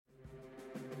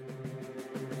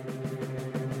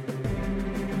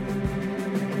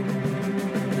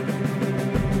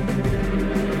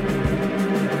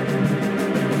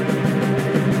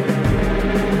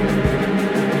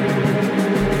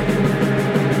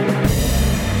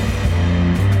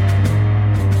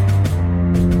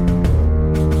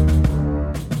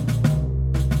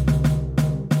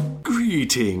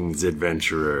Greetings,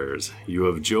 adventurers. You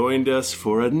have joined us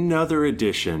for another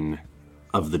edition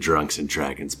of the Drunks and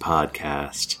Dragons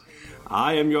podcast.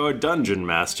 I am your dungeon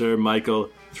master,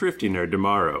 Michael Thrifty Nerd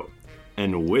Tomorrow,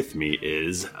 and with me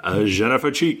is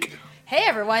Jennifer Cheek. Hey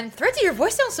everyone, Thrifty, your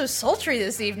voice sounds so sultry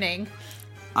this evening.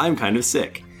 I'm kind of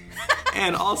sick.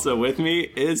 And also with me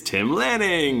is Tim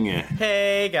Lanning.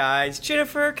 Hey guys,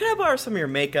 Jennifer, can I borrow some of your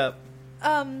makeup?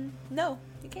 No,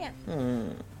 you can't.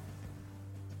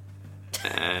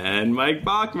 And Mike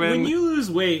Bachman. When you lose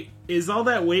weight, is all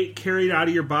that weight carried out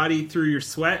of your body through your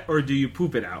sweat, or do you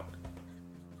poop it out?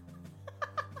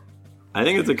 I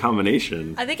think it's a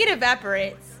combination. I think it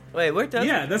evaporates. Wait, where does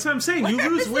Yeah, that's what I'm saying. You Where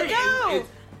lose does weight. it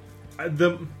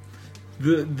go?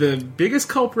 The biggest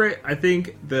culprit, I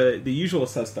think, the usual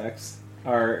suspects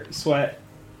are sweat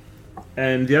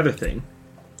and the other thing.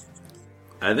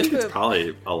 I think it's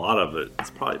probably a lot of it. It's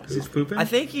probably poop. Is pooping? I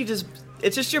think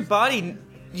it's just your body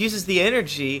uses the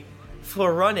energy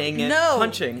for running and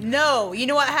punching. No, you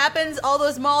know what happens? All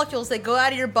those molecules, they go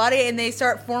out of your body and they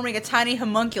start forming a tiny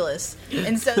homunculus.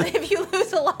 And so if you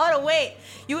lose a lot of weight,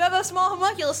 you have a small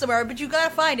homunculus somewhere, but you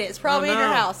gotta find it. It's probably in your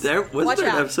house. Wasn't there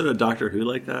an out. episode of Doctor Who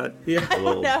like that? Yeah.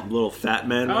 A little fat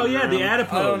man. Oh, yeah, the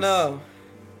adipose. I don't know.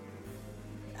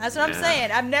 That's what I'm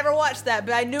saying. I've never watched that,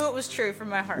 but I knew it was true from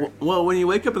my heart. Well, when you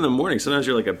wake up in the morning, sometimes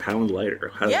you're like a pound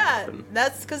lighter. How does that happen?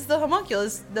 That's because the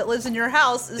homunculus that lives in your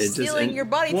house is stealing your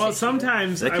body Well, tissue.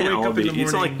 sometimes That I can't wake all up be- in the morning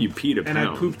it's not like you peed a and I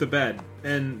pound. poop the bed,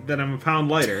 and then I'm a pound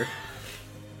lighter.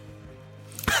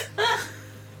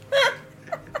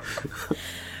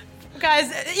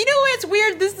 Guys, you know what? It's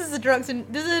weird. This is a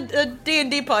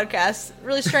D&D podcast.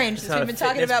 Really strange since not we've a been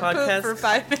talking fitness about podcast? poop for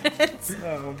 5 minutes.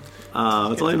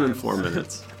 It's only been 4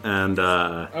 minutes, and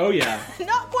Oh, yeah.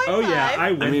 Not quite Oh, 5. yeah.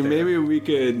 I went I mean, there. maybe we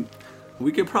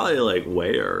could probably like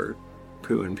weigh our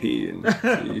poo and pee and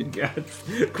see. God.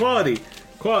 Quality.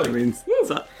 I mean,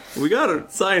 we got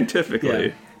it scientifically.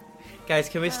 Yeah. Guys,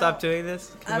 can we stop doing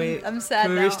this? I'm sad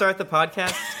Can we now. restart the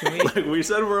podcast? Can we? Like we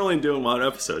said, we're only doing one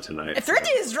episode tonight.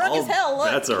 Thrifty is drunk as hell.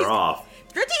 Look, Bets are off.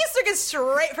 Thrifty is drinking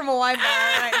straight from a wine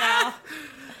bottle right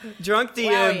now. Drunk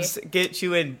DMs get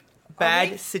you in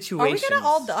bad situations. Are we gonna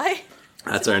all die?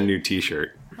 That's our new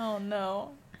T-shirt. Oh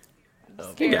no.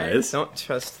 Hey guys. Don't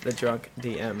trust the drunk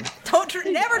DM.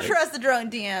 Never trust the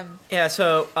drunk DM. Yeah,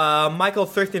 so Michael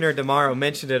Thrifty Nerd Tomorrow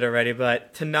mentioned it already,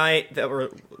 but tonight that we're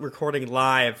recording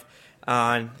live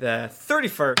on the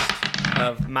 31st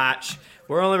of March,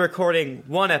 we're only recording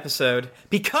one episode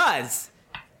because,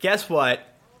 guess what?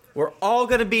 We're all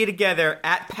going to be together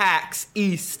at PAX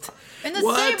East. In the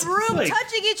What? same room, Like,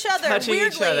 touching each other. Touching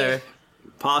weirdly. each other.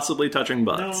 Possibly touching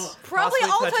butts. No. Probably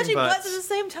Possibly all touching touching butts butts. at the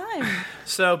same time.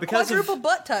 So Quadruple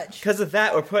butt touch. because of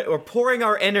that, we're pouring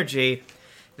our energy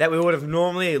that we would have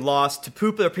normally lost to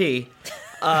poop or pee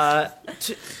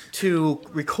to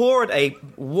record a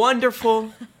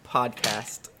wonderful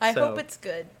podcast. I So, hope it's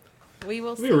good. We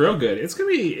will It'll see. be real good. It's gonna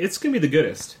be the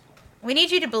goodest. We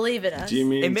need you to believe in us. Do you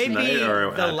mean It may tonight be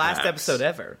or the at last PAX? episode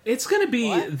ever. It's gonna be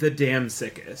What? the damn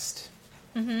sickest.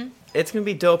 It's gonna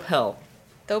be dope hell.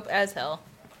 Dope as hell.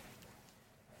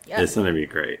 Yeah. It's gonna be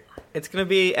great. It's gonna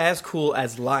be as cool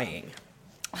as lying.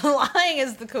 Lying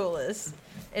is the coolest.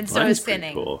 And so Lying's is pretty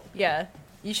sinning. cool. Yeah.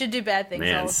 You should do bad things all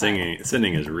Man, the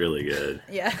singing is really good.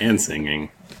 Yeah. And singing.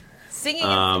 time. Singing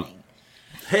and sinning.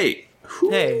 Hey,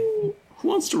 who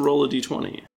wants to roll a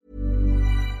d20?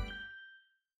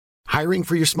 Hiring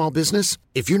for your small business?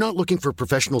 If you're not looking for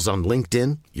professionals on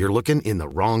LinkedIn, you're looking in the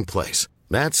wrong place.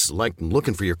 That's like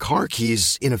looking for your car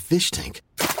keys in a fish tank.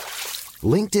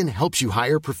 LinkedIn helps you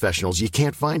hire professionals you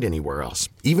can't find anywhere else,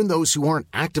 even those who aren't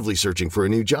actively searching for a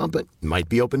new job but might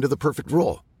be open to the perfect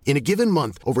role. In a given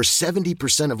month, over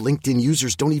 70% of LinkedIn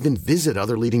users don't even visit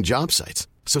other leading job sites.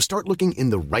 So start looking in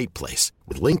the right place.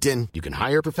 With LinkedIn, you can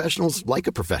hire professionals like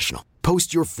a professional.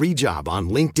 Post your free job on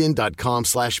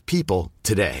linkedin.com/people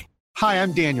today. Hi,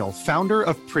 I'm Daniel, founder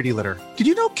of Pretty Litter. Did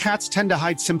you know cats tend to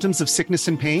hide symptoms of sickness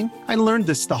and pain? I learned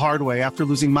this the hard way after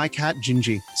losing my cat,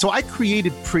 Gingy. So I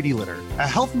created Pretty Litter, a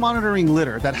health monitoring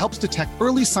litter that helps detect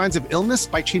early signs of illness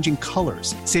by changing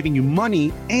colors, saving you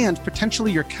money and potentially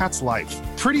your cat's life.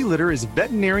 Pretty Litter is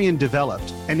veterinarian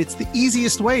developed, and it's the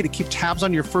easiest way to keep tabs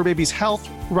on your fur baby's health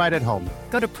right at home.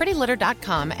 Go to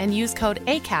prettylitter.com and use code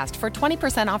ACAST for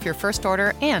 20% off your first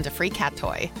order and a free cat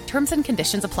toy. Terms and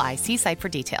conditions apply. See site for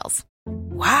details.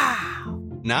 Wow.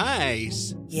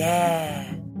 Nice.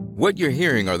 Yeah. What you're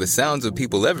hearing are the sounds of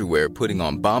people everywhere putting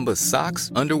on Bombas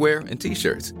socks, underwear, and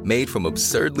T-shirts made from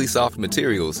absurdly soft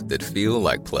materials that feel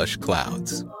like plush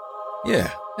clouds.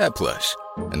 Yeah, that plush.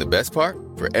 And the best part?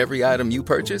 For every item you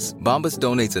purchase, Bombas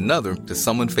donates another to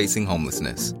someone facing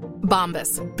homelessness.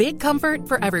 Bombas. Big comfort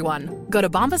for everyone. Go to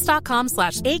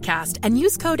bombas.com/ACAST and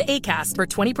use code ACAST for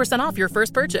 20% off your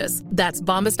first purchase. That's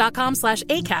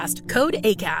bombas.com/ACAST. Code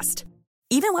ACAST.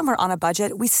 Even when we're on a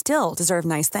budget, we still deserve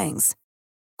nice things.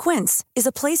 Quince is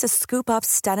a place to scoop up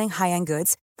stunning high-end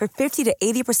goods for 50 to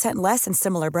 80% less than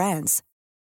similar brands.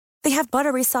 They have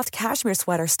buttery soft cashmere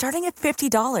sweaters starting at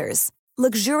 $50,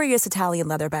 luxurious Italian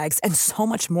leather bags, and so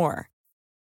much more.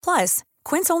 Plus,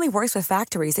 Quince only works with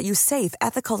factories that use safe,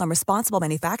 ethical, and responsible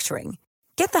manufacturing.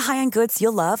 Get the high-end goods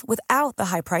you'll love without the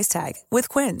high price tag with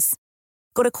Quince.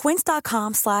 Go to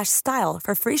quince.com/style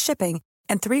for free shipping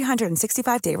and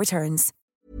 365-day returns.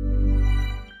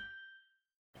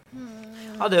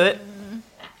 I'll do it.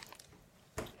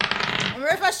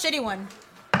 Where's my shitty one?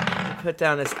 Put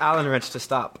down this Allen wrench to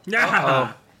stop.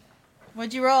 Yeah.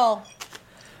 What'd you roll?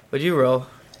 What'd you roll?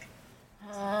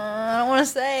 I don't want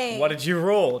to say. What did you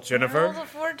roll, Jennifer? I rolled a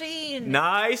 14.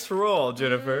 Nice roll,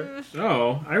 Jennifer.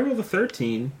 Oh, I rolled a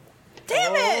 13.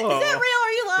 Damn it! Is that real?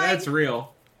 Are you lying? That's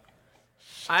real.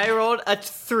 I rolled a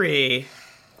 3.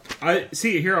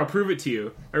 See, here, I'll prove it to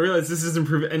you. I realize this doesn't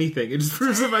prove anything. It just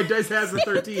proves that my dice has a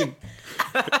 13.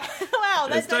 Wow,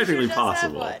 that's technically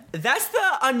possible. That's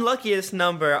the unluckiest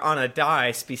number on a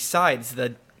dice besides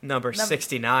the number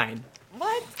 69.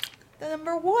 What? The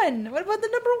number 1. What about the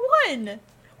number 1?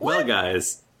 Well,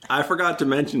 guys, I forgot to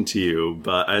mention to you,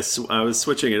 but I was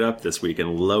switching it up this week,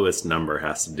 and lowest number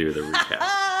has to do the recap.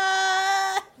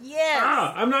 Yes.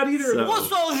 I'm not either of those.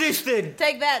 What's all this then?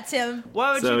 Take that, Tim.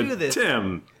 Why would you do this?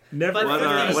 Tim, Never. what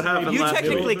happened You last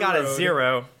technically week? got a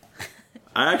 0.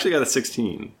 I actually got a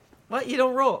 16. What? You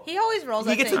don't roll? He always rolls.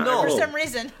 He I gets think, a null. for some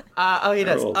reason. Oh, he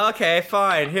does. rolled. Okay,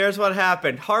 fine. Here's what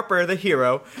happened. Harper, the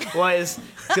hero, was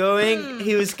going.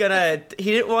 He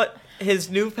didn't want his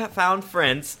newfound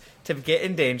friends to get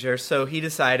in danger, so he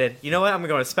decided, you know what? I'm gonna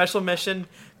go on a special mission.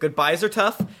 Goodbyes are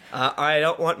tough. I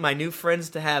don't want my new friends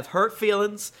to have hurt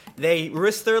feelings. They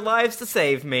risk their lives to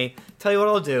save me. Tell you what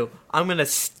I'll do. I'm gonna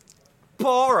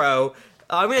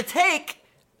I'm gonna take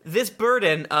this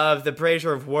burden of the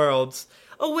Brazier of Worlds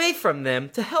away from them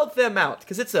to help them out,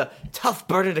 because it's a tough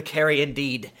burden to carry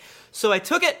indeed. So I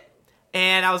took it,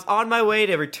 and I was on my way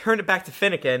to return it back to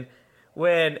Finnegan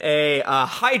when a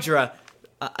Hydra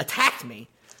attacked me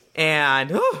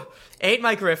and ate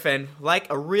my griffin like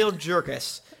a real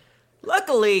jerkus.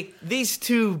 Luckily, these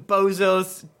two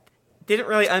bozos didn't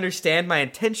really understand my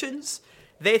intentions.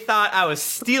 They thought I was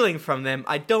stealing from them.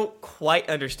 I don't quite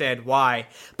understand why,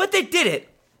 but they did it.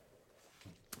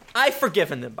 I've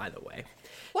forgiven them, by the way.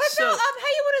 What about how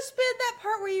you would have spent that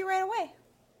part where you ran away?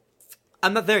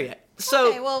 I'm not there yet. So,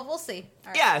 Okay, well, we'll see.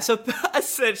 All right. yeah, so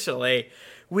essentially,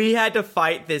 we had to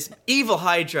fight this evil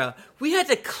Hydra. We had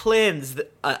to cleanse the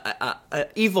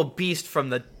evil beast from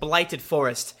the blighted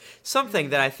forest.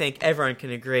 Something that I think everyone can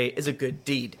agree is a good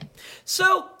deed.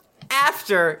 So,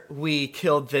 after we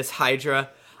killed this Hydra,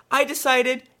 I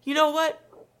decided, you know what?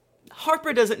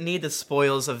 Harper doesn't need the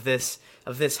spoils of this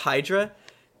Hydra.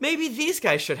 Maybe these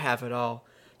guys should have it all.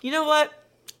 You know what?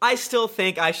 I still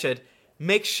think I should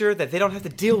make sure that they don't have to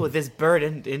deal with this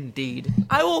burden indeed.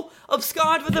 I will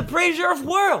abscond with the Brazier of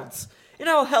Worlds, and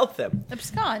I will help them.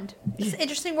 Abscond. It's an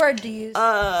interesting word to use.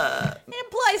 It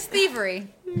implies thievery.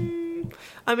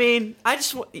 I mean, I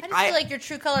just feel like your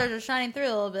true colors are shining through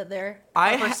a little bit there.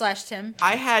 Tim.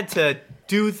 I had to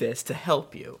do this to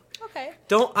help you. Okay.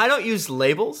 I don't use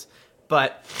labels,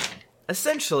 but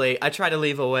essentially, I tried to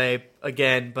leave away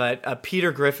again, but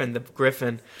Peter Griffin, the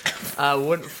Griffin,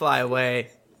 wouldn't fly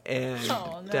away. And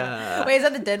wait, is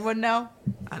that the dead one now?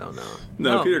 I don't know.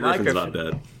 No, Peter Griffin's not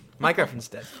dead. My Griffin's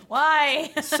dead.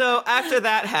 Why? So after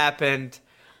that happened,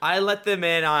 I let them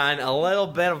in on a little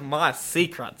bit of my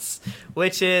secrets,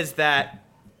 which is that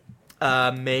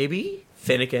maybe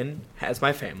Finnegan has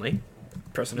my family.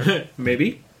 Personally.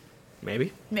 Maybe.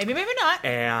 Maybe not.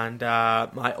 And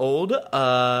my old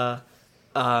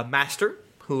master,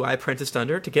 who I apprenticed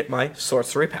under to get my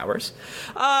sorcery powers,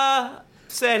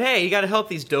 said, "Hey, you got to help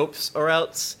these dopes, or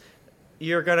else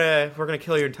we're gonna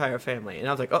kill your entire family." And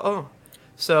I was like, "Oh."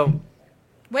 So,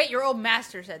 wait, your old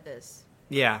master said this.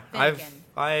 Yeah,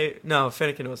 Finnegan. No,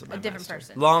 Finnegan wasn't my different master.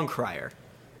 person. Longcrier.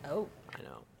 Oh, I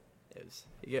know. It was,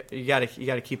 you gotta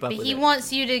keep up but with he it.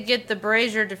 wants you to get the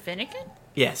Brazier to Finnegan.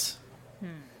 Yes.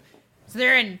 So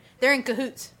they're in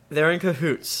cahoots. They're in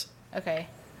cahoots. Okay.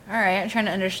 All right. I'm trying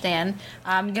to understand.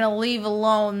 I'm gonna leave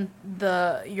alone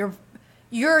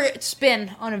your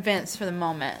spin on events for the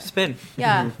moment. Spin.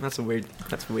 Yeah. That's weird.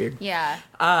 Yeah.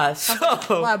 So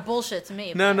a lot of bullshit to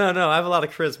me. No. I have a lot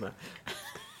of charisma.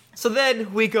 So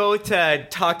then we go to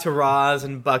talk to Roz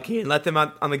and Bucky and let them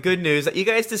on the good news that you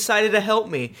guys decided to help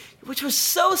me, which was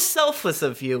so selfless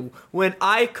of you when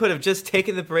I could have just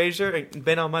taken the brazier and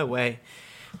been on my way.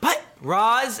 But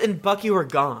Roz and Bucky were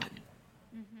gone.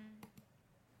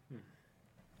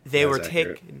 They were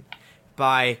taken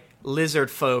by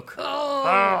lizard folk.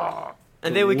 Oh.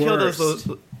 And then we killed those.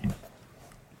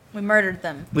 We murdered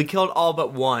them. We killed all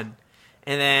but one.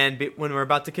 And then when we were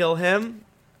about to kill him,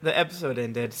 the episode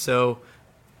ended. So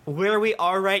where we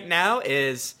are right now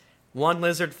is one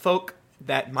lizard folk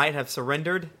that might have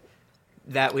surrendered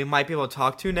that we might be able to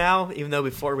talk to now, even though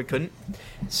before we couldn't.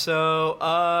 So,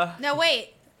 Now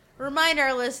wait. Remind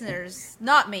our listeners,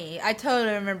 not me. I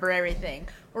totally remember everything.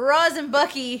 Roz and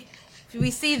Bucky,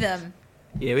 we see them.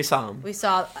 Yeah, we saw them.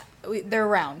 They're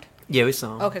around. Yeah, we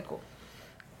saw them. Okay, cool.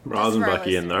 Roz and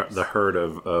Bucky and the herd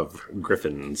of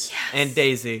griffins. Yes. And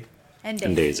Daisy. And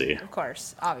Daisy. Of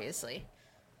course, obviously.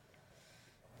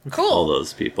 Cool. All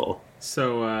those people.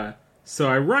 So I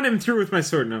run him through with my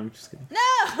sword. No, I'm just kidding.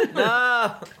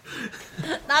 No!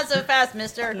 Not so fast,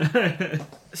 mister.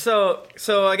 So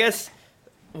I guess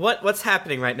what's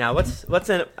happening right now?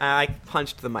 I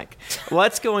punched the mic.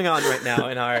 What's going on right now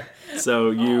in our?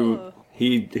 So the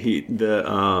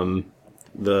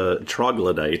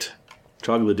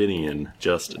Troglodynian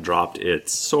just dropped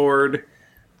its sword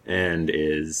and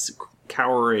is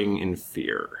cowering in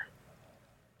fear.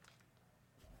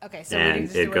 Okay, so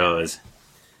and it goes.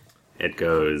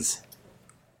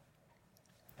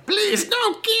 Please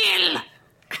don't kill.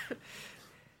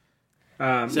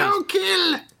 Don't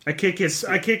kill. I kick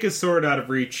his sword out of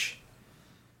reach.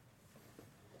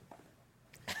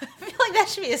 I feel like that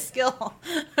should be a skill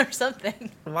or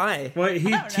something. Why? Well, he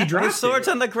dropped his sword's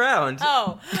on the ground.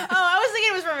 Oh, I was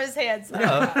thinking it was from his hands.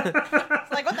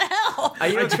 It's like, what the hell? Are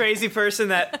you a crazy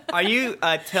person are you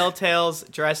Telltale's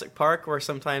Jurassic Park where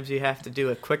sometimes you have to do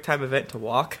a quick time event to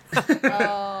walk?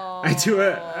 Oh, I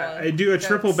do a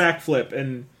triple backflip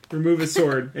and remove his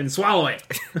sword and swallow it.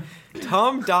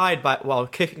 Tom died while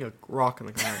kicking a rock on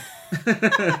the ground.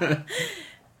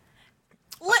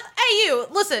 Hey, you,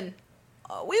 listen.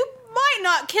 We might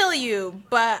not kill you,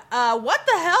 but what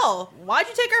the hell? Why'd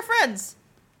you take our friends?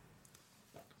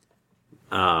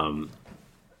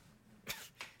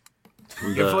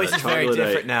 Your voice is very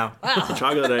different now. Wow. The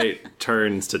troglodyte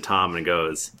turns to Tom and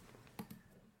goes,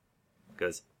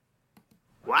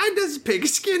 "Why does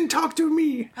Pigskin talk to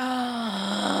me?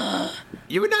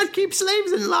 You would not keep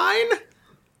slaves in line?"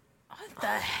 What the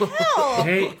hell?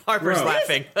 Hey, Harper's bro,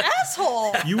 laughing.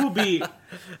 Asshole. you'll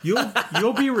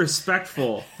be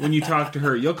respectful when you talk to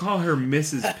her. You'll call her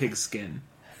Mrs. Pigskin.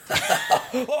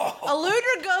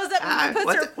 Eludra goes up and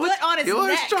puts her foot on his You're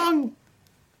neck. strong.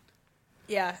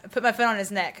 Yeah, I put my foot on his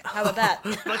neck. How about that?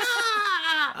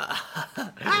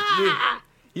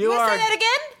 You want to are say that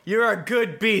again? You're a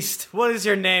good beast. What is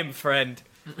your name, friend?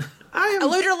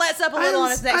 Eludra lets up a little on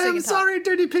his neck so he can talk.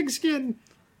 Dirty Pigskin.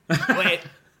 Wait,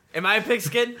 am I a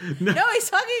pigskin? No, he's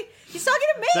talking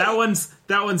to me.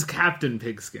 That one's Captain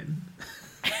Pigskin.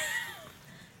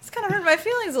 It's kind of hurt my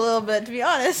feelings a little bit, to be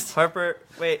honest. Harper,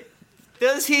 wait.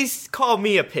 Does he call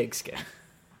me a pigskin?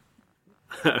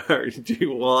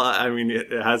 Well, I mean,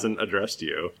 it hasn't addressed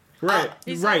you. Right,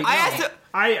 right.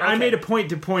 I made a point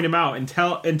to point him out and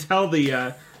tell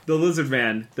the lizard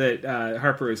man that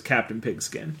Harper is Captain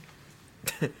Pigskin.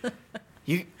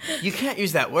 You can't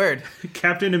use that word.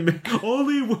 Captain and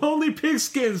only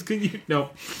pigskins can you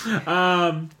no.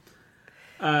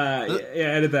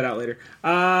 Edit that out later.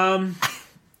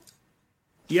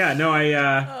 Yeah, no,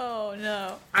 Oh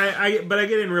no. but I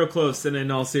get in real close, and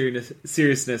in all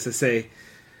seriousness, I say,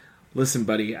 "Listen,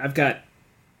 buddy, I've got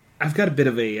a bit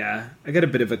of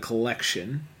a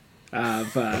collection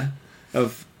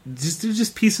of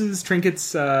just pieces,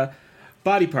 trinkets,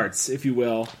 body parts, if you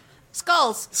will.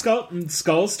 Skulls.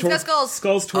 Skulls,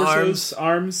 torsos,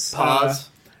 arms, paws,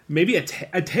 maybe a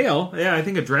tail. Yeah, I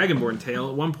think a dragonborn tail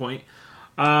at one point.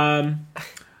 I'm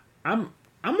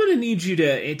gonna need you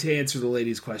to answer the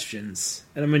lady's questions,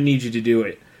 and I'm gonna need you to do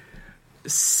it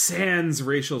sans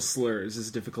racial slurs, as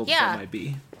difficult as that might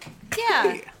be.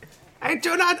 Yeah. I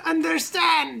do not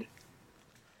understand.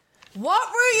 What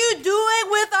were you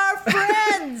doing with our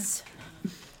friends?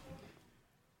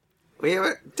 We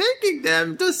were taking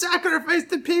them to sacrifice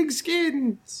the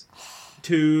pigskins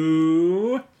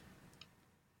To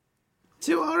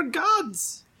our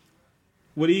gods.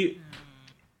 what do you?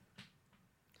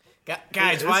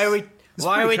 Guys, why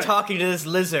are we talking to this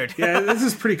lizard? Yeah, this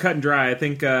is pretty cut and dry. I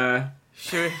think.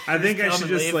 Sure. I think I should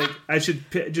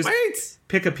just Wait.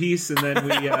 pick a piece and then we.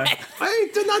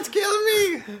 Wait! Do not kill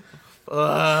me.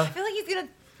 I feel like he's gonna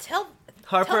tell.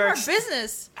 Tell him our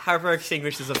business. Harper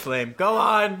extinguishes a flame. Go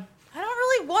on. I don't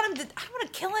really want him to. I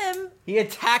want to kill him. He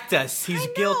attacked us. He's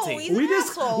guilty. He's an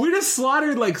asshole. We just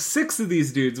slaughtered like 6 of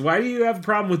these dudes. Why do you have a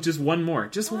problem with just one more?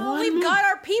 Just one. We've got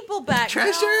our people back.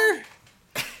 Treasure!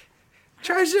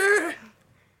 Treasure!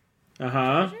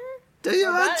 Uh-huh. Do you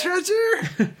want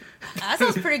treasure? That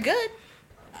sounds pretty good.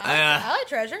 I like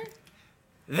treasure.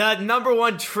 The number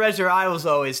one treasure I was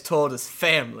always told is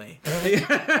family.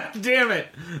 Damn it.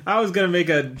 I was going to make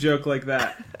a joke like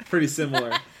that. Pretty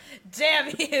similar.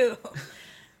 Damn you.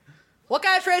 What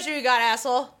kind of treasure you got,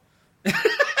 asshole?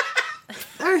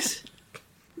 There's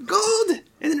gold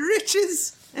and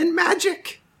riches and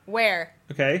magic. Where?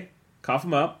 Okay. Cough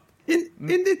them up. In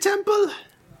the temple.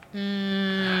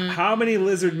 How many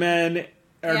lizard men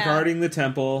are guarding the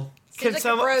temple? Can like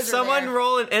the someone there.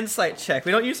 roll an insight check?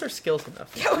 We don't use our skills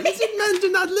enough. Lizard men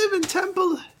do not live in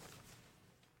temple.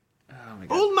 Oh my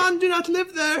God. Old man do not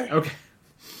live there. Okay.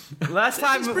 Last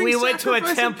time we went to a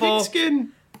temple.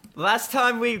 Last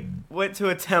time we went to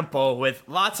a temple with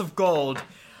lots of gold.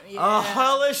 A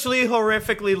hellishly,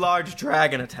 horrifically large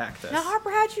dragon attacked us. Now,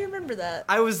 Harper, how'd you remember that?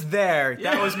 I was there.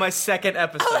 That was my second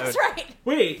episode. Oh, that's right.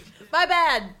 Wait. My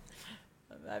bad.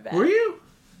 Were you?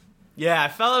 Yeah, I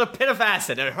fell in a pit of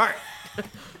acid. It hurt.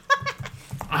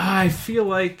 I feel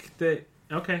like that.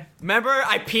 Okay. Remember,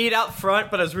 I peed out front,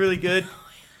 but I was really good.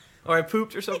 Or I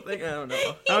pooped or something. I don't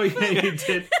know. Oh, yeah, you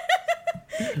did.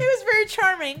 It was very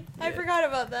charming. I forgot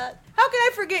about that. How can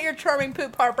I forget your charming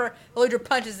poop, Harper? Eludra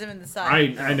punches him in the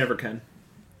side. I never can.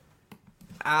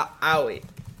 Owie.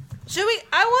 Should we?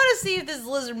 I want to see if this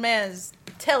lizard man is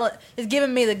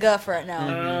giving me the guff right now.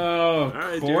 Oh,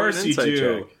 of course you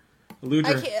do.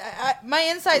 Eludra. My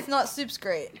insight's not soup's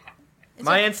great.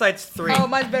 My insight's 3. Oh,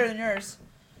 mine's better than yours.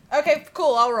 Okay,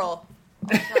 cool. I'll roll.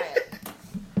 I'll try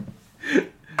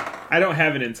it. I don't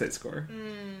have an insight score.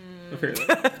 Apparently.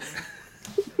 God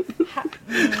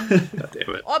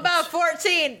damn it. What about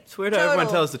 14? It's weird how everyone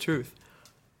tells the truth.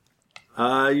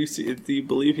 You see, do you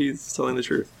believe he's telling the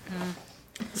truth?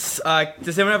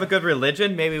 Does anyone have a good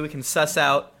religion? Maybe we can suss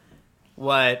out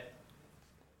what.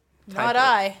 Not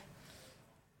I.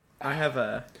 I have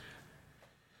a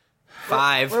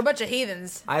 5. We're a bunch of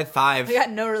heathens. I have 5. We got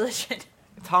no religion.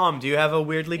 Tom, do you have a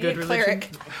weirdly good religion?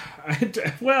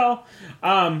 Cleric. Well,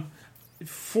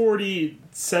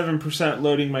 47%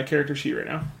 loading my character sheet right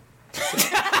now.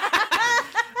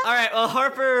 All right, well,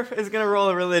 Harper is going to roll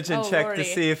a religion check Lordy. to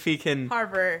see if he can...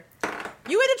 Harper.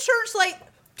 You went to church like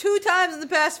 2 times in the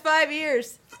past 5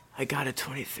 years. I got a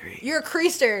 23. You're a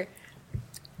creaster.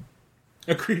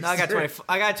 A creaster? No,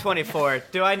 I got 24.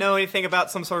 Do I know anything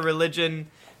about some sort of religion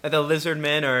that the lizard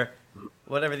men or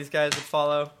whatever these guys would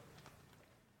follow?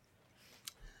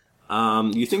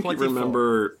 You think 24. you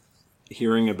remember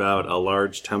hearing about a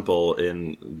large temple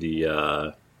in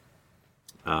the,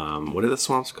 what are the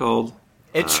swamps called?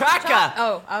 Ichaka!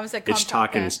 Oh, I was like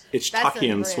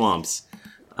Ichtakian swamps.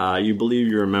 You believe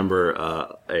you remember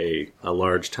a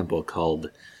large temple called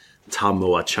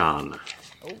Tamoachan.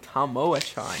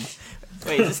 Tamoachan.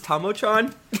 Wait, is this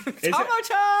Tamochan?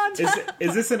 Tamochan!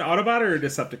 Is this an Autobot or a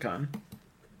Decepticon?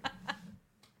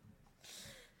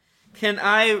 Can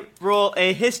I roll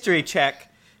a history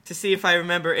check to see if I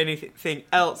remember anything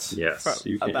else Yes,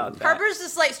 you can. about that? Harper's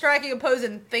just like striking a pose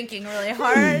and thinking really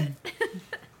hard.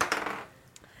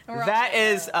 That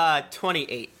is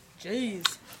 28.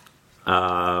 Jeez.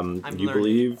 You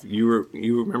believe you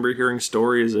remember hearing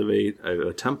stories of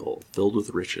a temple filled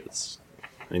with riches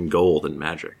and gold and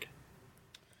magic.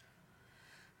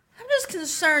 I'm just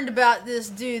concerned about this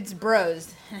dude's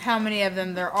bros and how many of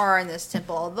them there are in this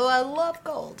temple, although I love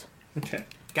gold. Okay.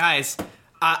 Guys,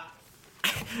 I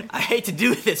hate to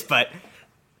do this, but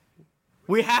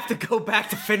we have to go back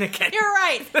to Finnegan. You're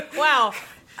right. Wow.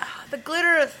 The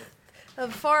glitter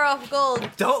of far-off gold.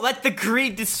 Don't let the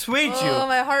greed dissuade you. Oh,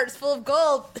 my heart's full of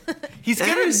gold. He's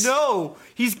gonna know.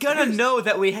 He's gonna know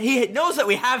that he knows that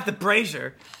we have the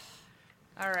brazier.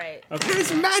 All right. Okay.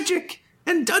 There's magic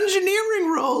and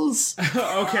dungeoneering rolls.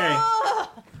 Okay.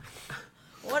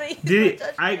 What are you Did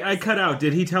I cut out?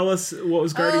 Did he tell us what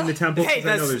was guarding the temple? Hey,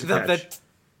 I know there's a catch.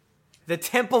 the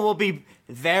temple will be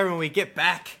there when we get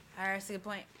back. All right, that's a good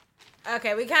point.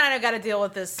 Okay, we kind of got to deal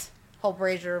with this whole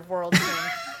brazier of world thing.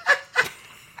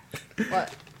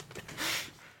 What?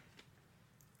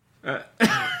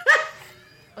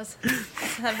 What's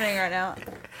happening right now?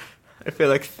 I feel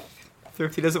like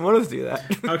Thrifty doesn't want us to do that.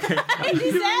 Okay.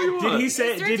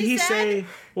 Did he say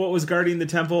what was guarding the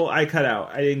temple? I cut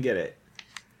out. I didn't get it.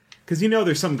 Because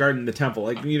there's some guarding the temple.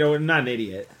 Like, I'm not an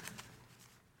idiot.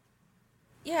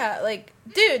 Yeah, like,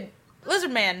 dude,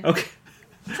 lizard man. Okay.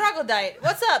 Troglodyte,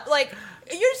 what's up? Like,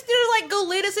 You're just gonna like go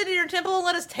lead us into your temple and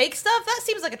let us take stuff? That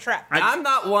seems like a trap. I'm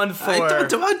not one for. I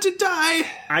don't want to die.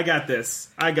 I got this.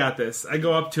 I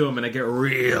go up to him and I get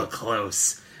real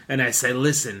close. And I say,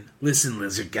 listen,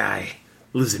 lizard guy.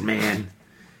 Lizard man.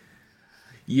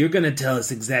 You're gonna tell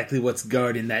us exactly what's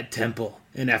guarding that temple.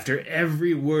 And after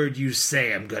every word you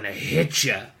say, I'm gonna hit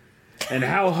you. And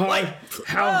how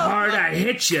hard I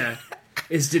hit you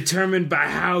is determined by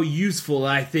how useful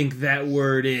I think that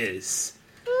word is.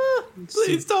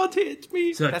 Please don't hit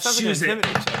me. So That sounds like an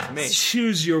intimidation check to me.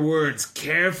 choose your words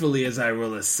carefully as I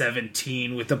roll a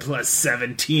 17 with a plus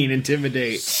 17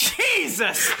 intimidate.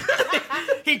 Jesus!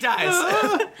 He dies.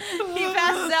 He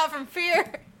passes out from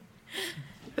fear.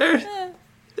 There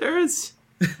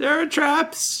are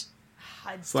traps.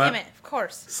 God Slap. damn it, of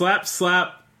course.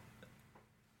 Slap.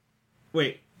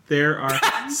 Wait, there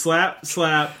are slap,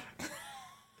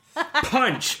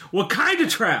 punch. What kind of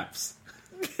traps?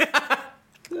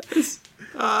 There's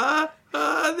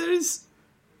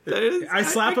I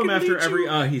slap him after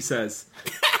every he says.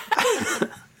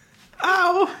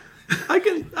 Ow! I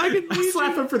can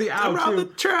Slap him for the ow around the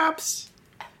too. traps.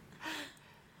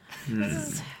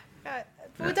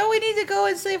 Don't we need to go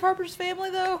and save Harper's family,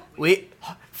 though?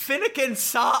 Finnegan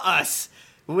saw us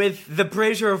with the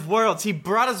Brazier of Worlds. He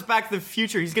brought us back to the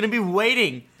future. He's gonna be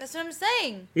waiting. That's what I'm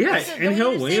saying. Yeah, Listen, and don't we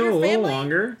he'll need to wait save a your little family?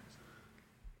 longer.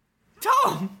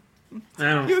 Tom, I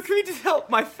don't. you agreed to help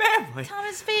my family.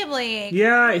 Thomas' family.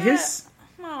 Yeah, his.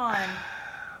 Come on.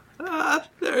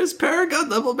 There's Paragon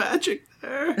level magic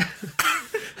there.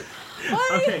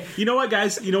 What? Okay, you know what,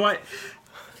 guys? You know what?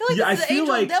 I feel like Yeah, this is I an feel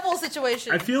angel like- and devil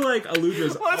situation. I feel like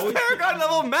Aludra's What's always. Paragon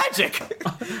level magic? I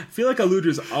feel like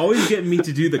Aludra's always getting me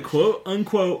to do the quote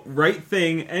unquote right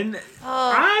thing, and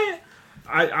I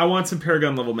want some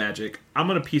Paragon level magic. I'm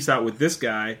gonna peace out with this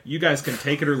guy. You guys can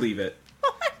take it or leave it.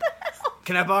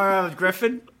 Can I borrow a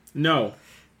griffin? No,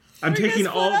 I'm taking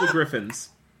all the griffins.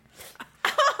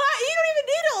 You don't even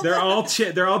need all They're that. all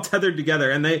they're all tethered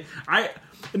together, and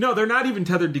no, they're not even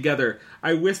tethered together.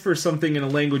 I whisper something in a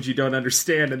language you don't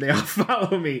understand, and they all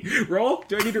follow me. Roll?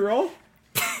 Do I need to roll?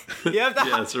 You have to.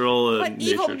 Yes, roll a What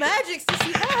nature evil check. magics does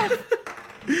he have?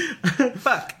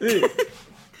 Fuck.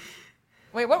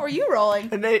 Wait, what were you rolling?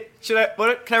 And they should I?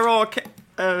 What can I roll?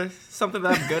 Something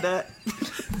that I'm good at.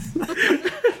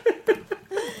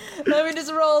 Let me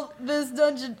just roll this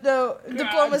dungeon. No,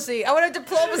 diplomacy. I want to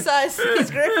diplomatize these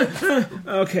griffins.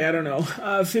 Okay, I don't know.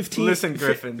 15. Listen,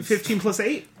 griffins. 15 plus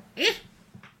 8?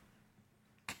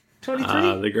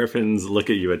 23? The griffins look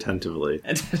at you attentively.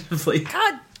 Attentively.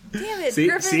 God damn it, See,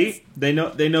 griffins. they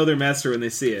know their master when they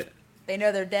see it. They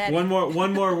know they're dead. One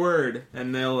more word,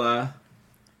 and they'll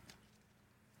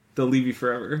leave you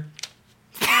forever.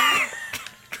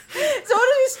 So what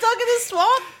are we stuck in this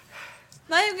swamp?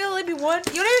 Not even gonna let me one.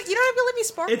 You don't even gonna let me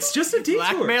sparkle. It's just a detour.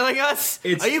 Blackmailing us?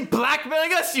 It's- Are you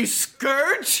blackmailing us, you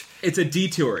scourge? It's a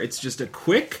detour. It's just a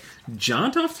quick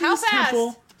jaunt off to How this fast?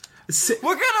 temple.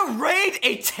 We're gonna raid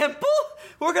a temple?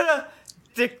 We're gonna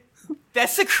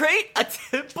desecrate a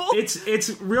temple? It's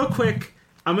real quick.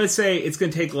 I'm gonna say it's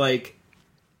gonna take like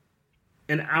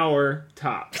an hour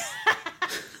tops.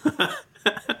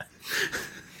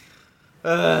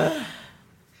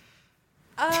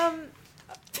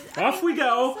 Off we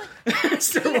go.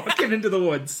 Start walking into the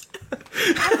woods.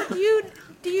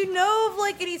 Do you know of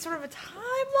like any sort of a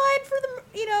timeline for them?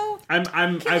 You know, I've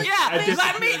Let me disappeared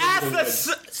ask into the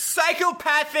woods.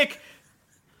 psychopathic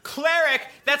cleric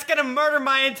that's gonna murder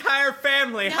my entire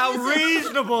family Now how listen.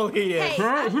 reasonable he is. hey,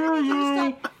 I'm gonna need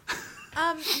you to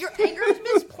stop. Your anger is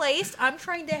misplaced. I'm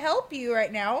trying to help you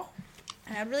right now,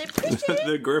 and I really appreciate it.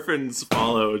 The griffins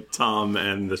follow Tom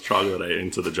and the troglodyte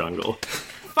into the jungle.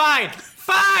 Fine.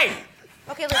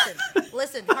 Okay,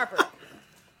 listen, Harper.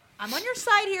 I'm on your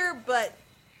side here, but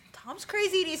Tom's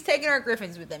crazy and he's taking our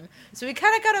griffins with him, so we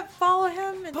kind of gotta follow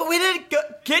him. And But we didn't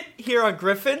get here on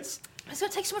griffins. it's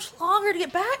gonna take so much longer to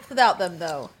get back without them,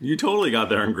 though. You totally got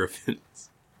there on griffins.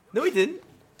 No, we didn't.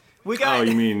 We got. Oh,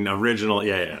 you mean original?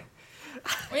 Yeah.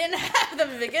 We didn't have them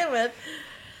to begin with.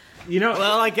 You know,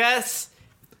 Well, I guess.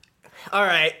 All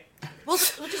right. We'll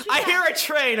just be I back. hear a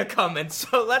train a coming,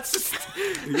 so let's just.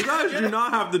 You guys do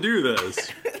not have to do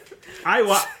this. I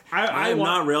I am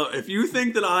not real. If you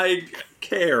think that I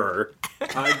care,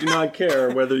 I do not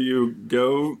care whether you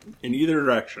go in either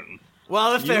direction.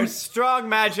 Well, if there's strong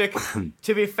magic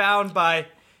to be found by You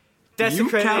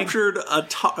desecrating. captured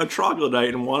a troglodyte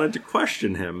and wanted to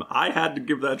question him. I had to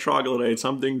give that troglodyte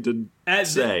something to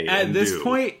say. At and this do.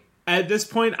 point, I'm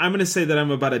going to say that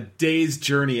I'm about a day's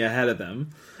journey ahead of them.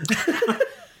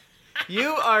 You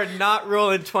are not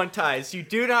rolling 20s. You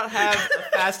do not have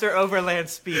a faster overland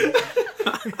speed.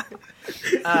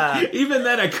 Even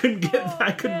then, I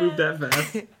couldn't move that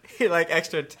fast.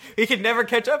 He could never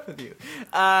catch up with you.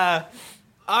 All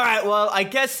right, well, I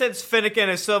guess since Finnegan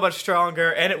is so much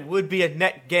stronger, and it would be a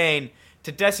net gain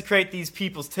to desecrate these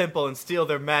people's temple and steal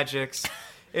their magics,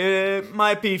 it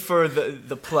might be for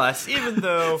the plus, even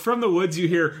though... From the woods you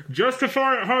hear,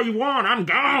 justify it how you want, I'm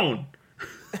gone!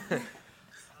 All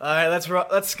right,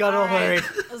 let's scuttle, Harry.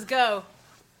 Let's go.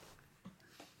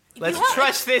 Let's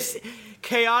trust this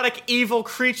chaotic, evil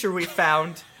creature we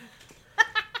found.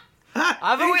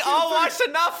 Haven't we all watched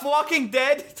enough Walking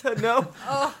Dead to know?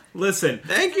 Listen.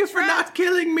 Thank you for not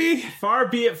killing me. Far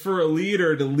be it for a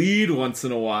leader to lead once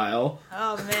in a while.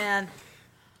 Oh, man.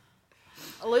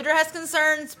 A leader has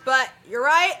concerns, but you're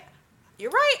right.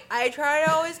 You're right. I try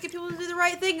to always get people to do the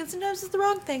right thing, and sometimes it's the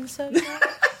wrong thing, so, you know.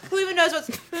 Who knows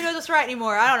what's right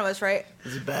anymore? I don't know what's right.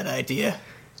 It's a bad idea.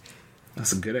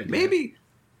 That's a good idea. Maybe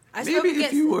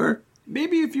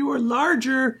if you were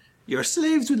larger, your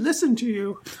slaves would listen to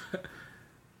you.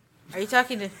 Are you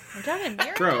talking to me?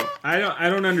 Bro, I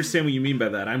don't understand what you mean by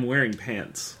that. I'm wearing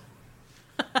pants.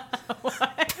 What? Are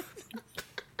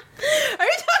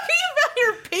you talking about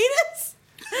your penis?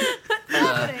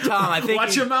 Tom, I think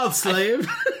Watch your mouth, slave.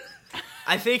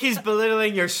 I think he's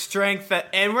belittling your strength,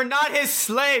 and we're not his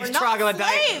slaves, We're not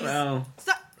Troglodyte. slaves. Well,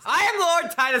 I am Lord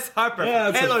Titus Harper.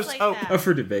 Yeah, from Halo's like Hope. that. up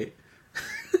for debate.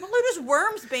 Eludur's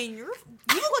Wormsbane. You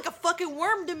look like a fucking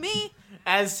worm to me.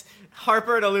 As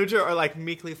Harper and Eludra are like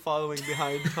meekly following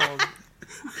behind Tom.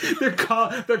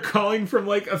 They're calling from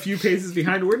like a few paces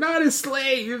behind. We're not his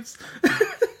slaves.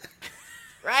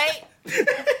 Right?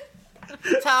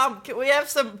 Tom, can we have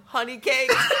some honey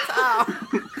cakes? Tom.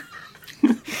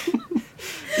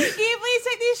 Can you please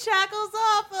take these shackles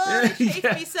off? Oh, they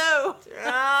chafe me so.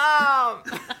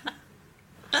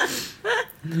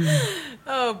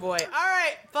 Oh boy.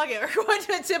 Alright, fuck it. We're going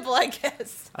to a temple, I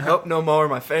guess. I hope no more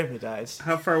of my family dies.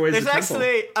 How far away is There's the temple?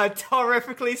 actually a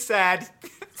horrifically sad,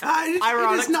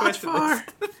 ironic it is not twist to far.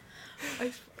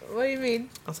 this. What do you mean?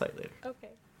 I'll say it later. Okay.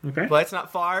 Okay. But it's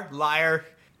not far. Liar.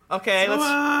 Okay,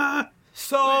 let's... So,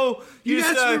 So, you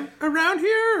just, guys around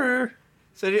here, or?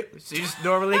 So you just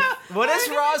normally... What does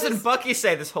Roz and Bucky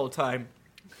say this whole time?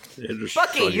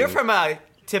 Bucky, you're from a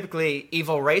typically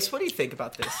evil race. What do you think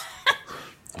about this?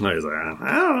 He's like, I don't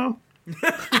know.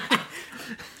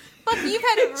 Bucky, you've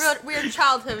had a real weird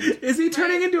childhood. Is he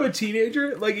turning into a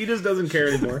teenager? Like, he just doesn't care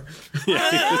anymore.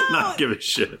 Yeah, he does not give a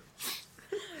shit.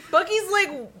 Bucky's like,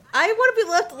 I want to be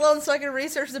left alone so I can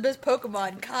research the best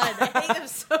Pokemon. God, I hate them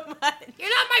so much. You're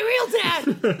not my real dad.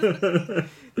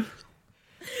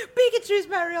 Pikachu's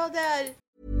my real dad.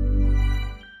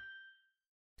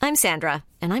 I'm Sandra,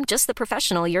 and I'm just the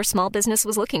professional your small business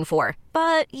was looking for.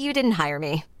 But you didn't hire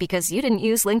me because you didn't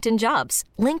use LinkedIn Jobs.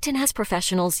 LinkedIn has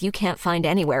professionals you can't find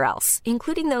anywhere else,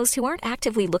 including those who aren't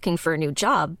actively looking for a new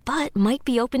job, but might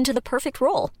be open to the perfect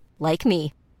role, like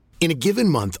me. In a given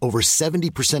month, over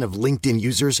 70% of LinkedIn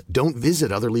users don't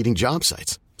visit other leading job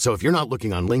sites. So if you're not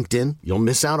looking on LinkedIn, you'll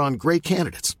miss out on great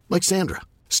candidates like Sandra.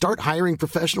 Start hiring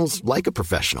professionals like a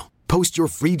professional. Post your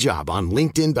free job on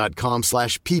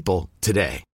linkedin.com/people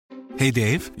today. Hey,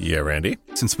 Dave. Yeah, Randy.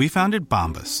 Since we founded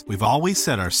Bombas, we've always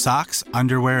said our socks,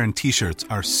 underwear, and T-shirts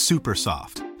are super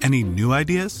soft. Any new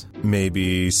ideas?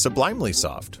 Maybe sublimely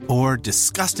soft. Or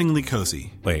disgustingly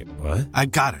cozy. Wait, what? I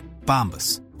got it.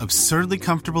 Bombas. Absurdly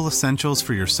comfortable essentials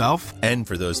for yourself and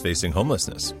for those facing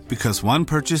homelessness. Because one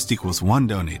purchased equals one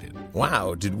donated.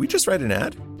 Wow, did we just write an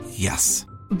ad? Yes.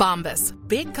 Bombas.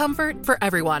 Big comfort for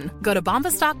everyone. Go to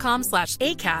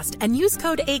bombas.com/ACAST and use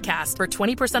code ACAST for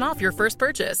 20% off your first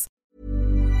purchase.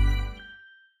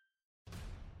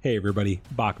 Hey everybody,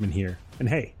 Bachman here. And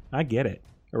hey, I get it.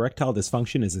 Erectile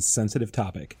dysfunction is a sensitive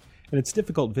topic, and it's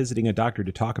difficult visiting a doctor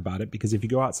to talk about it because if you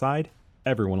go outside,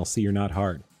 everyone will see you're not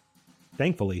hard.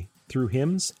 Thankfully, through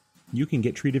HIMS, you can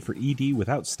get treated for ED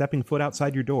without stepping foot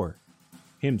outside your door.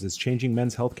 HIMS is changing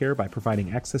men's healthcare by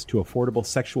providing access to affordable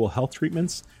sexual health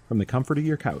treatments from the comfort of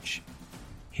your couch.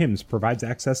 HIMS provides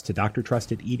access to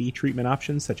doctor-trusted ED treatment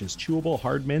options such as chewable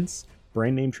hard mints,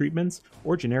 brand name treatments,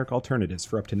 or generic alternatives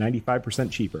for up to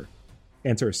 95% cheaper.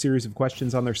 Answer a series of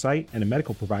questions on their site, and a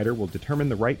medical provider will determine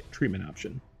the right treatment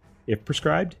option. If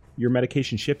prescribed, your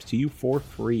medication ships to you for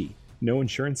free, no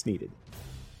insurance needed.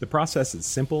 The process is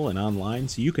simple and online,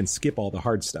 so you can skip all the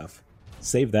hard stuff.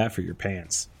 Save that for your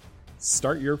pants.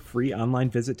 Start your free online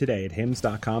visit today at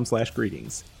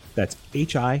hims.com/greetings. That's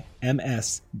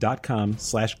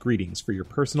HIMS.com/greetings for your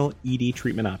personal ED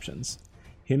treatment options.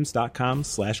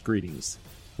 hims.com/greetings.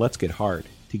 Let's get hard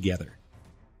together.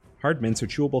 Hard mints are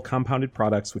chewable compounded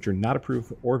products which are not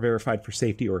approved or verified for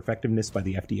safety or effectiveness by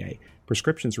the FDA.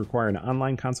 Prescriptions require an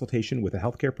online consultation with a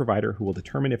healthcare provider who will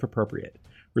determine if appropriate.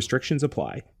 Restrictions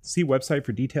apply. See website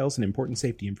for details and important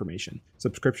safety information.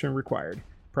 Subscription required.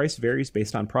 Price varies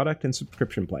based on product and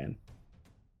subscription plan.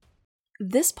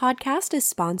 This podcast is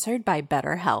sponsored by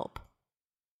BetterHelp.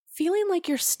 Feeling like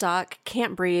you're stuck,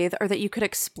 can't breathe, or that you could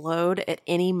explode at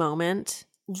any moment?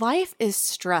 Life is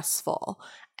stressful.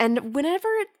 And whenever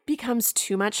it becomes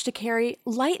too much to carry,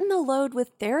 lighten the load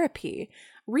with therapy.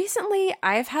 Recently,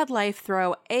 I've had life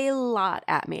throw a lot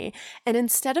at me, and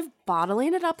instead of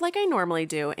bottling it up like I normally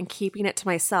do and keeping it to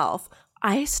myself,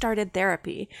 I started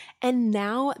therapy, and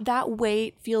now that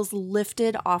weight feels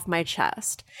lifted off my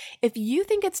chest. If you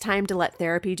think it's time to let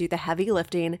therapy do the heavy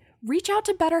lifting, reach out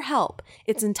to BetterHelp.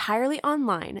 It's entirely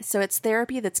online, so it's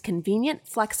therapy that's convenient,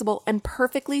 flexible, and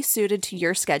perfectly suited to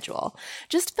your schedule.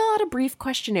 Just fill out a brief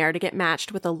questionnaire to get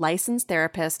matched with a licensed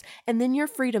therapist, and then you're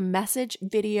free to message,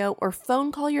 video, or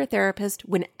phone call your therapist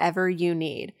whenever you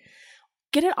need.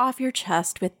 Get it off your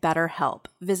chest with BetterHelp.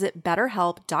 Visit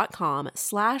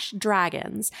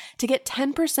betterhelp.com/dragons to get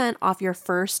 10% off your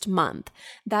first month.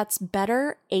 That's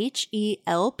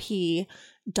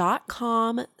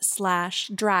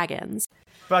betterhelp.com/dragons.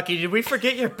 Bucky, did we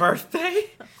forget your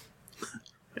birthday?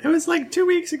 It was like 2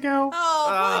 weeks ago.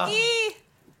 Oh, Bucky!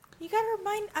 You gotta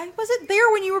remind. I wasn't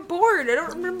there when you were born. I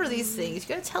don't remember these things.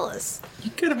 You gotta tell us. You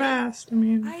could have asked. I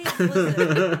mean,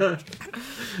 listen.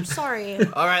 I'm sorry.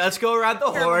 All right, let's go around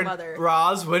the horn. Mother.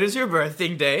 Roz, when is your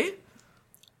birthday day?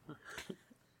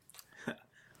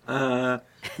 my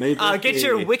birthday... Get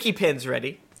your wiki pins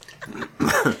ready.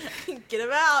 Get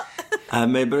them out.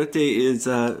 My birthday is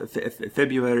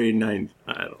February 9th.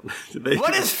 I don't know.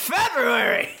 What is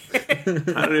February?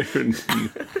 I don't even know.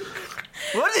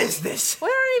 What is this?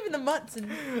 What are even the months?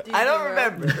 I don't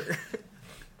remember.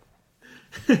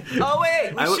 Oh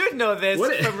wait, we should know this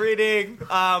from reading.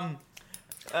 I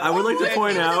would like to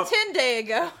point out. It was a 10-day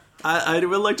ago. I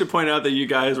would like to point out that you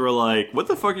guys were like, "What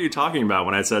the fuck are you talking about?"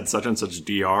 When I said such and such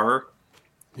DR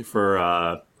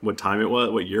for what time it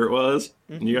was, what year it was,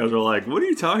 and you guys were like, "What are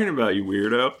you talking about, you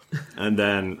weirdo?" And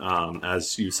then,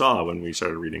 as you saw when we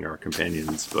started reading our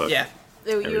companion's book, yeah.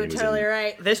 You were totally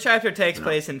right. This chapter takes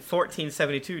place in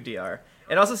 1472 DR.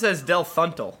 It also says Del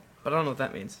Funtal, but I don't know what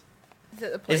that means.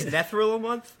 Is Nethril a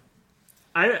month?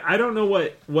 I don't know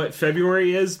what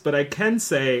February is, but I can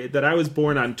say that I was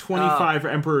born on 25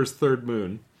 Emperor's third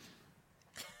moon.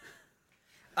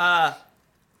 Yeah,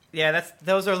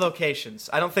 those are locations.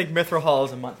 I don't think Mithril Hall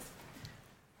is a month.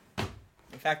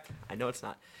 In fact, I know it's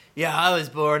not. Yeah, I was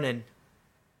born in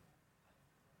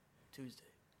Tuesday.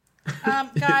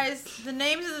 Guys, the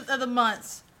names of the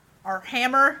months are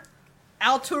Hammer,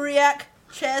 Alturiak,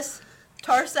 Chess,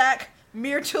 Tarsak,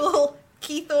 Myrtul,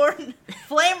 Keythorn,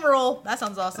 Flame Roll. That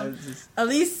sounds awesome.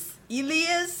 Elias.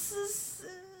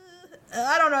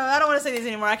 I don't know. I don't want to say these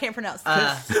anymore. I can't pronounce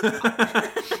this.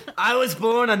 I was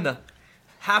born on the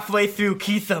halfway through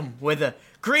Keitham, where the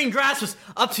green grass was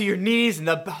up to your knees and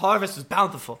the harvest was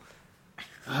bountiful.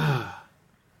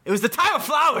 It was the time of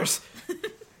flowers.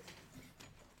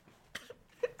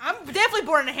 I'm definitely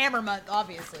born in a Hammer month,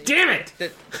 obviously. Damn it!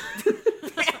 Damn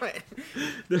it!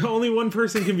 The only one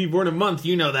person can be born a month.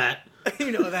 You know that. You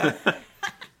know that.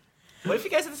 What if you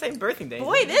guys have the same birthing day?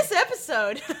 Boy, this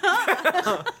episode.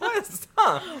 What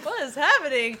is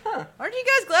happening? Aren't you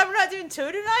guys glad we're not doing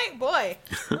 2 tonight? Boy.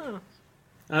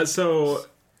 So,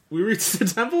 we reached the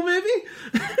temple, maybe?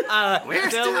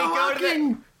 We're still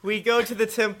walking. We go to the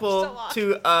temple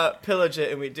to pillage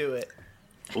it, and we do it.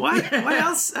 What? What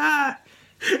else?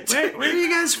 Where are you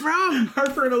guys from?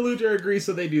 Harper and Eludra agree,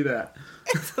 so they do that.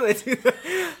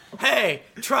 Hey,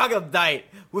 Troglodyte,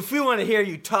 if we want to hear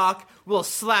you talk, we'll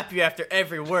slap you after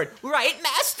every word. Right,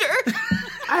 master?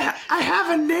 I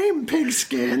have a name,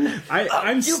 Pigskin.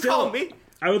 I'm you still... call me?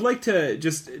 I would like to,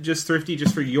 just Thrifty,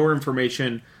 just for your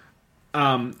information,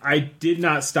 I did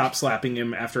not stop slapping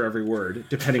him after every word,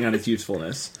 depending on its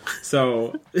usefulness.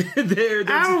 So,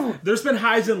 there's been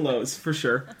highs and lows, for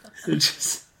sure.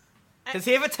 Does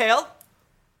he have a tail?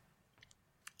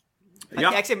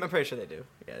 Yeah. Actually, I'm pretty sure they do.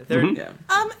 Yeah, they're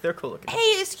cool looking.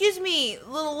 Hey, excuse me,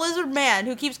 little lizard man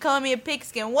who keeps calling me a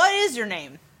pigskin. What is your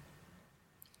name?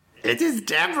 It is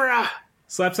Deborah.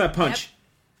 Slaps that punch.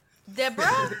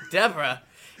 Deborah? Deborah.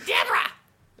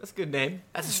 That's a good name.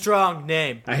 That's a strong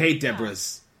name. I hate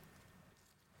Deborahs.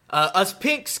 Us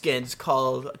pinkskins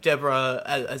call Deborah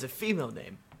as a female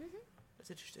name.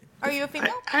 That's interesting. Are you a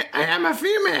female? I am a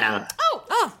female.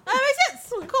 Oh, that makes sense.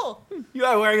 Cool. You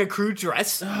are wearing a crude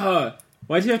dress.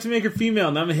 Why'd you have to make her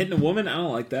female? Now I'm hitting a woman? I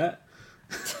don't like that.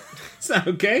 It's not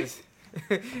okay.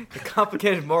 The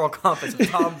complicated moral compass of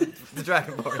Tom the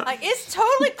Dragonborn. Like, it's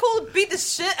totally cool to beat the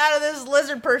shit out of this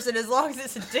lizard person as long as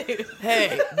it's a dude.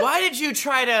 Hey, why did you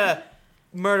try to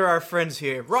murder our friends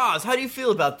here? Roz, how do you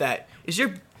feel about that? What's your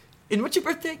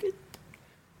birthday again?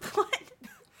 What?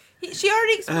 She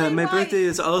already explained my why. birthday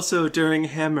is also during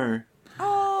Hammer.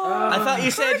 Oh. I thought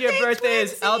you said your birthday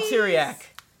is Altiriac.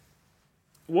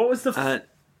 What was the...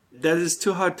 That is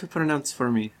too hard to pronounce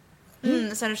for me.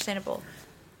 It's understandable.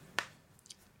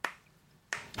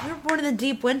 We were born in the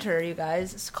deep winter, you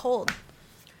guys. It's cold.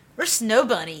 We're snow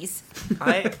bunnies.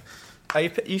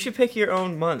 You should pick your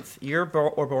own month. You're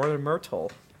born in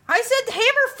Myrtle. I said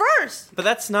Hammer first. But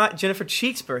that's not Jennifer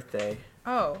Cheek's birthday.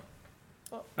 Oh.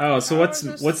 Oh, so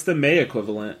what's the May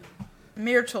equivalent?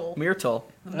 Myrtle.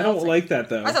 I don't like that,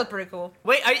 though. I thought it was pretty cool.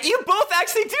 Wait, you both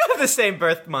actually do have the same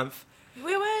birth month.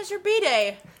 Wait, when is your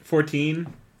B-Day? 14.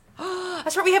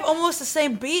 That's right, we have almost the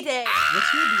same B-Day.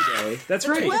 What's your B-Day? That's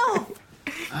right. 12.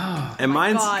 And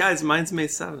mine's God. mine's May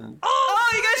 7th.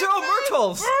 Oh, you guys are all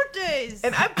Myrtles. Birthdays.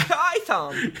 And I'm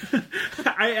Python.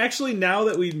 I actually, now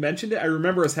that we mentioned it, I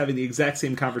remember us having the exact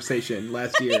same conversation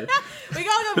last year. We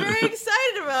all got very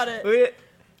excited about it.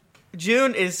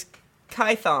 June is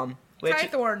Kythom.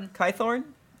 Kythorn. Kythorn?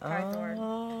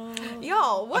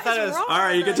 Y'all, what is wrong? All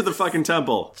right, you get to the fucking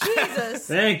temple. Jesus.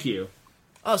 Thank you.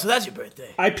 Oh, so that's your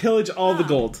birthday. I pillage all the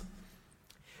gold.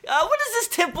 What does this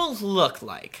temple look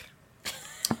like?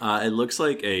 It looks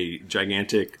like a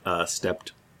gigantic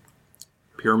stepped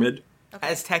pyramid.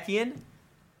 Aztecian?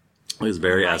 It is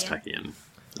very Aztecian.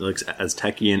 It looks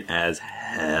Aztecian as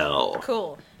hell.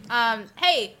 Cool.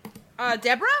 Hey,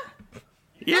 Deborah?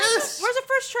 Yes! Where's the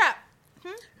first trap?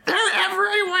 They're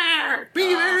everywhere!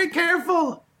 Be very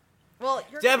careful! Well,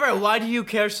 Deborah, why do you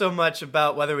care so much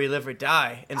about whether we live or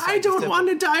die? I don't want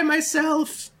to die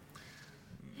myself.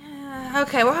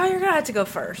 Okay, well, you're gonna have to go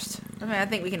first. I mean, I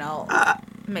think we can all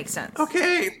make sense.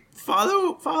 Okay,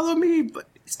 follow me, but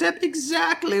step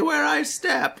exactly where I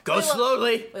step. Go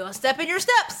slowly. We will step in your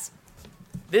steps.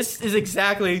 This is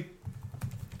exactly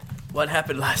what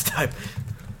happened last time.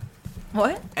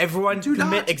 What? Everyone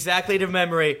commit exactly to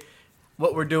memory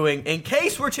what we're doing in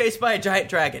case we're chased by a giant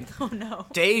dragon. Oh no.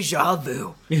 Deja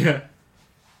vu. Yeah.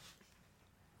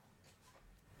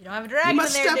 You don't have a You dragon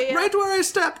must in there, step do you? right where I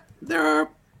step. There are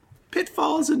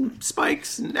pitfalls and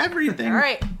spikes and everything. All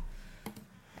right.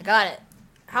 I got it.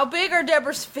 How big are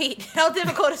Deborah's feet? How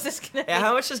difficult is this gonna be? Yeah,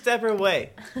 how much does Deborah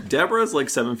weigh? Deborah's like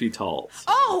 7 feet tall.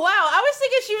 Oh, wow. I was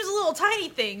thinking she was a little tiny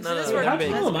thing. So No, this no, worked. How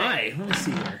big. tall am I? Let me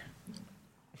see here.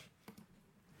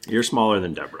 You're smaller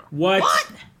than Deborah. What?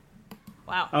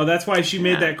 Wow. Oh, that's why she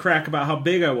made that crack about how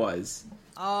big I was.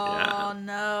 Oh,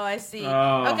 no. I see.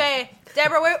 Oh. Okay.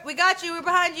 Deborah, we got you. We're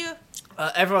behind you.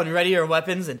 Everyone ready your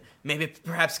weapons and maybe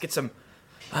perhaps get some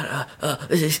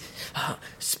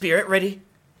spirit ready?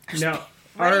 Now,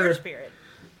 Ready your spirit.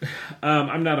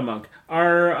 I'm not a monk.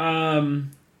 Are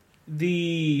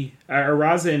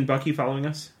Raza and Bucky following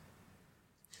us?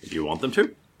 Do you want them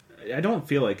to? I don't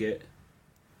feel like it.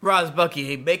 Roz,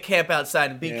 Bucky, make camp outside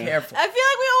and be careful. I feel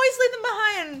like we always leave them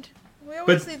behind. We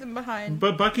always leave them behind.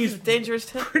 But Bucky's dangerous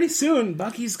too. Pretty soon,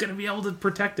 Bucky's gonna be able to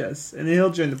protect us, and then he'll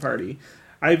join the party.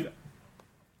 I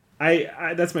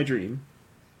that's my dream.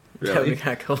 That would be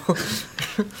kind of cool.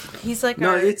 He's like,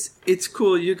 No, it's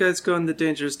cool. You guys go in the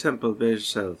dangerous temple by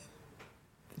yourself.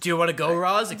 Do you want to go,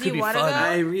 Roz? It Do could you be wanna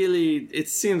fun. go? It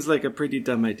seems like a pretty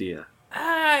dumb idea.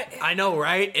 I know,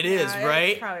 right? It is, it's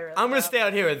right? probably really I'm gonna dumb. stay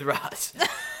out here with Roz.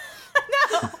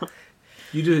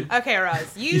 You do. Okay,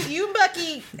 Roz. You and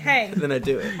Bucky, hang. Then I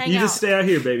do it. Hang You out. just stay out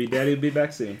here, baby. Daddy'll be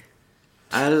back soon.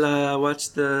 I'll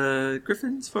watch the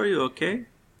griffins for you, okay?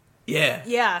 Yeah.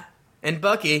 Yeah. And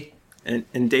Bucky.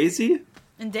 And Daisy?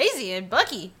 And Daisy and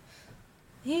Bucky.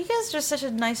 You guys are just such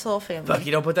a nice little family. Bucky,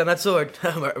 don't put down that sword.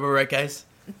 We're right, guys.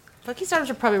 Bucky's arms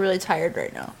are probably really tired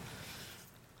right now.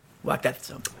 Whack that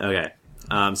thumb. Okay.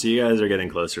 So you guys are getting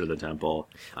closer to the temple.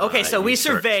 Okay, so you we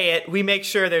start- survey it. We make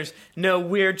sure there's no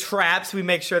weird traps. We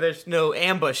make sure there's no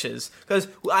ambushes. Because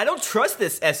I don't trust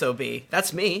this SOB.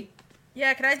 That's me.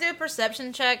 Yeah, can I do a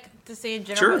perception check to see in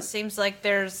general? Sure. It seems like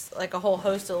there's like a whole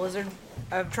host of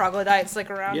troglodytes like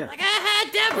around. Yeah. Like,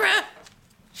 Deborah!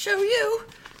 Show you.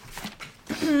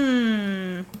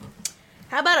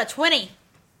 How about a 20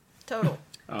 total?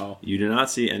 Oh. You do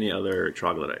not see any other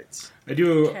troglodytes. I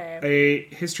do Okay.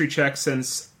 a history check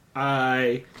since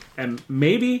I am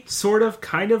maybe, sort of,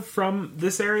 kind of from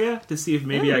this area to see if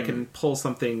maybe I can pull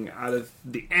something out of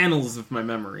the annals of my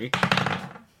memory.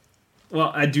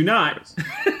 Well, I do not.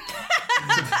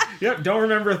 Yep, don't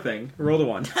remember a thing. Roll a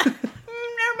 1. Never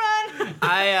mind.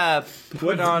 I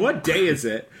put on... What day is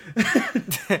it?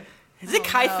 Is it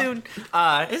Kythorn?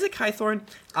 Is it Kythorn?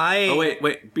 Oh,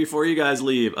 wait. Before you guys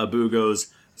leave, Abu goes,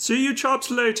 "See you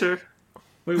chops later."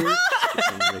 Wait, where? I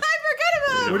forgot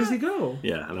about Where does he go?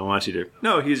 Yeah, I don't want you to.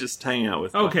 No, he's just hanging out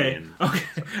with. Okay, Bucky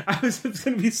okay. I was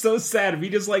gonna be so sad if he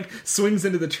just like swings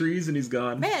into the trees and he's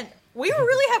gone. Man, we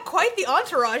really have quite the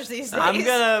entourage these days. I'm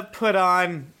gonna put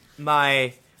on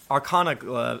my Arcana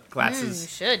glasses. You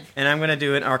should. And I'm gonna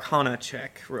do an Arcana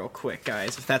check real quick,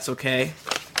 guys, if that's okay.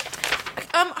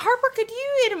 Harper, could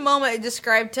you in a moment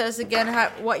describe to us again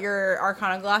what your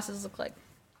Arcana glasses look like?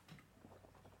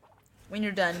 When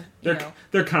you're done, They're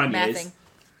Kanye's. mathing.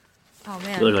 Oh,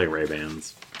 man. They look like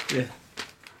Ray-Bans. Yeah.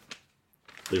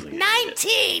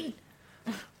 19!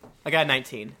 I got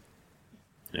 19.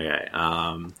 Okay,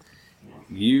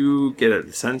 you get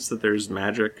a sense that there's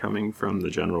magic coming from the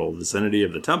general vicinity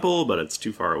of the temple, but it's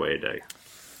too far away to...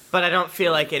 But I don't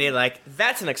feel like any,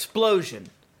 that's an explosion.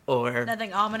 Or...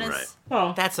 Nothing ominous? Right.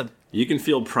 Well, that's a... You can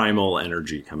feel primal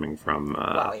energy coming from...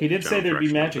 he did say there'd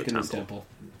be magic in this temple,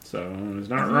 so he's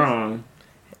not wrong.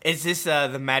 Is this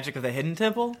the magic of the hidden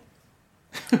temple?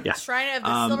 Yeah. Shrine of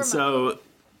the Silver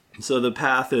So the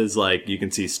path is you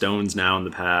can see stones now in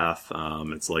the path.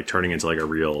 It's turning into a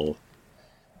real,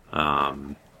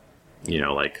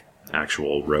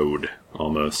 actual road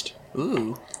almost.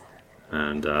 Ooh.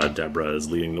 And Deborah is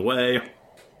leading the way.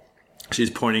 She's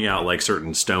pointing out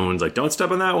certain stones, don't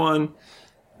step on that one,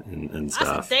 and stuff.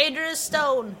 That's a dangerous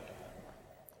stone.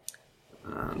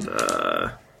 And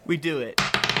we do it.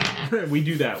 We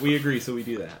do that. We agree, so we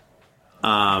do that.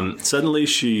 Suddenly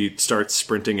she starts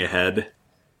sprinting ahead,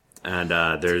 and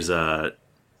there's a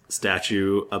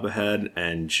statue up ahead,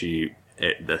 and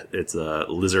it's a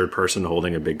lizard person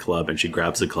holding a big club, and she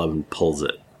grabs the club and pulls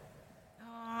it.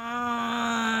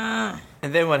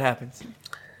 And then what happens?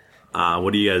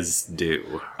 What do you guys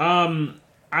do?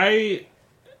 I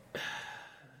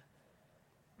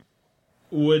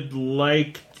would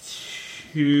like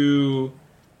to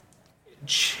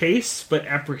chase, but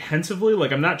apprehensively.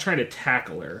 I'm not trying to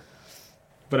tackle her,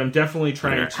 but I'm definitely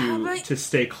trying to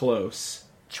stay close.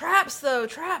 Traps, though.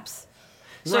 Traps.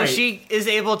 So Right. she is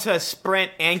able to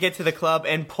sprint and get to the club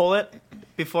and pull it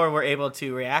before we're able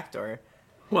to react, or...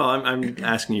 Well, I'm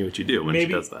asking you what you do when she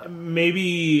does that.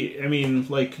 Maybe,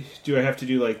 do I have to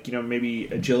do, maybe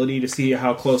agility to see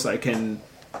how close I can...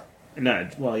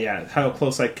 how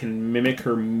close I can mimic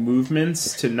her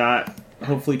movements to not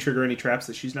hopefully trigger any traps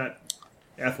that she's not...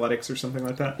 Athletics or something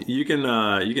like that? You can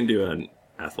do an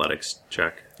athletics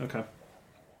check. Okay.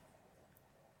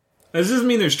 This doesn't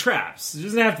mean there's traps. It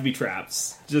doesn't have to be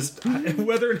traps. Just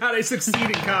whether or not I succeed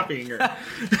in copying her.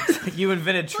 You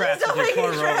invented traps with your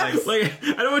poor rolling.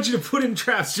 I don't want you to put in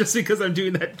traps just because I'm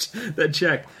doing that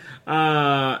check.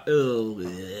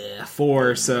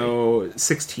 4, so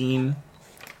 16.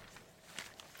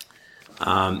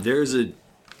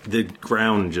 The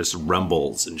ground just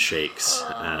rumbles and shakes,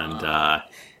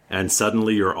 and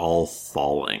suddenly you're all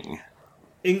falling.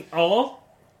 All?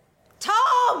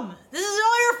 Tom! This is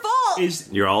all your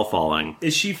fault! You're all falling.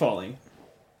 Is she falling?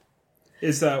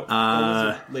 Is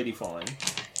that lady falling?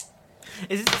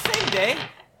 Is it the same day?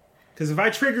 Because if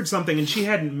I triggered something and she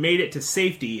hadn't made it to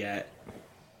safety yet...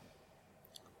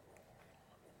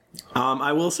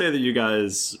 I will say that you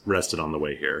guys rested on the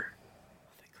way here.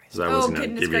 Because I was going to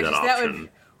give you that option.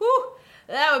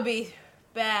 That would be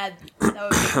bad. That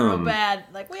would be real bad.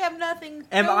 We have nothing.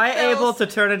 Am no I bells. able to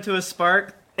turn into a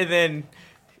spark and then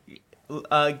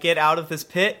get out of this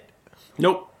pit?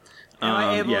 Nope. Am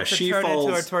I able to she turn falls,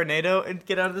 into a tornado and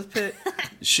get out of this pit?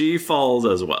 She falls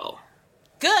as well.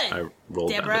 Good. I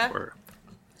rolled Deborah. damage for her.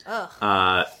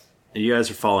 Ugh. You guys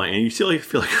are falling, and you feel like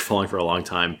you're falling for a long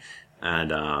time,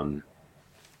 and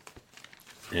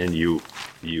you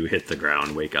hit the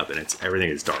ground, wake up, and everything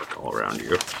is dark all around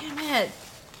you. Damn it.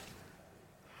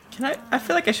 I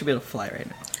feel like I should be able to fly right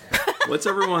now. What's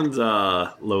everyone's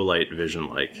low light vision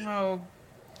like? Oh.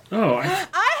 I have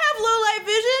low light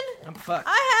vision. I'm fucked.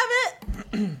 I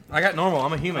have it. I got normal.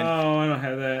 I'm a human. Oh, I don't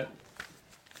have that.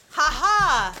 Ha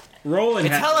ha. Rolling.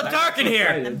 It's hella dark in here.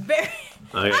 I'm very...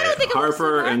 Okay,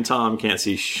 Harper and Tom can't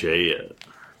see shit.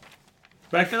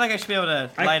 But I feel like I should be able to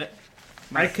light it.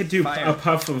 I could do fire. a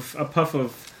puff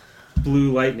of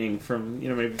blue lightning from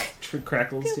maybe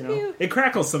crackles. It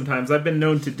crackles sometimes. I've been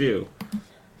known to do.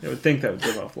 I would think that would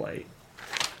give off light.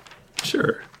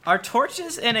 Sure. Are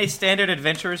torches in a standard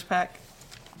adventurer's pack?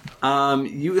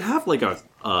 You have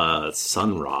a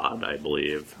sun rod, I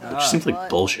believe, which seems like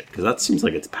bullshit because that seems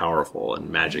like it's powerful and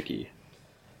magic-y.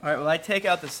 All right. Well, I take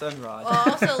out the sun rod. Well,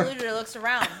 also, Ludra looks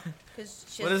around. What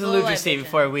does Ludra see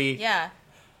before we... Yeah.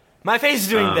 My face is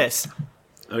doing this.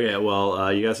 Okay,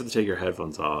 well, you guys have to take your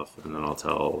headphones off, and then I'll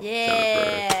tell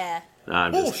Jennifer. Nah,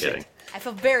 I'm just kidding. I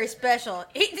feel very special.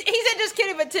 He said just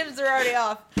kidding, but Tim's are already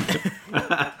off.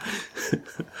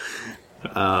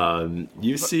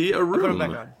 You see a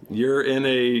room. You're in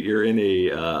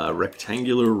a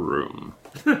rectangular room.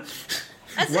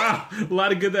 Wow, a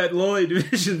lot of good that Loli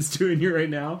Division's doing you right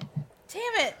now.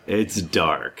 Damn it. It's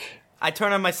dark. I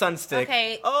turn on my sun stick.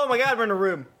 Okay. Oh my god, we're in a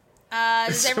room.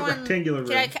 Does everyone? Rectangular room.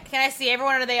 Can I see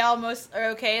everyone? Are they all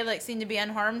okay? Like, seem to be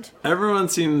unharmed? Everyone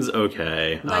seems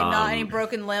okay. Like, not any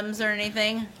broken limbs or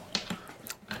anything?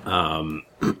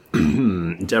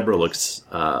 Deborah looks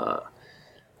a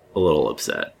little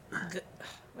upset.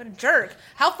 What a jerk.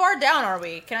 How far down are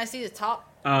we? Can I see the top?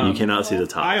 You cannot see the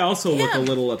top. I also look a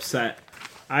little upset.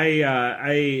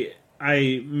 I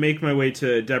make my way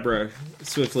to Deborah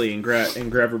swiftly and grab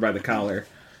her by the collar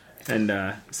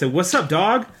and say, "What's up,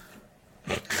 dog?"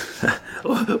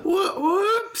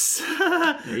 Whoops!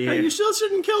 You still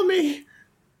shouldn't kill me.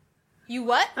 You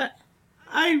what?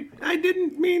 I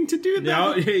didn't mean to do that.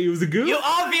 No, it was a goof. You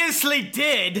obviously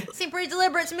did. Seemed pretty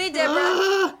deliberate to me,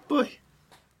 Deborah. Boy.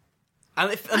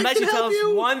 Unless you tell us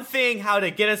one thing how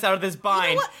to get us out of this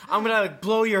bind, I'm gonna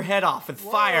blow your head off with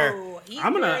fire.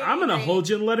 I'm gonna hold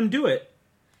you and let him do it.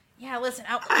 Yeah, listen,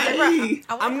 Deborah,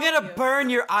 I'm gonna burn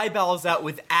your eyeballs out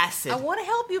with acid. I want to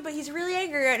help you, but he's really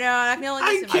angry right now. I can only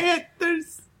listen. can't.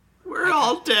 We're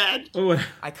all dead.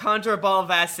 I conjure a ball of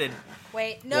acid.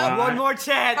 Wait, no. Wow. One more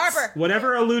chance. Harper.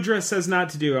 Whatever Aludra says not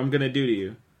to do, I'm gonna do to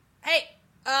you. Hey,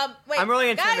 wait. I'm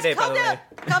really intimidated, guys, calm by the down. way.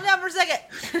 Calm down for a second.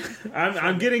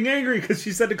 I'm getting angry because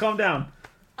she said to calm down.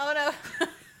 Oh no.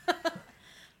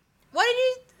 What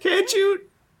did you?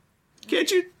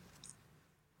 Can't you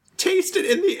taste it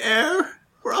in the air?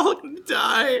 We're all gonna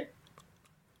die.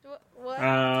 What?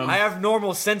 I have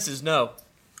normal senses. No.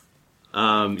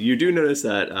 You do notice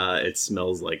that it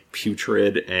smells like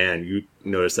putrid, and you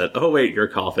notice that. Oh wait, you're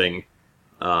coughing.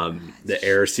 The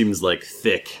air seems like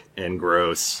thick and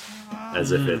gross,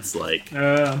 as if it's like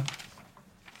you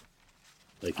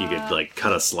could like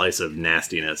cut a slice of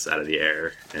nastiness out of the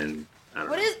air and I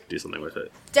don't know, do something with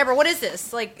it. Deborah, what is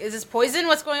this? Like, is this poison?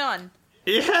 What's going on?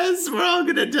 Yes, we're all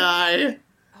gonna die.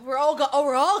 We're all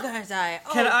gonna die.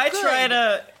 Can I try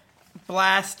to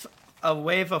blast a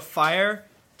wave of fire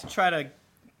to try to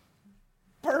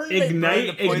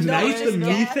ignite the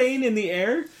methane in the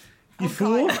air? You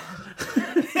fool!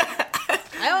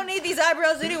 I don't need these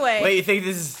eyebrows anyway. Wait, you think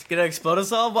this is gonna explode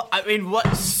us all?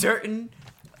 What certain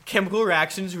chemical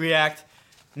reactions react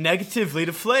negatively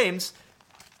to flames?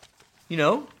 You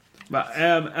know?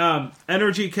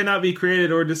 Energy cannot be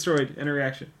created or destroyed in a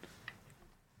reaction.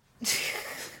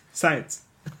 Science.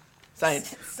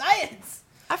 Science.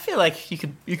 I feel like you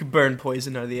could burn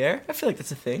poison out of the air. I feel like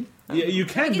that's a thing. Yeah, you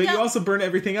can, but you also burn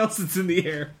everything else that's in the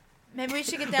air. Maybe we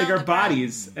should get down. Like our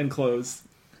bodies and clothes.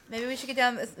 Maybe we should get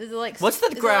down. Is it like what's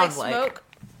the ground like? Smoke?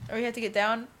 Or we have to get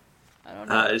down? I don't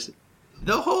know.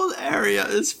 The whole area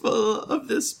is full of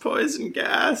this poison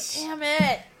gas. Damn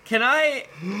it! Can I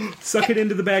suck it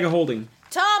into the bag of holding?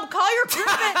 Tom, call your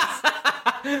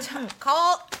griffins.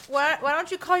 Why don't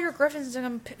you call your griffins to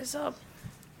come pick us up?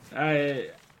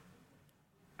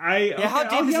 how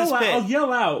deep is this pit? I'll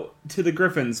yell out to the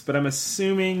griffins, but I'm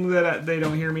assuming that they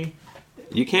don't hear me.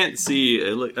 You can't see.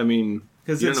 I mean,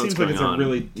 because it seems like it's a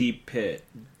really deep pit.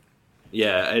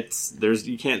 Yeah,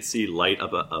 you can't see light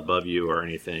above you or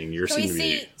anything. You seem to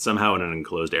be somehow in an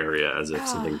enclosed area, as if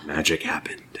something magic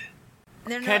happened.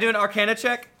 Can I do an Arcana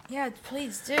check? Yeah,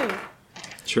 please do.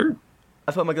 Sure.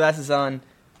 I put my glasses on,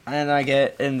 and I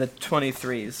get in the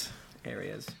 23s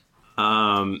areas.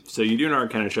 So you do an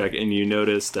Arcana check, and you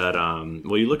notice that,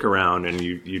 you look around, and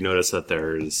you notice that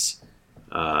there's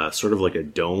sort of like a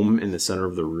dome in the center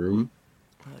of the room.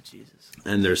 Oh, Jesus.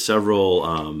 And there's several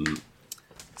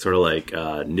sort of like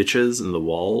niches in the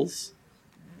walls,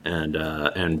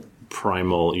 and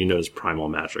primal. You notice primal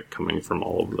magic coming from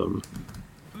all of them.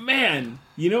 Man,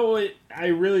 you know what I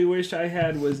really wish I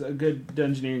had was a good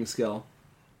dungeoneering skill.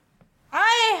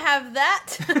 I have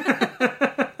that.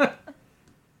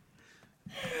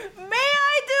 May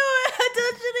I do a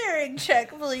dungeoneering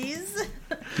check, please?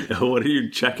 What are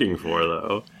you checking for,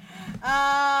 though?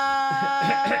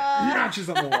 Notches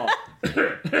on the wall.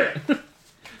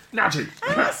 Notches.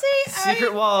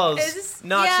 Secret walls.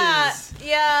 Notches.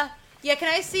 Yeah. Can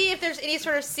I see if there's any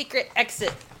sort of secret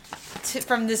exit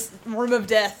from this room of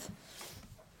death?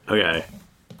 Okay.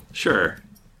 Sure.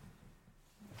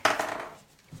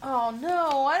 Oh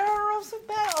no, I don't roll so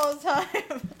bad all the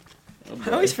time.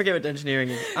 I always forget what dungeoneering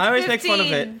is. I always make fun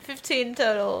of it. 15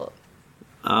 total.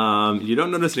 You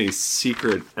don't notice any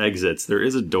secret exits. There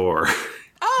is a door.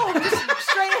 Oh, just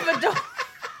straight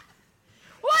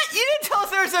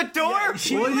was a door?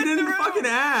 Well, you didn't fucking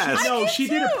ask. No, she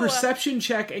did a perception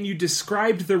check and you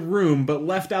described the room, but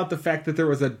left out the fact that there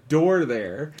was a door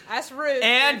there. That's rude.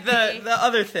 And the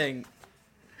other thing.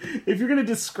 If you're gonna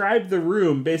describe the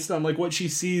room based on like what she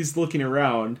sees looking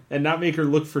around and not make her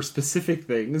look for specific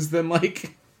things, then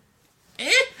like,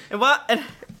 And what? And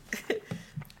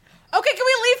Okay, can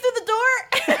we leave through the door?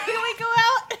 Can we go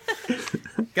out?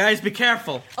 guys, be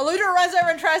careful. Eludra runs over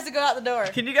and tries to go out the door.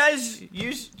 Can you guys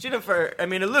use Jennifer? I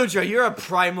mean, Eludra, you're a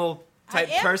primal type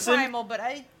I am person. primal, but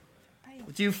I...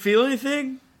 Do you feel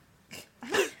anything?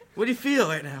 What do you feel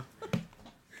right now?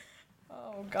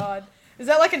 Oh, God. Is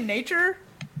that like a nature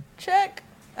check?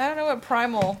 I don't know what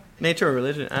primal... Nature or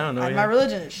religion? I don't know. My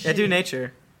religion is shitty. Yeah, do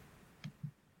nature.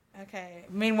 Okay.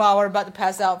 Meanwhile, we're about to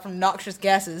pass out from noxious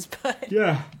gases, but...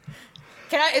 yeah.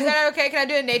 Is that okay? Can I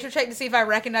do a nature check to see if I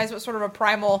recognize what sort of a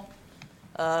primal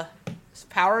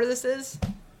power this is?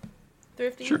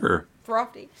 Thrifty? Sure.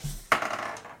 Throfty?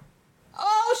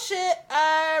 Oh, shit.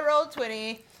 I rolled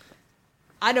 20.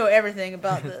 I know everything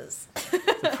about this.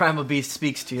 The primal beast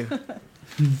speaks to you.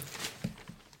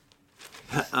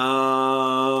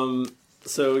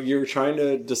 So you're trying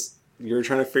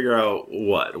to figure out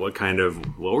what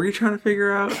were you trying to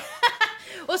figure out?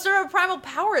 What sort of primal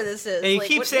power this is? And you Like,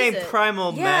 keep what saying is it?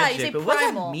 primal Yeah, magic, you say but what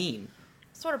does primal. that mean?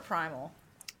 Sort of primal.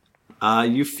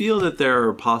 You feel that there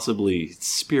are possibly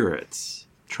spirits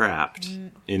trapped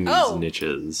in these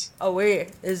niches. Oh,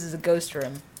 wait. This is a ghost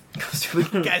room. Guys, we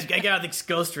gotta get out of this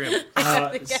ghost room.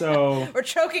 So We're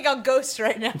choking on ghosts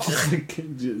right now.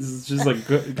 it's just like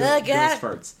ghost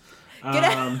farts. Get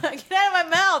out of my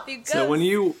mouth, you ghost. So when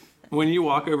you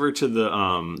walk over to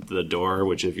the door,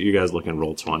 which if you guys look and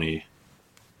roll 20,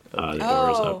 the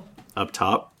door is up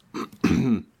top.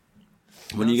 When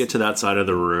you get to that side of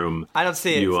the room, I don't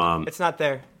see it. It's not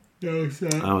there. No, it's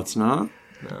not. Oh, it's not?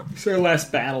 No. It's our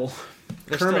last battle.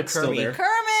 There's Kermit's still Kermit. there.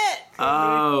 Kermit!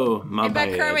 Oh, my And by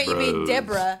bad, Kermit, you mean bros.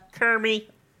 Deborah. Kermit.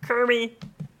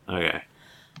 Okay.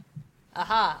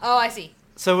 Aha. Oh, I see.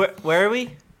 So where are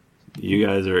we? You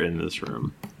guys are in this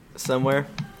room. Somewhere.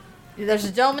 There's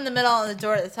a dome in the middle and the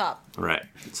door at the top. Right.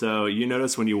 So you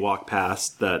notice when you walk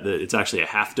past that it's actually a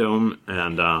half dome,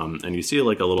 and you see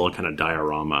like a little kind of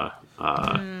diorama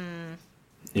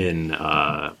in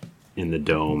the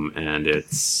dome, and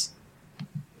it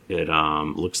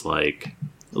looks like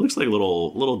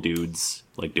little dudes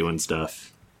like doing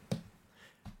stuff.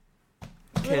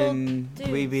 Can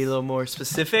we be a little more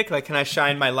specific? Like, can I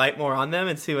shine my light more on them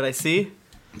and see what I see?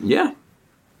 Yeah.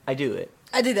 I do it.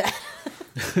 I do that.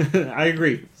 I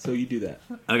agree. So you do that.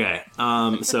 Okay.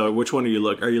 So which one are you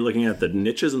Are you looking at the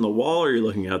niches in the wall, or are you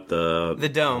looking at the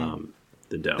dome?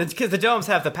 The dome. Because the domes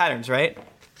have the patterns, right?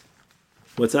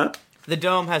 What's that? The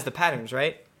dome has the patterns,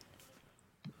 right?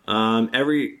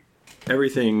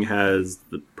 Everything has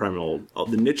the primal.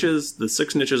 The niches, the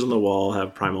 6 niches on the wall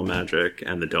have primal magic,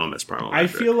 and the dome has primal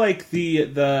magic. I feel like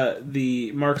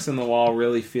the marks on the wall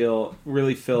really fill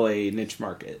a niche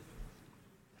market.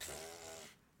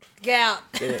 Yeah.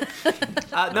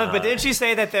 No, but didn't you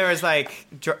say that there was like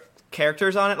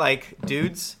characters on it, like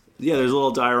dudes? Yeah, there's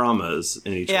little dioramas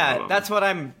in each one of them. That's what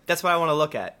I want to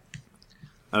look at.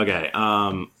 Okay.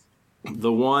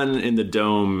 The one in the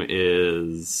dome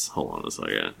is. Hold on a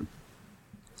second.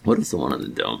 What is the one in the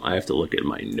dome? I have to look at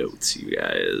my notes, you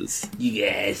guys. You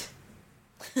guys.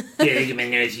 Gotta look at my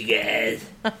notes, you guys.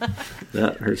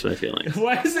 That hurts my feelings.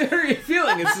 Why does it hurt your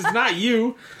feeling? This is not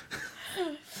you.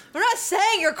 We're not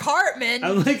saying you're Cartman.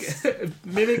 I'm like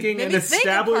mimicking an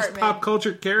established pop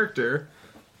culture character.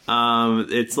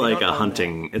 It's like a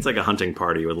hunting. It's like a hunting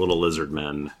party with little lizard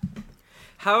men.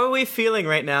 How are we feeling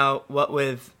right now? What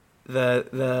with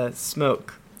the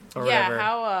smoke? Or whatever?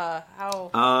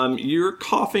 How? You're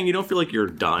coughing. You don't feel like you're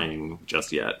dying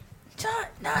just yet.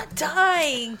 Not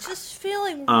dying, just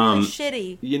feeling really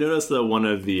shitty. You notice that one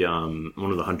of the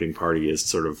hunting party is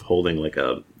sort of holding like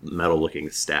a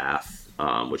metal-looking staff,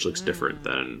 which looks different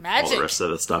than all the rest of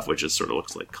the stuff, which just sort of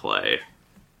looks like clay.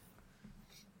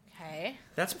 Okay,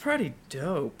 that's pretty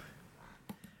dope.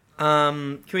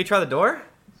 Can we try the door?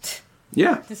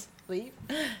 Yeah. Just leave.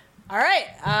 All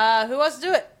right. Who wants to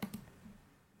do it?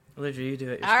 Olivia, you do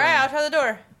it. All right, I'll try the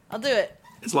door. I'll do it.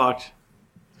 It's locked.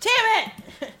 Damn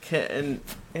it!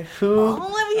 Who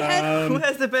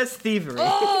has the best thievery?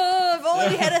 Oh, if only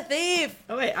we had a thief.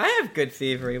 Oh wait, I have good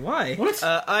thievery. Why? What?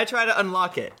 I try to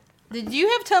unlock it. Did you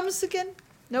have Tums again?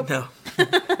 Nope. No.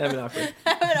 That'd been awkward.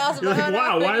 Awesome. You're like,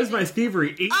 wow, why is my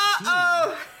thievery 18?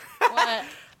 Uh-oh! What?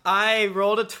 I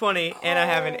rolled a 20 and I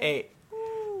have an 8.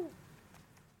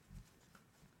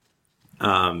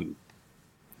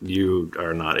 You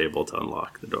are not able to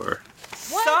unlock the door.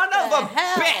 What Son of a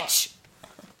hell? bitch!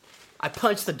 I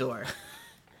punch the door.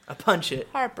 I punch it.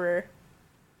 Harper.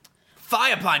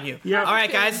 Fie upon you. Yeah. All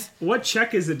right, guys. What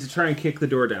check is it to try and kick the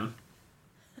door down?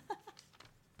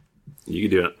 You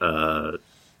can do an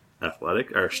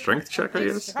athletic or strength check, I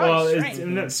guess. Well,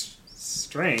 that's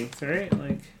strength, right?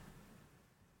 Like,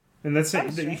 and that's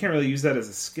you can't really use that as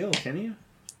a skill, can you?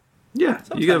 Yeah,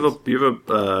 you have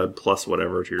a plus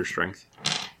whatever to your strength.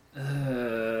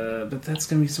 But that's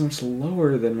gonna be so much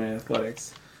lower than my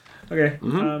athletics. Okay.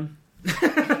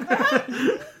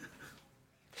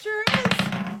 Sure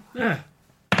is.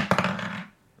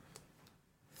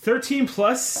 13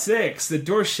 plus 6. The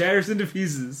door shatters into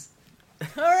pieces.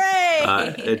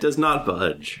 Hooray! It does not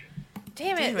budge.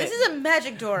 Damn it! This is a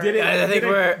magic door. I think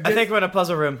we're in a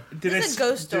puzzle room. This is a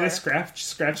ghost door. Did I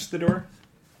scratch the door?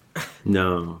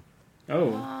 No.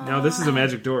 Oh, no, this is a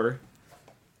magic door.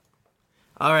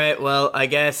 All right, well, I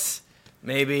guess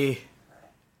maybe...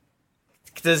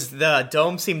 Does the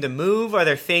dome seem to move? Are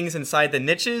there things inside the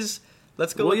niches?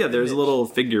 Let's go. Well, yeah, there's little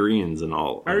figurines and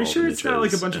all. Are you sure it's not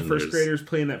like a niches, bunch of and first there's- graders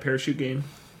playing that parachute game?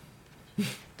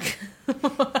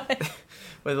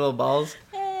 With little balls?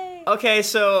 Okay,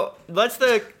 so what's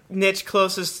the niche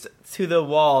closest to the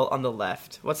wall on the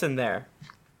left? What's in there?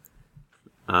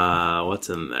 What's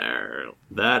in there?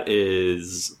 That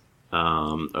is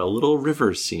a little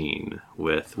river scene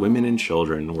with women and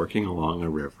children working along a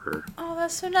river. Oh,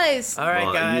 that's so nice. All right,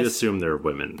 Well, guys. you assume they're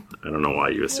women. I don't know why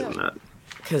you assume that.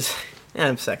 Because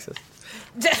I'm sexist.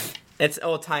 It's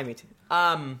old-timey.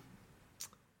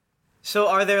 So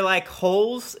are there, like,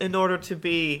 holes in order to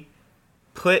be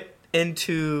put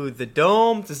into the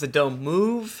dome? Does the dome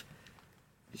move?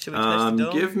 Should we touch the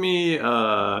dome? Give me,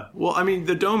 well, I mean,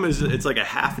 the dome it's like a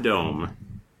half dome.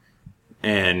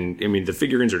 And, I mean, the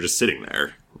figurines are just sitting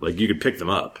there. Like, you could pick them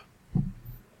up.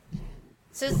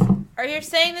 So, are you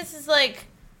saying this is like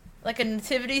a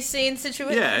nativity scene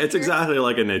situation? Yeah, it's exactly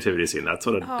like a nativity scene. That's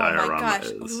what a Oh diorama my gosh!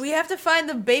 is. Do we have to find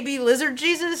the baby lizard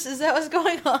Jesus? Is that what's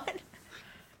going on?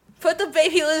 Put the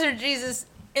baby lizard Jesus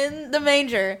in the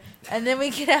manger, and then we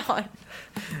get out.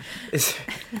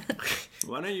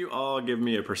 Why don't you all give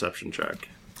me a perception check?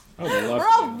 Oh, We're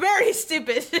all very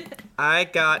stupid. I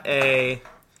got a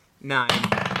 9.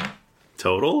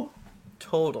 Total?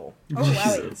 Total. Oh,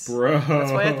 wow. Bro.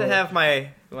 That's why I have to have my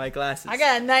glasses. I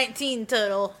got a 19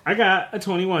 total. I got a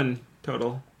 21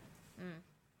 total.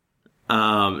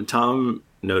 Tom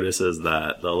notices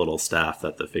that the little staff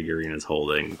that the figurine is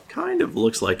holding kind of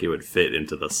looks like it would fit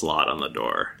into the slot on the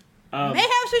door.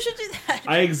 Mayhaps we should do that.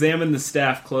 I examine the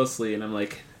staff closely, and I'm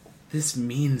like, this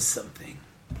means something.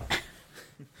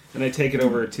 And I take it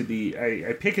over to the...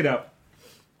 I pick it up.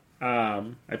 I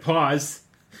pause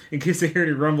in case I hear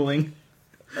any rumbling.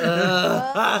 And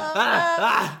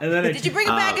then Did you bring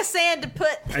a bag of sand to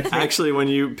put? Actually, when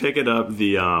you pick it up,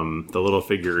 the little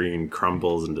figurine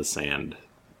crumbles into sand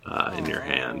in your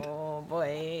hand. Oh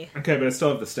boy. Okay, but I still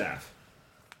have the staff.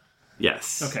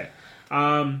 Yes. Okay.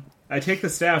 I take the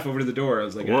staff over to the door. I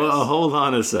was like, Well, hold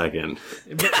on a second.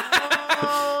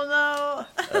 Oh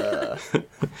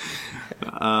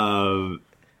no.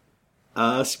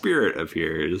 A spirit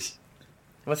appears.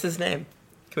 What's his name?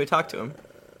 Can we talk to him?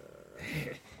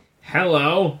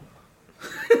 Hello.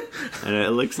 And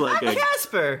it looks like I'm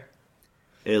Casper.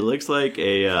 It looks like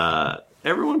a.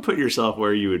 Everyone, put yourself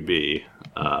where you would be.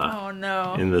 Oh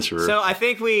no. In this room. So I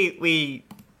think we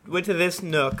went to this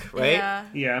nook, right?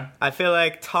 Yeah. I feel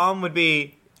like Tom would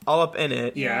be all up in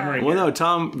it. Yeah, I'm right Well, here. no,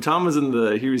 Tom was in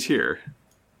the. He was here.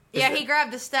 Yeah, he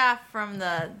grabbed the staff from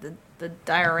the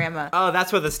diorama. Oh,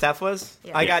 that's where the staff was?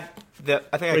 Yeah. I got the.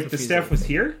 I think I Wait, the confused staff it. was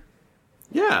here?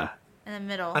 Yeah. In the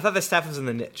middle. I thought the staff was in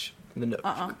the niche. In the nook.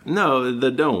 No,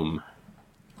 the dome.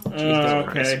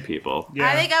 Okay. People. Yeah.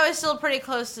 I think I was still pretty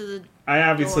close to the. I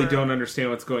obviously door. don't understand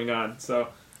what's going on, so...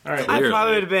 Alright. I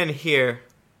probably would have been here.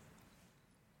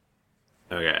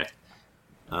 Okay.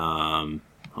 Hold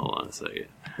on a second.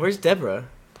 Where's Deborah?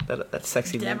 That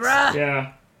sexy minx. Deborah.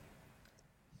 Yeah.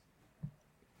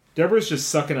 Deborah's just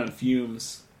sucking on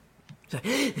fumes.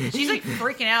 She's like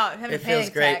freaking out, having It a panic feels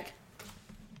great.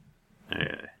 attack.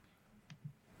 Okay.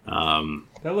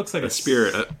 That looks like a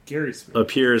spirit scary spirit.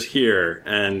 appears here,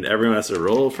 and everyone has to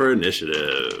roll for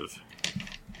initiative.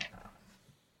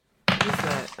 What is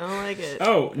that? I don't like it.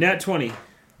 Oh, nat 20.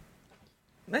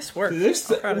 Nice work.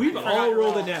 We've all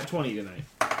rolled a nat 20 tonight.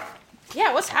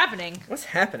 Yeah, what's happening? What's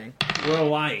happening? We're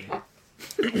lying.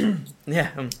 Yeah,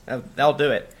 that'll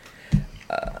do it.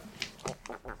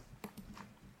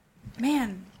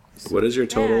 Man, What is your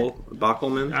total,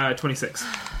 Bockelman? 26.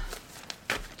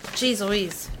 jeez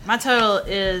Louise. My total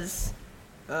is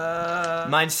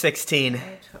Mine's 16.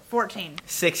 14.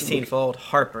 16-fold.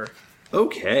 Harper.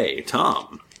 Okay,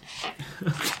 Tom.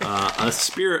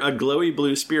 A glowy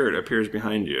blue spirit appears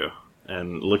behind you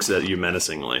and looks at you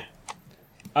menacingly.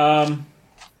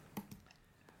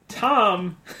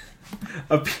 Tom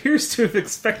appears to have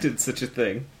expected such a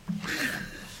thing.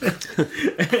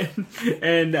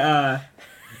 and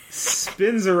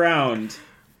spins around.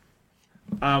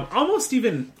 Almost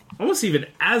even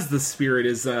as the spirit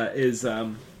is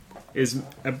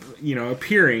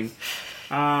appearing.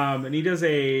 And he does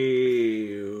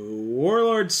a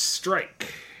Warlord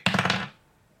Strike.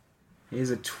 He has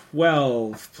a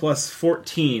 12 plus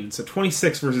 14, so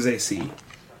 26 versus AC.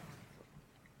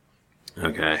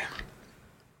 Okay.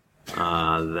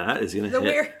 That is going to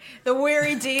hit. The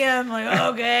weary DM, like,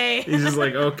 okay. He's just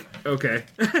like, okay.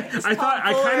 I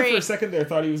kind of for a second there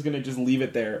thought he was going to just leave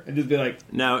it there and just be like...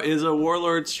 Now, is a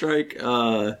Warlord Strike, is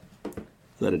that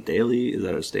a daily? Is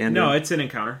that a standard? No, it's an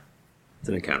encounter. It's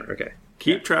an encounter, okay.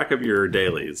 Keep track of your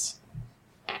dailies.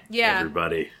 Yeah.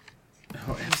 Everybody.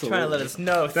 Oh, absolutely. Trying to let us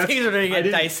know. Things are going to get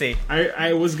dicey.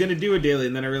 I was going to do a daily,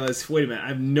 and then I realized, wait a minute, I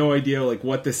have no idea like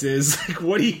what this is, like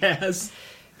what he has.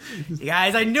 You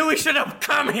guys, I knew we should have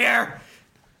come here!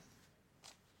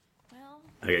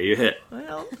 Okay, you hit.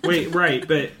 Well. Wait, right,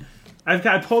 but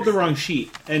I pulled the wrong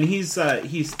sheet, and he's...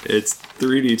 It's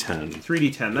 3d10.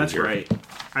 3d10, that's right.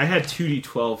 I had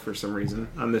 2d12 for some reason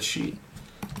on this sheet.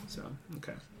 So,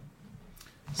 okay.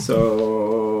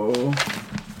 So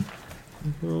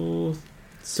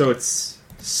it's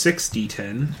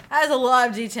 6d10. That's a lot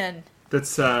of d10.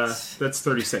 That's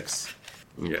 36.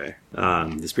 Okay.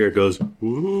 The spirit goes,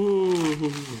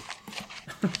 woo.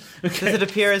 Okay. Does it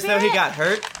appear as though he got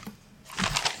hurt?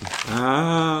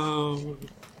 Ow.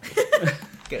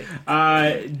 Okay.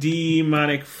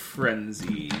 Demonic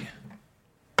Frenzy.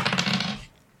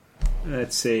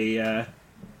 That's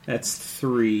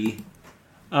 3.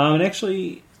 And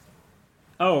actually,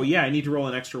 oh yeah, I need to roll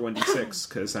an extra 1d6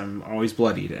 because I'm always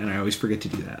bloodied and I always forget to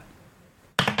do that.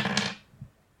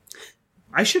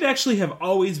 I should actually have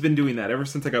always been doing that ever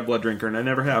since I got Blood Drinker, and I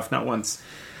never have, not once.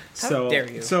 How dare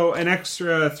you? So an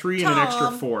extra 3 and an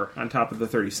extra 4 on top of the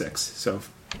 36, so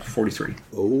 43.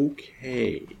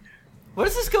 Okay. What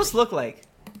does this ghost look like?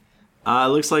 It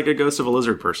looks like a ghost of a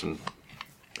lizard person.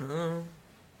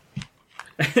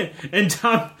 And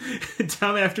Tom,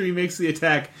 after he makes the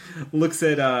attack, looks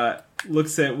at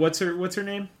what's her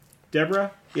name?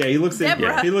 Deborah? Yeah, he looks at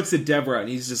Deborah, and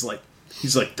he's like,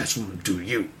 that's what I'm doing to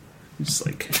you. Just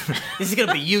like this is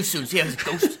gonna be you soon. See, as a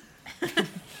ghost.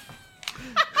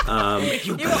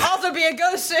 You will also be a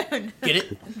ghost soon. Get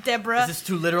it, Deborah? Is this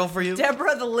too literal for you,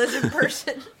 Deborah, the lizard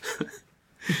person?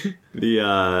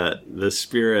 The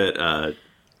spirit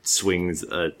swings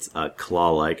a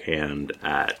claw-like hand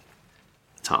at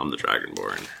Tom the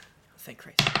Dragonborn. Thank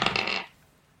Christ.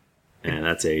 And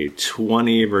that's a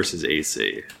 20 versus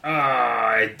AC.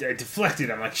 I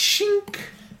deflected. I'm like, shink.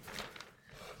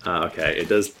 Okay, it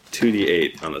does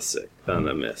 2d8 on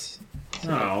the miss.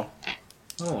 Oh, I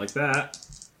don't like that.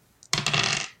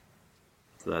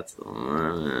 So that's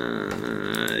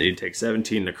you take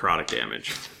 17 necrotic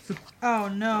damage. Oh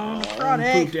no,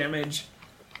 necrotic. Poop damage.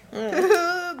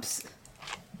 Oops.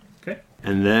 Okay.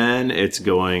 And then it's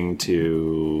going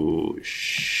to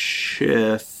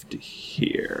shift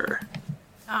here.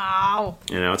 Ow.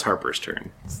 And now it's Harper's turn.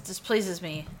 This displeases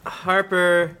me.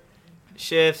 Harper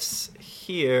shifts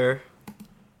here.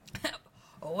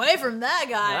 Away from that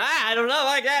guy. I don't know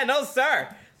that guy, no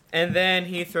sir. And then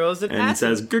he throws it and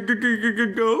says,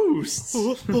 "Ghosts."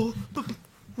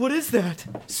 What is that?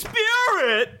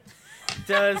 Spirit.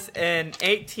 Does an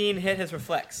 18 hit his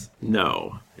reflex?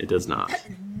 No, it does not.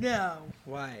 No.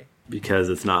 Why? Because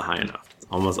it's not high enough. It's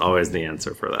almost always the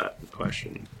answer for that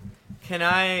question.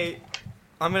 I'm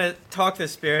gonna talk to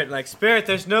Spirit like, Spirit,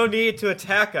 there's no need to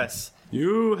attack us.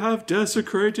 You have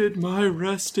desecrated my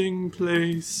resting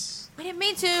place. We didn't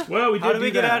mean to. Well, How do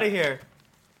we get out of here?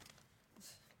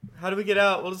 How do we get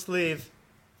out? We'll just leave.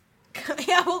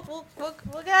 Yeah, we'll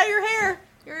get out of your hair.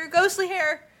 Your ghostly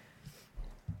hair.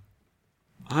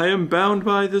 I am bound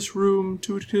by this room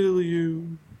to kill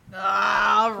you.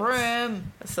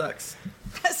 Room. That sucks.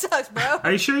 That sucks, bro.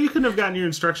 Are you sure you couldn't have gotten your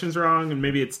instructions wrong and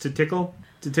maybe it's to tickle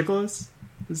us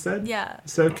instead? Yeah.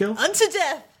 Instead of kill? Unto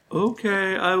death.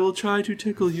 Okay, I will try to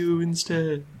tickle you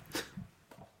instead.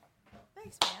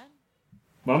 Thanks, man.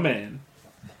 My man.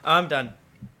 I'm done.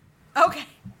 Okay.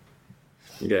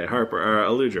 Okay,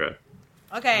 Aludra.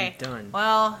 Okay. I'm done.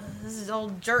 Well, this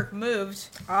old jerk moved.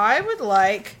 I would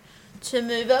like to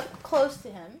move up close to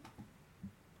him.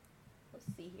 Let's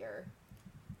see here.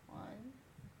 1,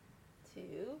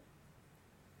 2,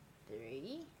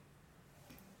 3.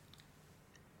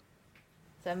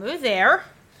 So I move there.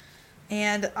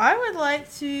 And I would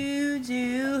like to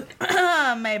do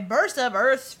my Burst of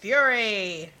Earth's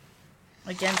Fury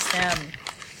against him.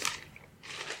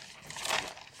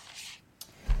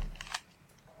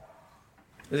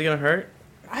 Is it gonna hurt?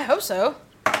 I hope so.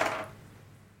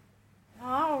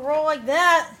 I'll roll like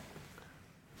that.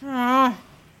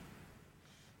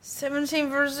 17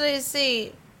 versus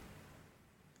AC.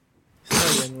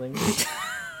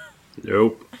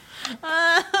 Nope.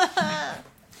 I'm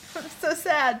so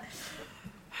sad.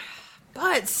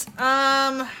 But,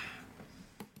 I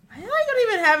don't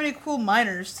even have any cool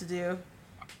minors to do.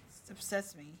 It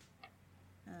upsets me.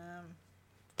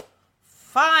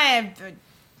 5.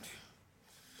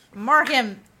 Mark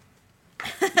him.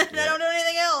 I don't do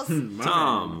anything else.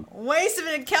 Tom. Waste of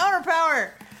an encounter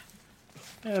power.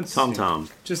 Tom.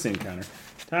 Just encounter.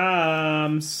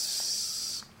 Tom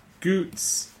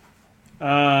scoots.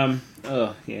 Oh,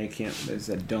 yeah, I can't. There's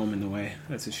that dome in the way.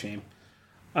 That's a shame.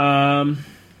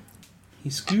 He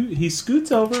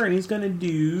scoots over and he's gonna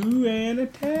do an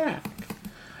attack.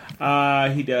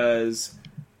 He does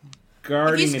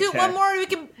guarding attack. If you scoot one more,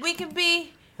 we can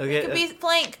be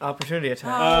flank. Opportunity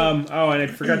attack. And I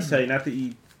forgot to tell you, not that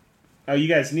you. Oh, you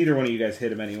guys. Neither one of you guys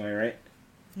hit him anyway, right?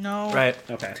 No. Right.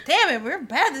 Okay. Damn it, we're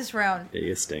bad this round. Yeah,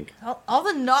 you stink. All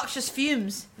the noxious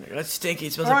fumes. That's stinky.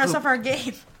 It smells We're like on poop. stuff our game.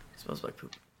 It smells like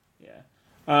poop. Yeah.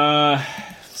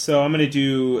 So I'm gonna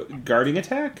do guarding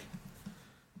attack.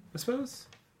 I suppose.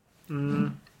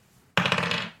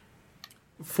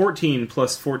 14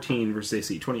 plus 14 versus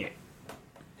AC, 28.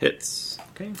 Hits.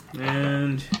 Okay,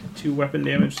 and 2 weapon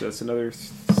damage, so that's another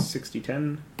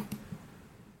 60-10.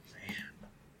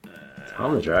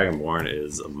 Tom the Dragonborn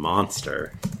is a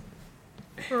monster.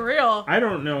 For real. I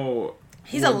don't know.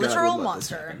 He's a literal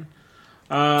monster.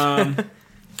 I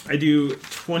do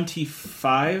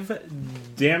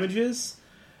 25 damages,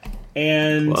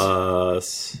 and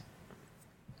plus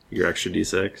your extra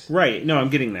d6. Right? No, I'm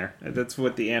getting there. That's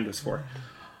what the and was for.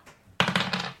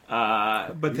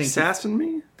 But you thank sassing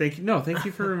me? Thank you. No, thank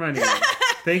you for reminding me.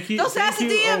 Thank you. Don't sass the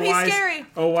DM. He's scary.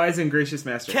 Oh, wise and gracious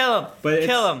master. Kill him. But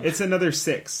Kill him. It's another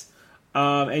 6.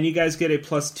 And you guys get a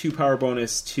 +2 power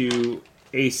bonus to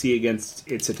AC against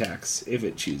its attacks if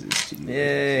it chooses to do that.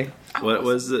 Yay. What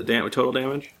was the total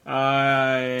damage?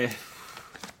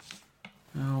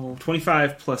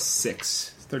 25 plus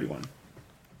 6. 31.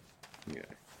 Okay.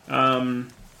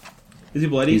 Is he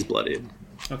bloody? He's bloodied.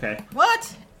 Okay.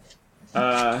 What?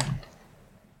 You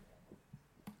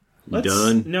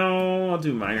done? No, I'll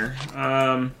do minor.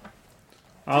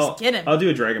 Just get him. I'll do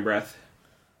a dragon breath.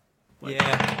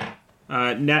 Yeah.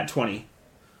 Nat 20.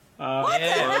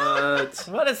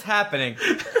 What is happening?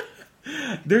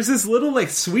 There's this little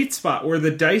sweet spot where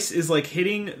the dice is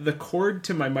hitting the cord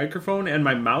to my microphone and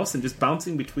my mouse and just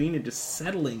bouncing between and just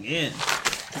settling in.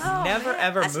 Never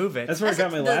ever move it. That's where I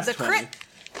got my last the 20. crit.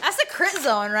 That's the crit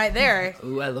zone right there.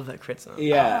 Ooh, I love that crit zone.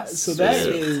 Yeah, so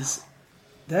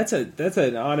that's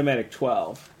an automatic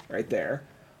 12 right there.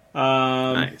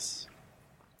 Nice.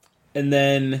 And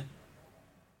then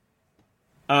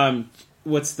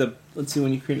let's see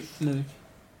when you create another.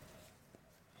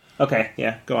 Okay,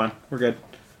 yeah, go on. We're good.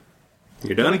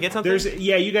 You're done? Want to get something?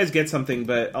 You guys get something,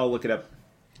 but I'll look it up.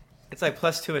 It's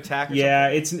 +2 attack.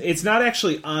 Or something. It's not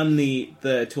actually on the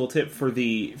tooltip for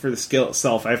the skill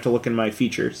itself. I have to look in my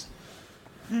features.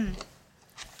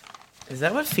 Is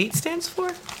that what feat stands for?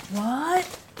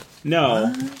 What?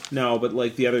 No,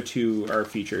 but the other two are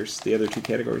features. The other two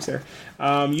categories there.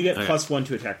 You get +1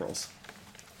 to attack rolls.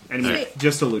 And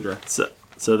just Eludra.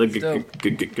 So the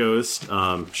ghost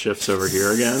shifts over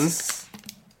here again,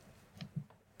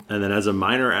 and then as a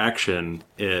minor action,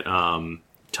 it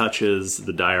touches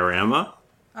the diorama.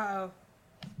 Uh-oh.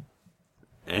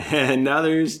 And now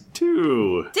there's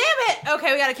 2. Damn it!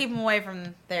 Okay, we gotta keep him away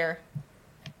from there.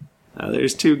 Now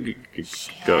there's 2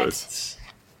 ghosts.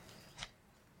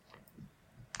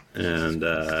 And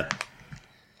the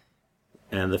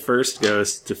first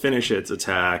ghost, to finish its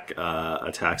attack,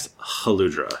 attacks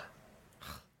Haludra.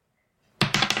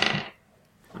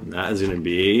 And that is going to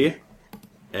be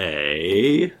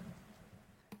a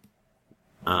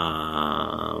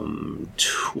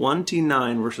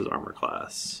 29 versus armor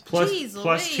class. Plus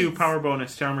 2 power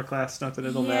bonus to armor class. Not that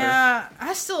it'll matter. Yeah,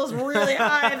 I still is really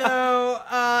high though.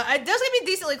 It does get me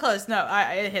decently close. No,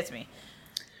 it hits me.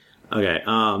 Okay.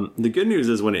 The good news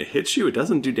is when it hits you, it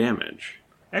doesn't do damage.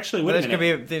 Actually, wait a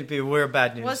minute. There's gonna be weird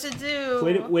bad news. What's it do?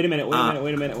 Wait a minute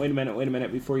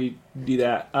before you do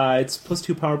that. It's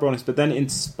 +2 power bonus, but then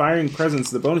Inspiring Presence,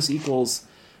 the bonus equals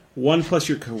 1 plus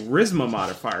your Charisma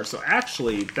modifier. So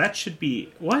actually, that should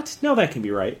be... What? No, that can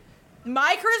be right.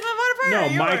 My charisma modifier?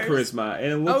 No, or my yours? charisma. And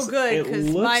it looks, good, it 'cause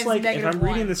looks mine's like, if I'm -1.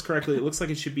 reading this correctly, it looks like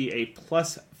it should be a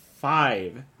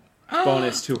 +5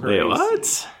 bonus to her Wait, AC.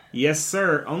 what? Yes,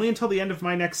 sir. Only until the end of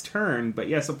my next turn, but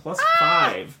yes, a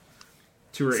 +5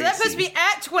 to her AC. So that puts me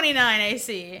at 29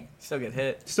 AC. Still get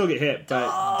hit. Still get hit,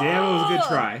 but damn, it was a good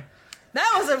try.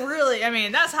 That was a really,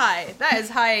 that's high. That is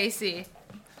high AC.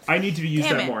 I need to use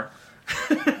Damn that it. more.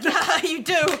 Yeah, you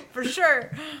do, for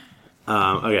sure.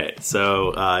 Okay,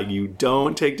 so you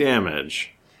don't take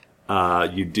damage.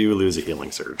 You do lose a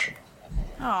healing surge.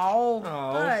 Oh,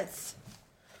 but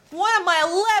one of my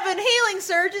 11 healing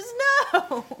surges,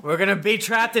 no! We're gonna be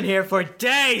trapped in here for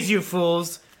days, you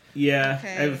fools! Yeah, Okay.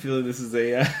 I have a feeling this is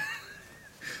a...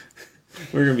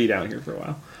 we're going to be down here for a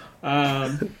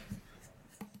while.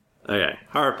 Okay,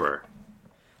 Harper.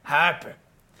 Harper.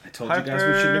 I told you guys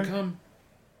we shouldn't have come.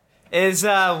 Is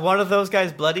one of those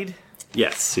guys bloodied?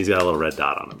 Yes, he's got a little red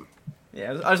dot on him.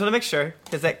 Yeah, I just want to make sure,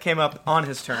 because that came up on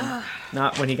his turn,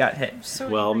 not when he got hit.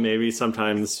 Well, maybe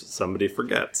sometimes somebody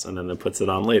forgets and then it puts it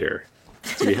on later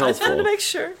to be I just wanted to helpful. make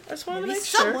sure. I just wanted to Maybe make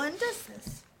sure. someone does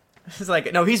this. He's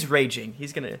like, no, he's raging. He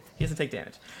doesn't take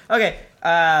damage. Okay,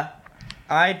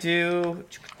 I do...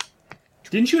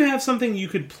 Didn't you have something you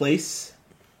could place?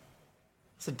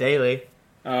 It's a daily.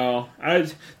 Oh,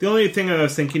 the only thing I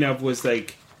was thinking of was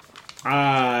like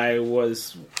I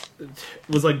was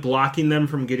like blocking them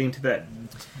from getting to that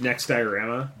next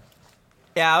diorama.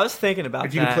 Yeah, I was thinking about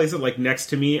If you could place it like next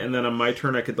to me, and then on my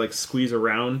turn I could like squeeze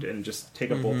around and just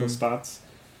take up both those spots.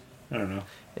 I don't know.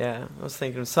 Yeah, I was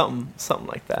thinking of something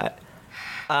like that.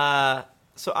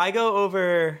 So I go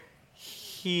over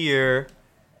here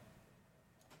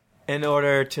in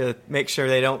order to make sure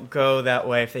they don't go that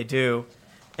way if they do.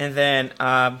 And then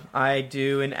I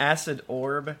do an acid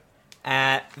orb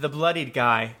at the bloodied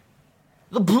guy.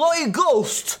 The bloody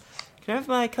ghost! Can I have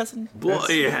my cousin?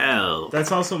 Bloody hell.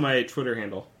 That's also my Twitter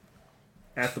handle.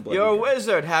 At the bloody You're a guy.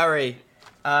 wizard, Harry.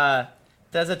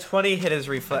 Does a 20 hit his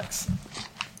reflex?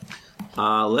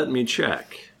 Let me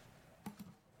check.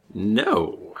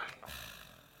 No.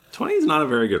 20 is not a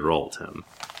very good roll, Tim.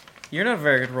 You're not a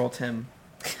very good roll, Tim.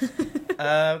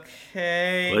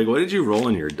 Okay. Like, what did you roll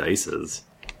in your dices?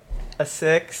 A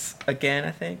 6 again,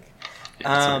 I think. Yeah,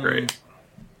 that's not great.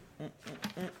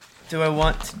 Do I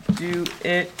want to do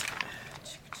it?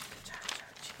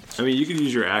 I mean, you could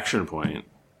use your action point.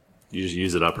 You just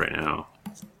use it up right now.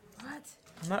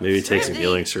 I'm not Maybe take some scared.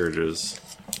 healing surges.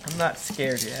 I'm not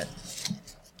scared yet.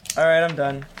 Alright, I'm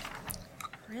done.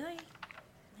 Really?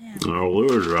 Oh,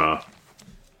 Ludra.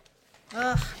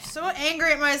 Ugh, I'm so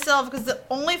angry at myself because the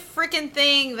only freaking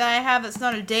thing that I have that's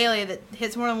not a daily that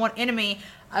hits more than one enemy,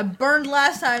 I burned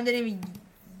last time, didn't even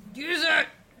use it.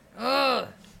 Ugh.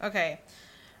 Okay.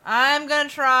 I'm gonna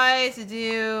try to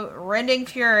do Rending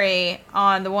Fury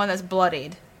on the one that's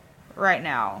bloodied right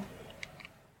now.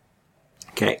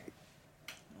 Okay.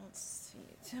 Let's see.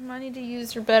 Tim, I need to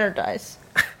use your better dice.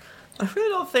 I really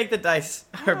don't think the dice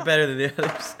are better than the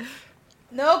others.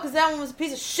 No, because that one was a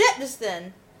piece of shit just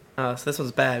then. Oh, so this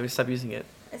one's bad. We stopped using it.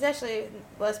 It's actually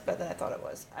less bad than I thought it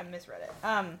was. I misread it.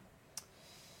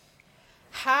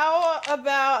 How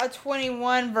about a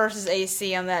 21 versus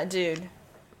AC on that dude?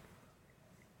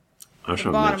 I The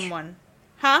shall bottom miss. one.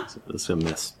 Huh? This is a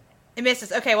miss. It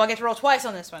misses. Okay, well I get to roll twice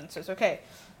on this one, so it's okay.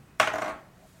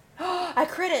 I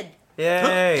critted.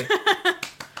 Yay!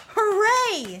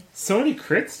 Hooray! So many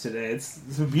crits today. It's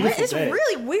a beautiful It's day.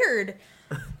 really weird.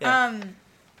 Yeah.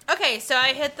 Okay, so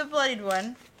I hit the bloodied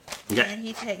one. Okay. And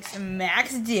he takes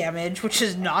max damage, which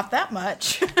is not that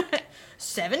much.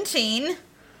 17.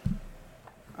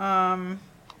 And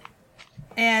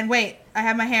wait, I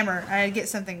have my hammer. I get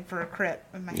something for a crit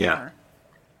with my Yeah. hammer.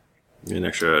 An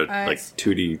extra, Alright. like,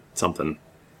 2d something.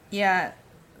 Yeah.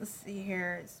 Let's see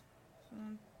here. It's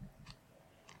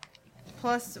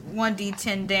plus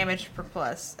 1d10 damage per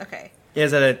plus. Okay. Yeah,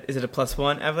 is it a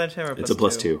 +1 avalanche hammer? Or It's a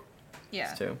 +2. Yeah.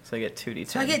 Plus 2. So I get 2d10.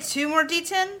 So I get 2 more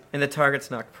d10? And the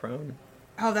target's knocked prone.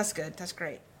 Oh, that's good. That's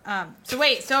great. So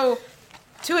wait, so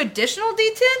 2 additional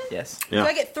d10? Yes. Yeah. So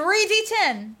I get 3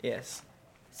 d10. Yes.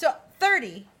 So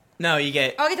 30. No, you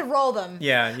get. Oh, I get to roll them.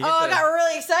 Yeah. You get I got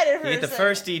really excited for You get the a second.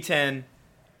 first d10.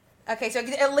 Okay, so I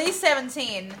get at least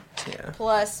 17 Yeah.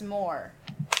 plus more.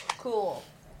 Cool.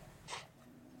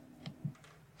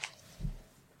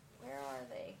 Where are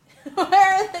they?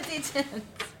 Where are the d10s?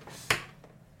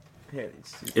 Here,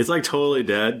 these. It's, like, totally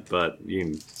dead, but you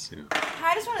can, you know.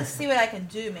 I just want to see what I can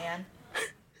do, man.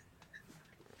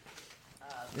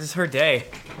 This is her day.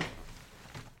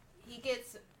 He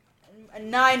gets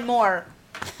 9 more.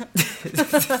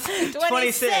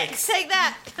 26. Take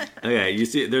that. Okay, you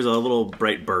see, there's a little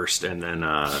bright burst, and then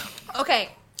Okay.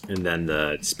 And then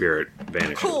the spirit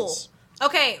vanishes. Cool.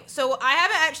 Okay, so I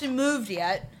haven't actually moved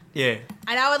yet. Yeah.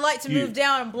 And I would like to move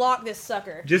down and block this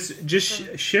sucker. Just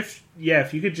shift. Yeah,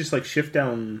 if you could just like shift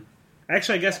down.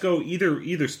 Actually, I guess go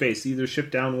either space. Either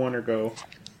shift down one or go.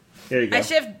 There you go. I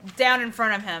shift down in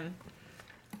front of him.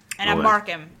 And I Okay. mark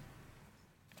him.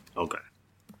 Okay.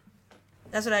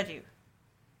 That's what I do.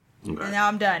 Okay. And now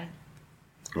I'm done.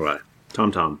 All right.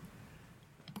 Tom.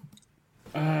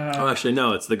 Oh, actually,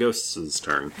 no. It's the ghost's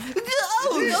turn.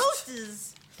 Oh,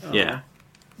 ghosts! Yeah.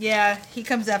 Yeah, he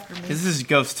comes after me. This is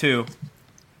Ghost 2.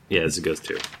 Yeah, it's a ghost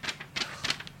too.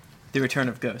 The Return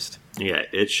of Ghost. Yeah,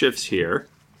 it shifts here.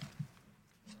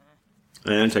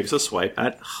 And takes a swipe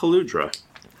at Haludra.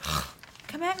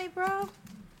 Come at me, bro.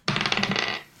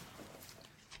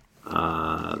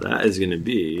 That is going to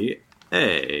be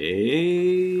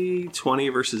a 20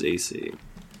 versus AC.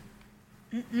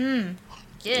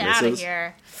 Get out of Misses.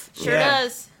 here. Sure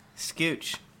does.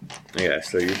 Scooch. Okay,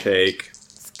 so you take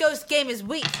This ghost game is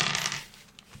weak.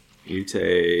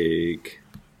 15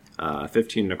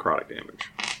 necrotic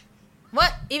damage.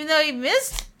 What? Even though you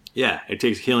missed? Yeah, it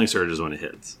takes healing surges when it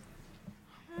hits.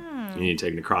 And you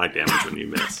take necrotic damage when you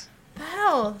miss. The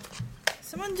hell?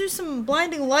 Someone do some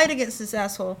blinding light against this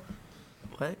asshole.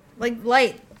 What? Like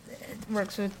light. It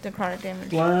works with necrotic damage.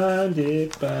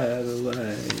 Blinded by the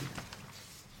light.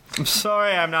 I'm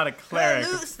sorry I'm not a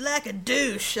cleric. Looks like a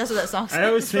douche. That's what that song says. I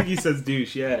always think he says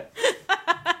douche. Yeah.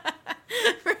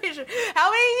 Pretty sure.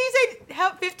 How many did you say?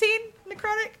 15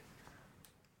 necrotic?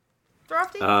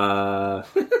 Throfty?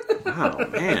 Wow,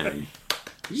 man.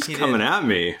 He's coming at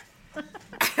me.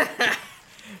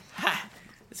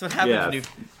 That's what happens when you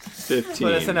 15.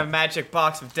 put us in a magic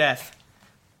box of death.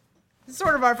 It's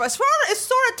sort of our fault. It's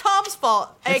sort of Tom's fault.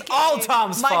 It's all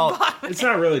Tom's Mike fault. Bachman. It's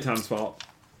not really Tom's fault.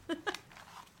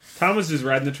 Tom was just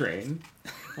riding the train.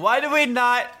 Why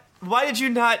did you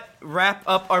not wrap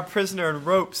up our prisoner in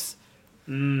ropes?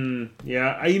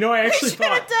 Yeah, I actually should've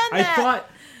thought. done that. I thought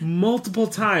multiple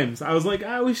times. I was like,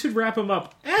 we should wrap him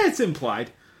up. It's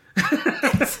implied.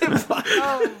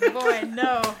 Oh boy,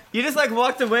 no. You just like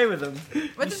walked away with him.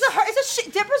 But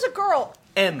Deborah's a girl.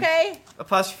 M. Okay.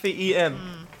 Apostrophe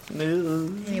EM.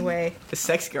 Anyway. A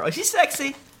sex girl. She's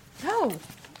sexy. No.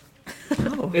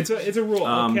 It's a rule.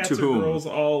 All cats to are whom? girls.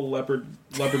 All leopard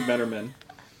men are men.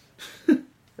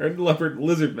 Or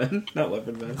lizard men, not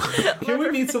leopard men. Can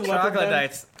we meet some leopard men?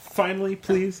 Troglodytes. Finally,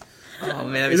 please. Oh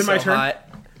man, that'd Is be it my so turn? hot.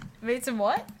 Made some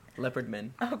what? Leopard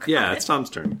men. Oh god. Yeah, it's Tom's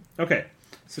turn. Okay,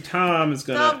 so Tom is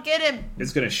Tom, gonna get him.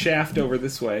 shaft over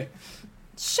this way.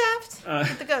 Shaft.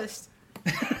 With the ghost.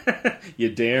 You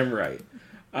damn right.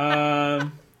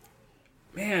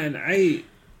 Man, I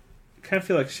kind of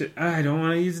feel like shit. I don't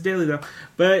want to use a daily though,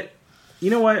 but you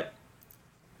know what?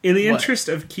 In the interest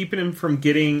of keeping him from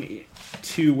getting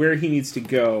to where he needs to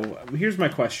go, here's my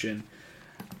question.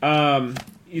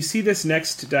 You see this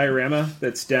next diorama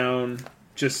that's down,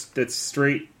 that's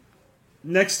straight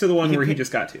next to the one where he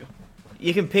just got to?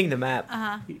 You can ping the map.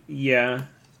 Yeah.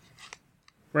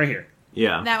 Right here.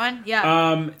 Yeah. That one?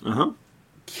 Yeah.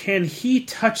 Can he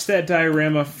touch that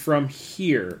diorama from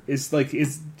here? Is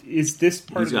this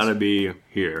part He's got to be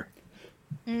here.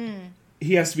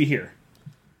 He has to be here.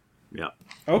 Yeah.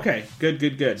 Okay,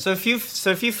 good. So if you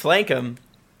flank him,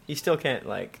 he still can't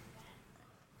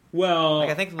Well,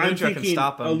 I think I'm Ludra can thinking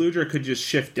stop him. Ludra could just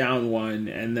shift down one,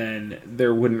 and then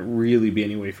there wouldn't really be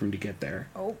any way for him to get there.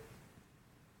 Oh.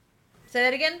 Say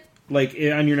that again? Like,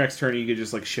 on your next turn, you could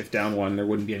just, shift down one. There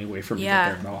wouldn't be any way for him to get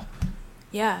there at all.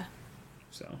 Yeah.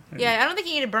 So. Yeah, I don't think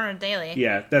you need to burn it daily.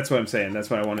 Yeah, that's what I'm saying. That's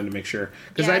why I wanted to make sure.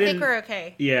 Yeah, I think we're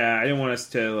okay. Yeah, I didn't want us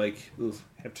to,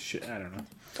 have to I don't know.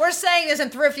 We're saying this,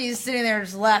 and Thrifty's sitting there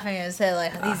just laughing in his head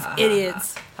like, these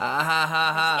idiots.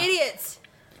 Idiots!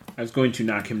 I was going to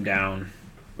knock him down,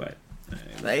 but...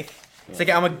 it's like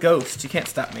I'm a ghost. You can't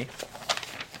stop me.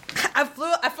 I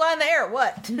fly in the air,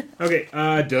 what? Okay,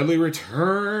 Deadly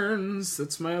Returns.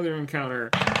 That's my other encounter.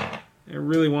 I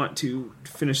really want to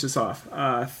finish this off.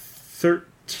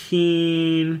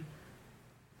 13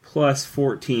 plus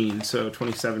 14, so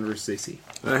 27 versus AC.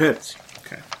 That hits.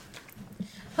 Okay.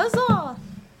 Huzzah!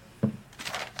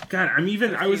 God, I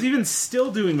was even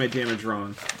still doing my damage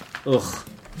wrong. Ugh.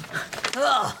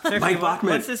 Mike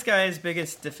Bachman. What's this guy's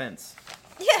biggest defense?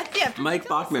 Yeah. Mike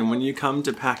Bachman, when you come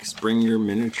to PAX, bring your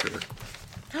miniature.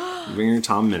 Bring your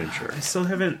Tom miniature. I still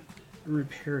haven't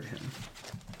repaired him.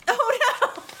 Oh no!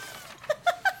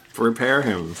 Repair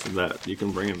him so that you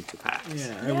can bring him to PAX.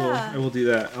 I will do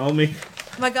that. I'll make...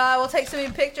 Oh my god, we'll take so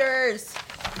many pictures.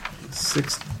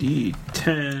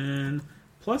 6d10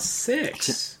 plus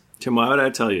 6. Tim, why would I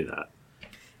tell you that?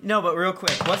 No, but real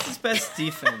quick, what's his best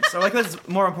defense? Or like,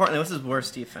 more importantly, what's his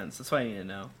worst defense? That's what I need to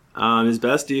know. His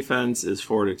best defense is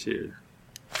fortitude.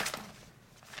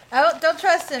 Oh, don't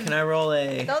trust him. Can I roll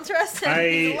a... Don't trust him.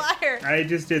 He's a liar. I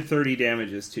just did 30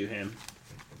 damages to him.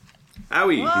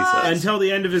 Owie, he says. Until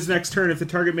the end of his next turn, if the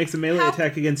target makes a melee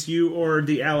attack against you or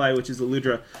the ally, which is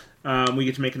Eludra, we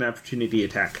get to make an opportunity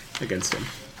attack against him.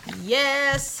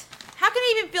 Yes. How can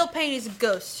he even feel pain? He's a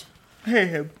ghost.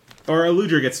 Hey. Or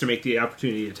Eludra gets to make the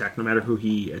opportunity attack no matter who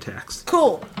he attacks.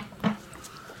 Cool.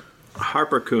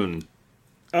 Harper-kun.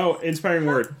 Oh, inspiring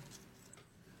word.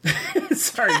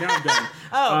 Sorry, now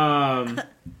I'm done.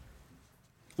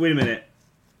 Wait a minute.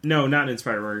 No, not an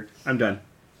inspiring word. I'm done.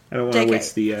 I don't want to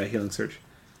waste the healing surge.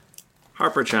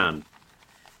 Harper-chan.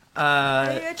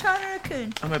 Are you a Chan or a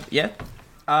Kun? Yeah.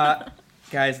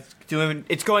 Guys,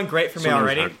 it's going great for me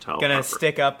already. Gonna Harper.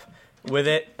 Stick up with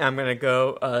it. I'm gonna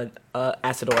go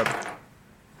acid orb.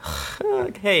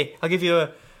 Hey, I'll give you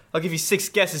 6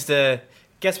 guesses to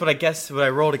guess what I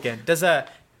rolled again. Does a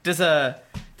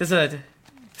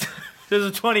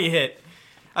 20 hit?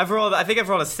 I think I've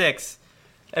rolled a 6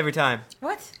 every time.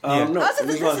 What? No, that's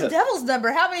the devil's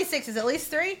number. How many 6s? At least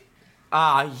 3?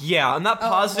 Yeah. I'm not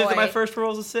positive that my first roll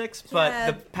was a 6, but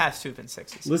the past 2 have been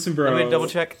 6s. Listen, bro. Let me double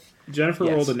check. Jennifer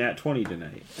rolled a nat 20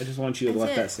 tonight. I just want you to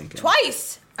let that sink in.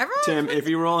 Twice! Tim, if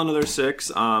you roll another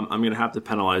 6, I'm going to have to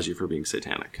penalize you for being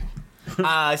satanic.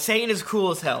 Satan is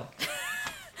cool as hell.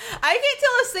 I can't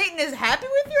tell if Satan is happy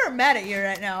with you or mad at you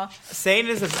right now. Satan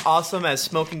is as awesome as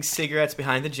smoking cigarettes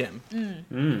behind the gym.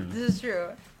 This is true.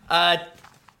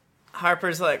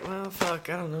 Harper's like, well, fuck,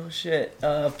 I don't know, shit.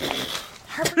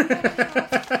 Harper,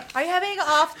 are you having an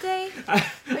off day? Are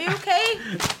you okay?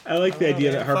 I like the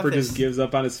idea that Harper just gives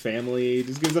up on his family. He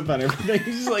just gives up on everything.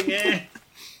 He's just like, eh.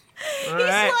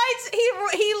 Slides.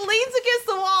 He leans against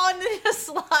the wall and then just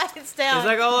slides down. He's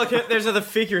like, oh look, there's another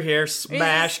figure here.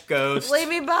 Smash ghost. Leave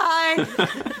me behind.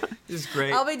 This is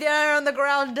great. I'll be down on the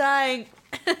ground dying.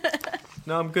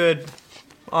 No, I'm good.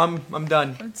 I'm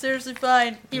done. I'm seriously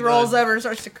fine. He rolls over and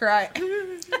starts to cry.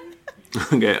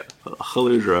 Okay,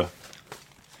 Eludra.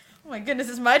 Oh my goodness,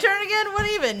 it's my turn again? What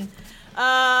even?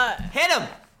 Hit him!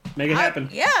 Make it happen.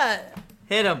 Yeah.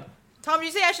 Hit him. Tom, did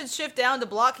you say I should shift down to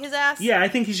block his ass? Yeah, I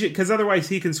think he should, because otherwise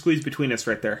he can squeeze between us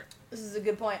right there. This is a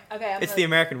good point. Okay, it's the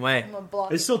American way. I'm gonna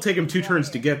block It'd still take him 2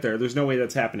 turns to get there. There's no way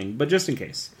that's happening, but just in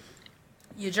case.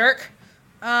 You jerk.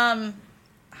 How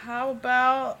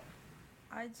about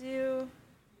I do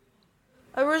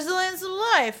a resilience of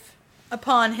life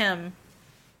upon him?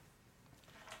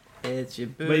 It's your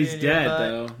booty. But he's dead,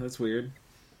 though. That's weird.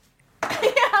 Yeah,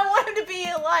 I want him to be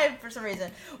alive for some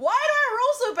reason. Why do I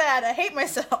roll so bad? I hate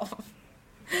myself.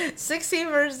 16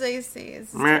 versus AC.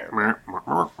 This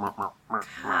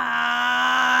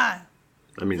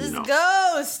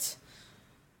ghost.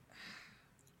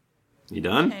 You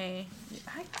done? Okay,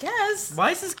 I guess. Why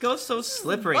is this ghost so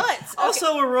slippery? Butts.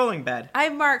 Also, we're rolling bad. I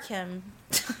mark him.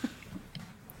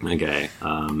 Okay.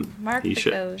 Mark the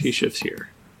ghost. He shifts here.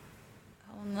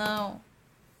 Oh no.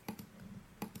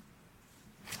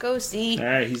 Ghosty.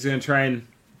 Alright, he's gonna try and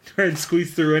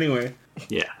squeeze through anyway.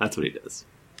 Yeah, that's what he does.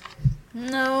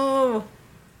 No.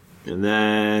 And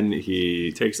then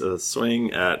he takes a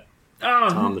swing at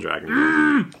Tom the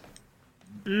Dragon.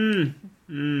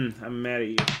 I'm mad at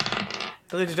you.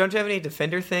 Don't you have any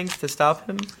defender things to stop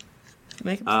him?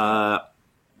 Make him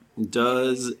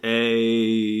Does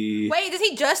a... Wait, does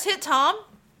he just hit Tom?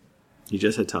 He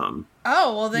just hit Tom.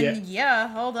 Oh, well then, yeah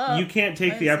hold up. You can't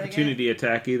take the opportunity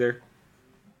attack either.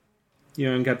 You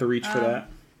haven't got the reach for that.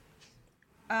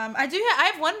 I do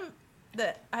I have one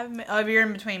that you're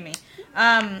in between me.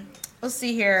 Let's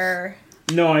see here.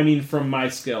 No, I mean from my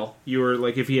skill. You were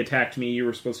like, if he attacked me, you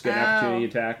were supposed to get an opportunity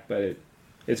attack, but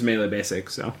it's melee basic,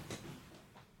 so.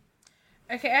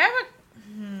 Okay, I have a...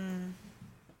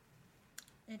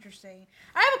 Interesting.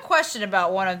 I have a question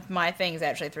about one of my things,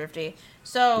 actually, Thrifty.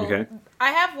 So,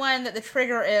 I have one that the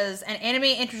trigger is an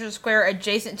enemy enters a square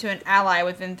adjacent to an ally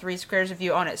within 3 squares of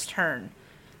you on its turn.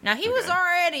 Now, he was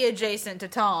already adjacent to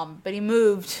Tom, but he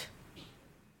moved.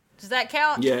 Does that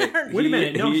count? Yeah. Wait a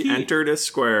minute. No, he entered a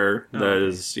square that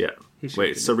is... Yeah.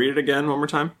 Wait, so read it again one more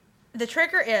time. The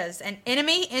trigger is an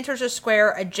enemy enters a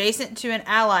square adjacent to an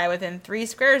ally within 3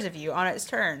 squares of you on its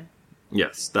turn.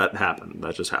 Yes, that happened.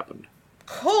 That just happened.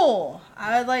 Cool.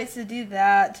 I would like to do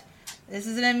that. This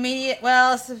is an immediate...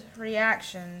 Well, it's a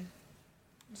reaction.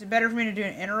 Is it better for me to do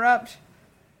an interrupt?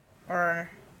 Or...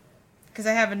 Because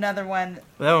I have another one...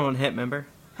 Well, that one won't hit, remember?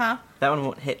 Huh? That one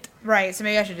won't hit. Right, so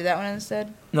maybe I should do that one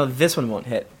instead? No, this one won't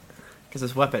hit. Because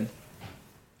it's weapon.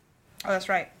 Oh, that's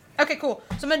right. Okay, cool.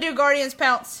 So I'm going to do Guardian's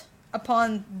Pounce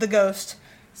upon the ghost.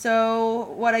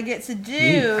 So what I get to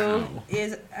do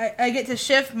is I get to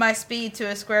shift my speed to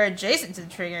a square adjacent to the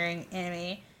triggering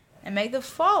enemy and make the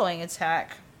following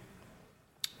attack.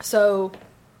 So,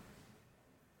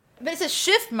 but it says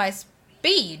shift my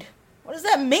speed. What does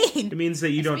that mean? It means that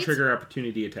you don't trigger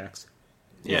opportunity attacks.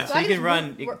 Yeah, so you can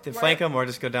run to flank them or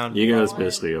just go down. You guys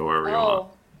basically go wherever you want.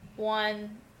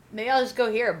 One. Maybe I'll just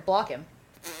go here and block him.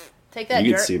 Take that,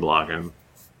 You jerk. can C-block him.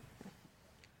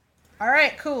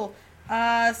 Alright, cool. So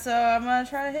I'm gonna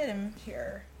try to hit him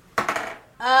here.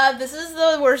 This is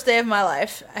the worst day of my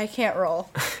life. I can't roll.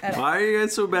 Why are you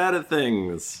guys so bad at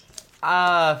things?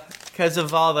 Because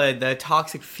of all the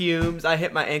toxic fumes. I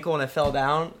hit my ankle and I fell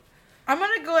down. I'm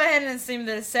gonna go ahead and assume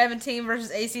that a 17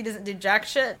 versus AC doesn't do jack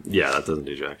shit. Yeah, that doesn't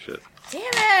do jack shit. Damn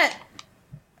it!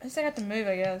 At least I got to move,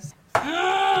 I guess.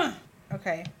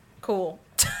 Okay, cool.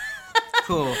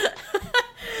 Cool.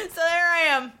 So there I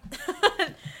am.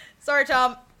 Sorry,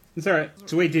 Tom. It's alright.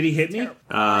 So wait, did he hit me?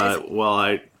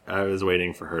 Well, I was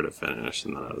waiting for her to finish,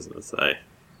 and then I was going to say,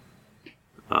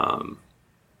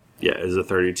 yeah, is a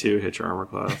 32 hit your armor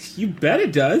class? You bet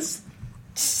it does.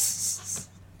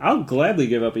 I'll gladly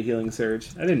give up a healing surge.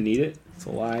 I didn't need it. That's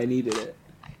a lie. I needed it.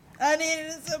 I needed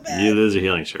it so bad. You lose a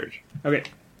healing surge. Okay.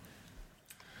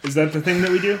 Is that the thing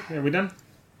that we do? Are we done?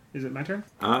 Is it my turn?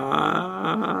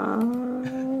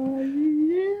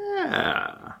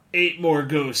 Yeah. 8 more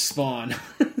ghosts spawn.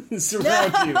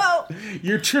 Surround No! you.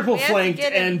 You're triple We have to flanked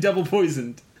get and double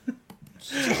poisoned.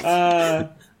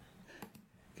 God,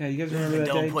 you guys remember that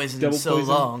Double day? poison so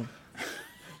long.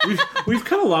 We've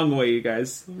come a long way, you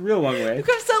guys. A real long way. You've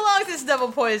come so long since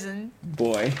double poison.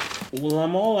 Boy. Well,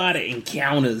 I'm all out of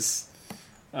encounters.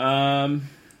 Do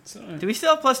we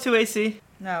still have +2 AC?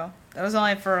 No, that was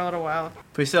only for a little while.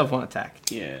 But we still have 1 attack.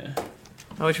 Yeah.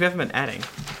 Oh, which we haven't been adding.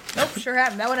 Nope, sure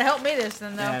happened. That wouldn't have helped me this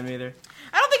then, though. Yeah, me either.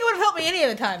 I don't think it would have helped me any of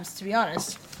the times, to be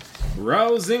honest.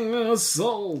 Rousing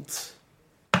assault.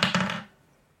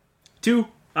 2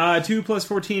 plus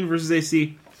 14 versus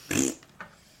AC.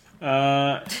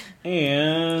 And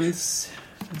let's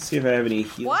see if I have any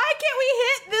heal. Why can't we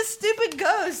hit this stupid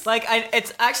ghost? Like,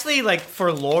 it's actually, like,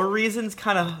 for lore reasons,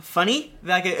 kind of funny.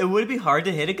 Like, it would be hard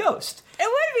to hit a ghost. It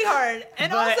would be hard.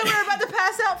 And But- also, we're about to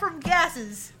pass out from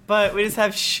gases. But we just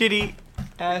have shitty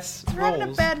ass We're having a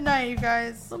rolls. bad night, you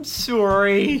guys. I'm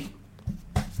sorry.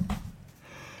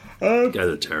 You guys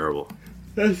are terrible.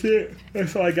 That's it.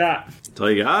 That's all I got. That's all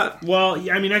you got? Well,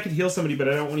 yeah, I mean, I could heal somebody, but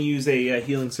I don't want to use a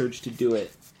healing surge to do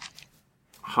it.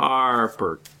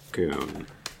 Harper Coon.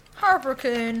 Harper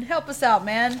Coon, help us out,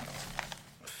 man.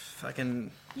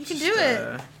 Fucking. You can do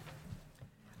it.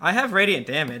 I have radiant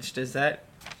damage. Does that?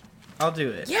 I'll do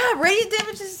it. Yeah, radiant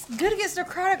damage is good against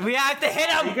necrotic. We have to hit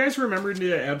him. You guys remember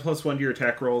to add +1 to your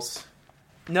attack rolls?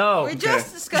 No. We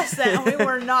just discussed that, and we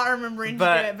were not remembering to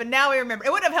do it, but now we remember.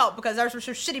 It wouldn't have helped because ours were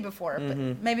so shitty before, but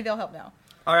maybe they'll help now.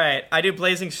 All right, I do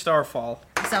Blazing Starfall.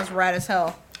 It sounds rad as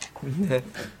hell.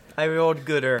 I rolled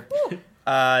gooder.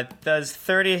 Does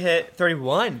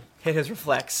 31 hit his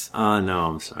reflex? No,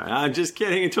 I'm sorry. I'm just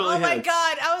kidding. It totally Oh my hits.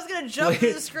 god, I was gonna jump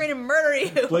to the screen and murder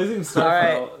you. Blazing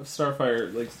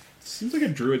Starfire, like, seems like a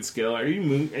druid skill. Are you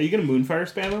gonna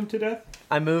Moonfire spam him to death?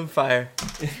 I Moonfire.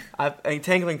 I'm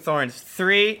Entangling Thorns.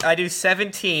 3. I do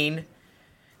 17.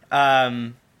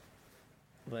 What?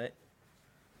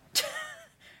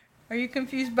 Are you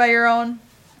confused by your own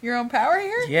power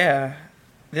here? Yeah.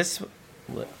 This.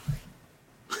 What?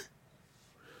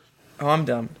 Oh, I'm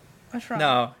dumb. What's wrong?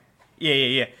 No.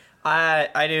 Yeah.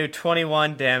 I do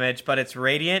 21 damage, but it's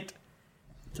radiant.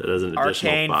 So it does an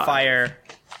additional Arcane 5. fire.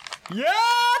 Yatta!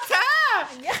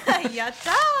 Yeah,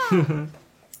 yatta!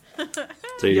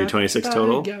 So you do 26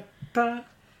 total?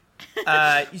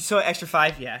 So extra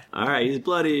 5, yeah. Alright, he's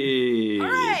bloody.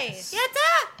 Alright,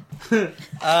 yatta!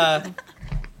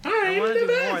 I want to do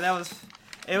more.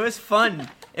 It was fun.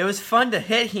 It was fun to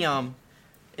hit him.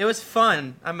 It was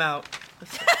fun. I'm out.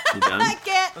 You done? I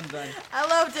can't. I'm done. I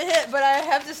love to hit, but I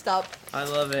have to stop. I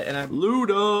love it, and I'm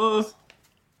Luda!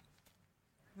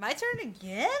 My turn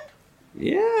again?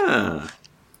 Yeah.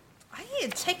 I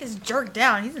need to take this jerk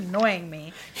down. He's annoying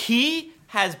me. He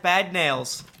has bad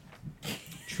nails.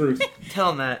 Truth.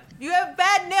 Tell him that. You have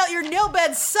bad nail. Your nail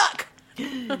beds suck.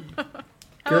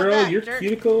 Girl, that, your jerk?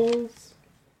 cuticles.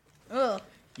 Ugh.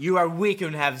 You are weak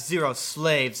and have 0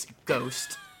 slaves,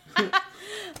 ghost.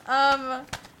 I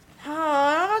don't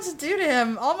know what to do to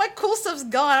him. All my cool stuff's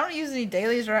gone. I don't use any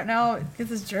dailies right now. Get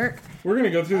this jerk. We're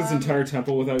gonna go through this entire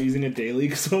temple without using a daily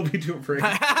because we'll be too afraid.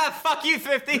 Fuck you,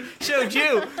 50. Showed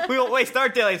you. We won't waste our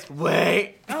dailies.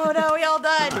 Wait. Oh no, we all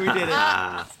died. We did it.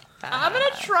 I'm gonna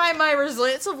try my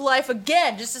resilience of life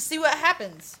again just to see what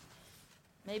happens.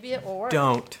 Maybe it will work.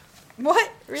 Don't.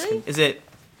 What? Really? Is it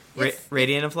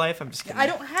Radiant of Life? I'm just kidding. I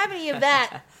don't have any of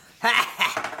that.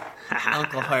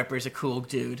 Uncle Harper's a cool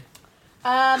dude.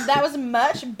 That was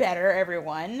much better,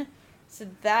 everyone. So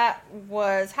that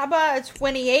was, how about a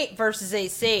 28 versus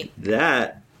AC?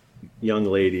 That young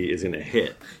lady is going to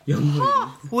hit.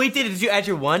 Wait, did you add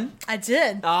your 1? I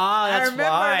did. Ah, that's I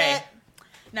remembered why. it.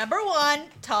 Number 1,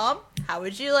 Tom, how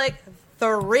would you like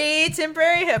 3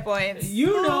 temporary hit points?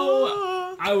 You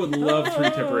know, I would love 3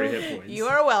 temporary hit points. You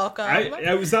are welcome.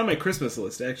 I was on my Christmas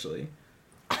list, actually.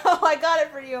 Oh, I got it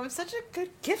for you. I'm such a good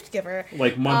gift giver.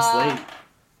 Like months late.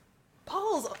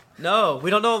 Paul's. No, we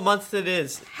don't know what month it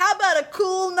is. How about a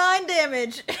cool 9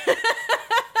 damage?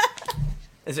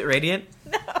 Is it Radiant?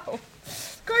 No.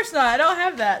 Of course not. I don't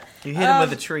have that. You hit him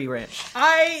with a tree wrench.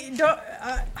 I don't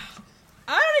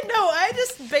even know. I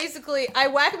just basically, I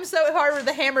whack him so hard with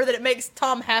the hammer that it makes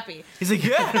Tom happy. He's like,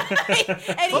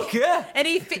 yeah. and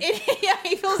he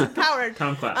feels empowered.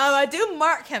 Tom claps. I do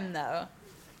mark him, though.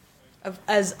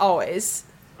 As always.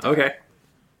 Okay.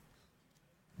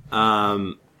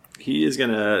 He is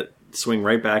going to swing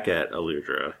right back at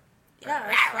Aludra. Yeah,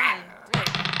 that's fine.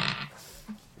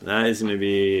 That is going to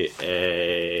be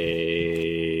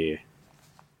a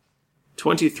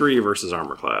 23 versus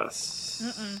armor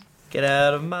class. Get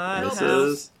out of my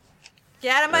Misses.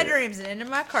 Get out of my dreams and into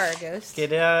my car, Ghost.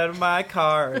 Get out of my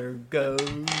car,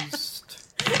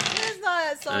 Ghost. That's not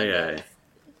that song. Okay.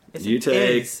 Yes, You it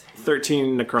take is.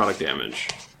 13 necrotic damage.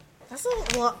 That's a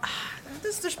lot.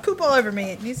 There's poop all over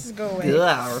me. It needs to go away.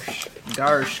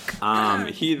 Garsh.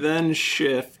 He then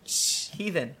shifts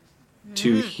Heathen.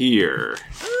 to here.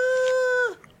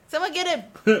 Someone get him.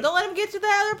 Don't let him get to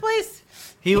that other place.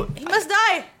 He must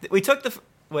die. We took the...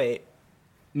 Wait.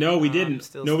 No, we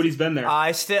didn't. Nobody's been there.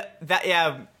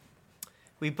 Yeah.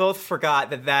 We both forgot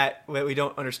that we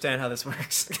don't understand how this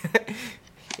works.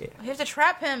 You have to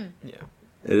trap him. Yeah.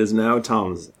 It is now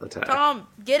Tom's attack. Tom,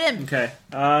 get him. Okay.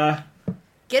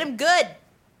 Get him good.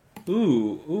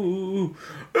 Ooh.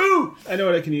 I know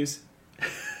what I can use.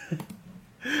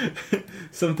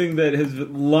 Something that has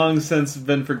long since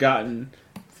been forgotten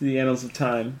to the annals of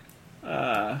time.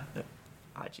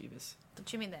 Jeebus.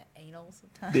 Don't you mean the anals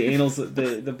of time? The anals,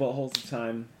 the buttholes of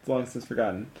time, long since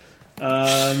forgotten.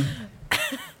 Stop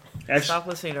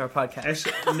listening to our podcast.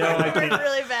 Actually, no, I can't.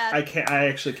 Really bad. I can't. I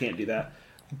actually can't do that.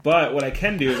 But what I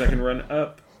can do is I can run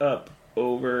up,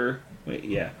 over. Wait,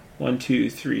 yeah. 1, 2,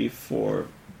 3, 4,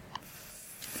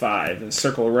 5, and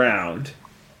circle around.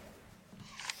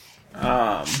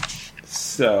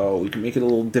 So we can make it a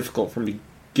little difficult for me to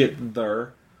get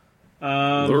there.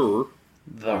 There.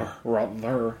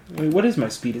 Wait, what is my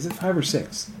speed? Is it 5 or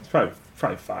 6? It's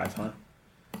probably 5, huh?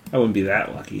 I wouldn't be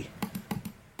that lucky.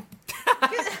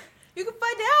 You can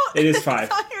find out. It is 5.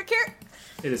 It's on your character.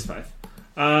 It is 5.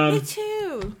 Me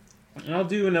too. I'll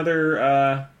do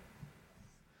another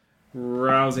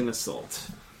rousing assault.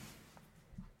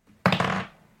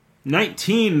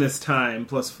 19 this time,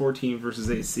 plus 14 versus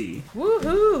AC.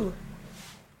 Woohoo!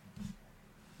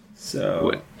 So,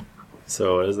 Wait.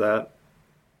 So what is that?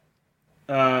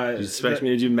 You expect me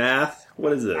to do math?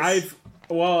 What is this?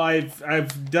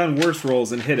 I've done worse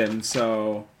rolls and hit him,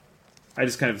 so I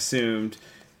just kind of assumed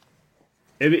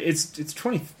it's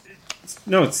 20.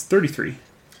 No, it's 33.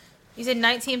 You said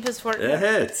 19 plus 14. It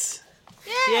hits.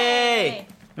 Yay!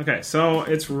 Okay, so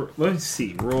it's let's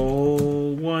see.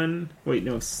 Roll 1. Wait,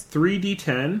 no, it's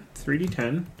 3d10.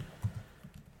 3d10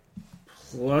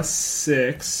 plus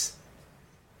 6.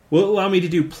 Will it allow me to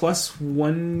do plus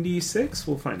 1d6?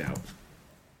 We'll find out.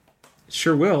 It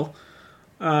sure will.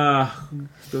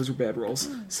 Those are bad rolls.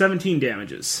 17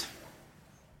 damages.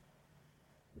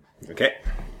 Okay.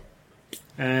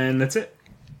 And that's it.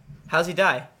 How's he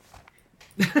die?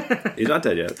 He's not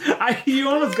dead yet. You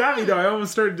almost got me, though. I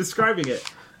almost started describing it.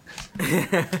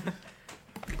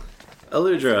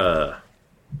 Aludra.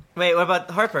 Wait, what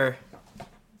about Harper?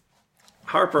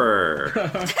 Harper.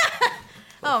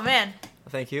 Oh, man.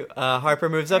 Thank you. Harper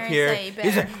moves up Very here. say He's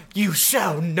better. like, "You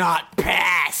shall not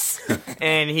pass!"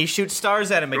 And he shoots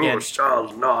stars at him again. You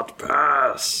shall not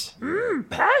pass.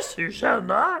 Pass, you shall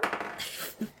not.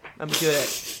 I'm good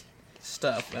at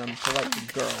stuff. I'm polite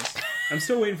to girls. I'm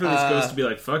still waiting for this ghost to be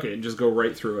like, fuck it, and just go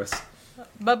right through us.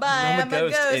 Bye-bye, I'm a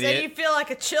ghost. idiot. And you feel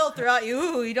like a chill throughout you.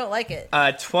 Ooh, you don't like it.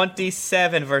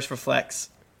 27 versus reflex.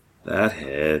 That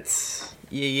hits.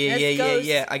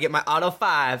 Yeah. I get my auto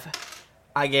 5.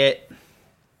 I get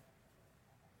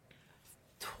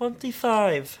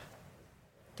 25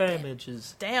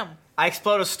 damages. Damn. I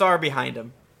explode a star behind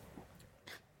him.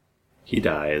 He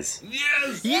dies.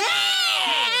 Yes! Yeah!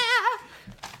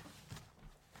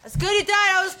 It's good you died.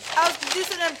 I was just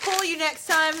gonna pull you next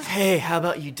time. Hey, how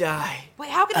about you die? Wait,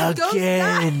 how can a ghost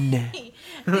die?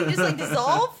 They just like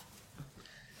dissolve?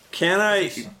 Can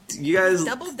I? You guys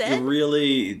Double dead?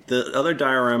 really? The other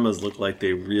dioramas look like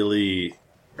they really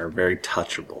are very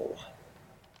touchable.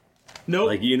 Nope.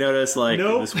 Like you notice, like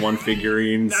this one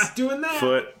figurine's Not doing that.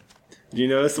 foot. You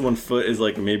notice the one foot is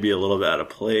like maybe a little bit out of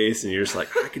place, and you're just like,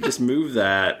 I could just move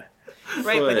that.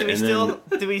 Right, foot, but do we and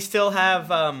still have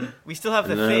we still have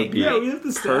the then that'd thing? be we have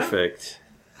the staff. perfect.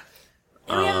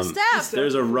 Yeah, we have a staff.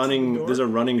 There's a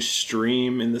running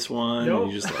stream in this one. Nope.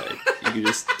 You just like you can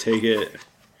just take it.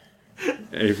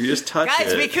 And if you just touch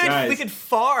Guys, it, we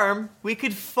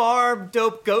could farm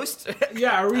dope ghosts.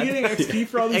 Yeah, are we getting XP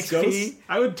for all these XP? ghosts?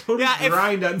 I would totally Yeah, if-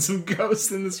 grind on some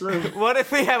ghosts in this room. What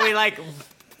if we like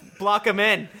block them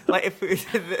in? Like if we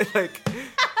like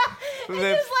Just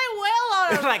like wail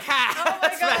on him. like ha! Oh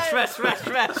my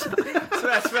Smash.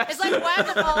 It's like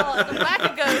whack-a-mole, the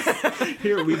whack-a-ghost.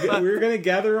 Here, we're gonna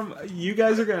gather them. You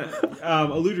guys are gonna,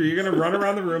 Eluder, you're gonna run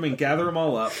around the room and gather them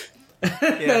all up.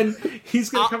 And he's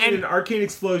gonna come in an arcane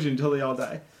explosion until they all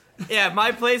die. Yeah,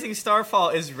 my blazing starfall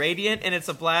is radiant and it's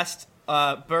a blast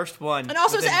burst one. And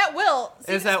also it's at will.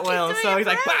 So It's at will, so he's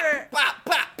like bop,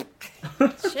 bop,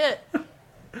 bop. Shit.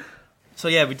 So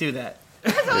yeah, we do that.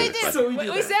 That's what we do. So we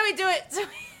We said we do it.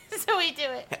 So we do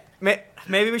it.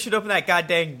 Maybe we should open that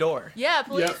goddamn door. Yeah,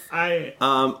 please. Yep,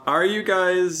 are you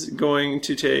guys going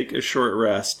to take a short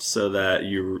rest so that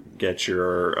you get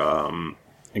your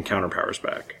encounter powers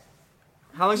back?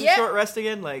 How long's Yeah. the short rest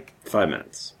again? Like 5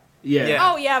 minutes. Yeah.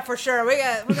 Oh yeah, for sure. We're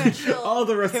gonna chill. All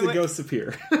the rest of the we- ghosts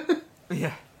appear.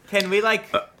 yeah. Can we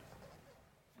like? Go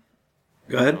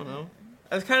ahead. I don't know.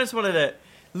 I kind of just wanted to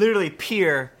literally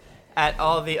peer at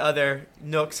all the other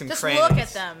nooks and Just crannies. look at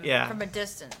them Yeah. from a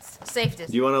distance, safe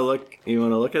distance. Do you want to look? You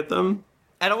want to look at them?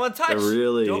 I don't want to touch. They're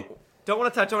really- Don't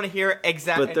want to touch. I want to hear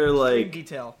exact. But they're extreme like-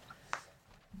 detail.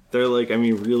 They're like, I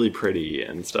mean, really pretty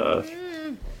and stuff.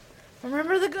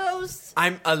 Remember the ghosts?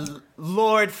 I'm a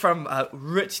lord from a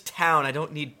rich town. I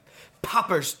don't need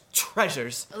paupers'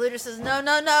 treasures. Eludra says,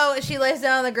 no. And she lays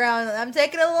down on the ground. I'm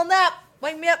taking a little nap.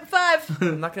 Wake me up in 5,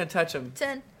 I'm not gonna touch them.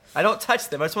 10. I don't touch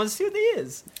them. I just want to see what they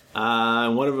is.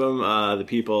 One of them, the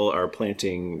people are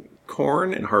planting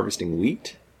corn and harvesting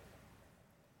wheat.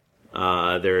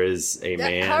 There is a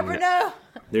man. Harper, no.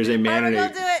 There's a man. Harper, In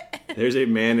don't do it. There's a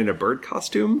man in a bird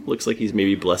costume. Looks like he's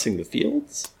maybe blessing the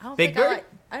fields. I don't Big think bird?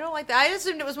 I don't like that. I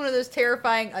assumed it was one of those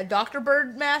terrifying Dr.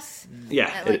 Bird masks.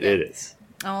 Yeah, I like it that. is.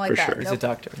 I don't like For that. sure. Nope. He's a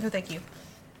doctor. No, thank you.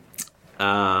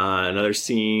 Another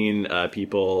scene.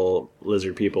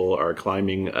 Lizard people are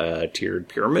climbing a tiered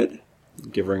pyramid,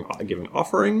 giving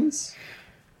offerings.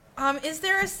 Is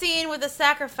there a scene with a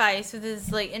sacrifice with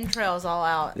his like entrails all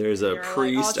out? There's a They're,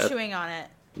 priest all at- chewing on it.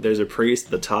 There's a priest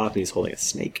at the top, and he's holding a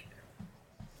snake.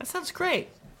 That sounds great.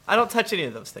 I don't touch any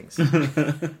of those things. Your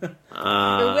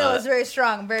will is very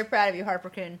strong. I'm very proud of you, Harper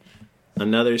Coon.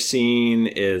 Another scene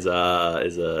is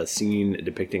a scene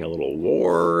depicting a little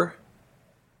war.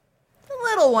 The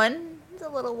little one. It's a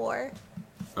little war.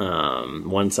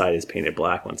 One side is painted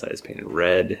black, one side is painted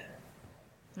red.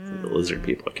 The lizard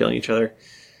people are killing each other.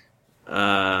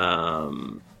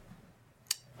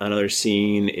 Another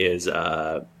scene is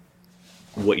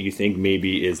what you think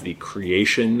maybe is the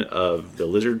creation of the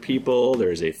lizard people.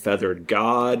 There's a feathered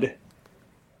god,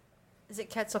 Is it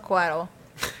Quetzalcoatl?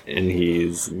 and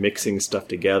he's mixing stuff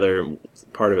together.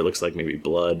 Part of it looks like maybe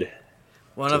blood.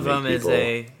 One to of them make is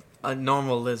people- a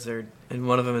normal lizard, and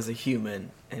one of them is a human,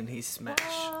 and he smash.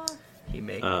 He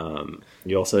make.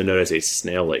 You also notice a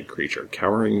snail-like creature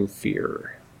cowering in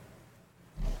fear.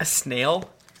 A snail?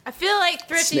 I feel like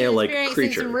Thrifty is Snail-like experiencing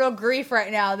creature. some real grief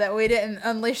right now that we didn't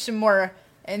unleash some more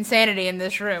insanity in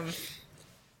this room.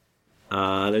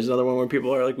 There's another one where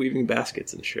people are like weaving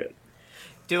baskets and shit.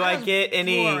 Do I get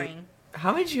any? boring.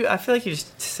 How many? I feel like you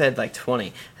just said like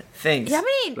 20 things. Yeah, how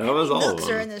many That was all of nooks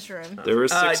are them. in this room? There were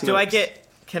 6 Do I nooks. get?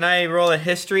 Can I roll a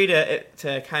history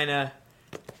to kind of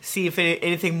see if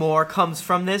anything more comes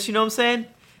from this? You know what I'm saying?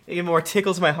 Anything more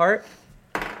tickles my heart?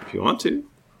 If you want to.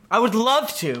 I would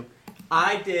love to.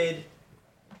 I did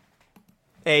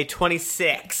a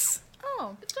 26.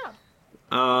 Oh, good job.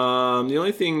 The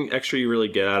only thing extra you really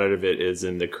get out of it is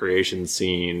in the creation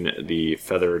scene, the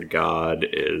feathered god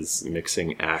is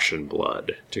mixing ash and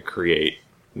blood to create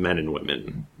men and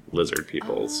women, lizard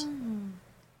peoples.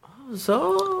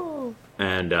 So.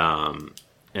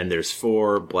 And there's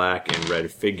 4 black and red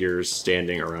figures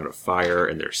standing around a fire,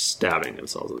 and they're stabbing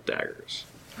themselves with daggers.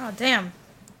 Oh, damn.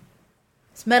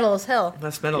 It's metal as hell.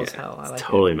 That's metal as hell. I like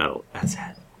Totally metal as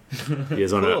hell. You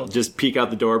guys want to Cool. just peek out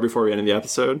the door before we end the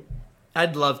episode?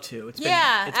 I'd love to. It's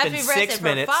after been you've 6 rested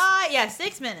minutes. for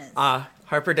 6 minutes.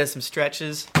 Harper does some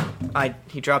stretches.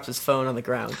 He drops his phone on the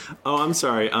ground. Oh, I'm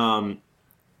sorry.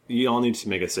 You all need to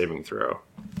make a saving throw.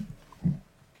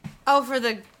 Oh,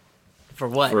 For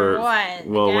what? what?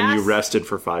 Well, when you Gas? rested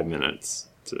for 5 minutes.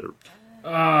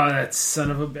 Oh, that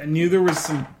son of a... I knew there was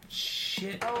some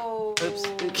shit. Oh.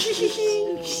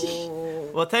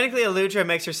 Well, technically, Eludra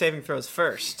makes her saving throws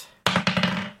first.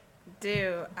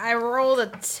 Dude, I rolled a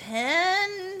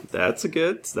 10. That's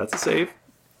a save.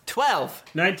 12.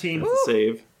 19. That's a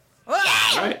save. All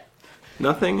right.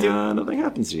 Nothing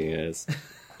happens to you guys.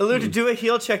 Eludra, do a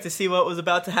heal check to see what was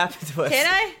about to happen to us. Can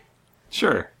I?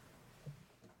 Sure.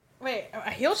 Wait, a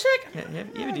heal check? Yeah,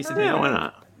 you have a decent Yeah, why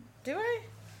not? Do I?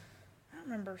 I don't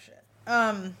remember shit.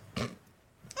 Oh yeah,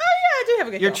 I do have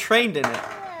a good. You're heal. trained in it.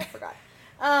 Yeah, I forgot.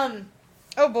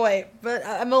 Oh boy, but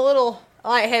I'm a little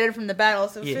lightheaded from the battle,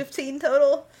 so 15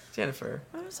 total. Jennifer.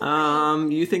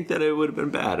 You think that it would have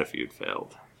been bad if you'd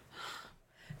failed?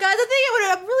 Guys,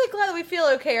 I'm really glad that we feel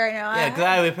okay right now. Yeah,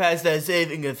 glad we passed that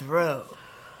saving a throw.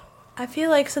 I feel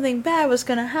like something bad was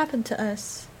gonna happen to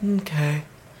us. Okay.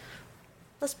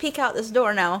 Let's peek out this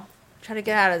door now. Try to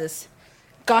get out of this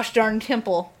gosh darn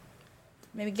temple.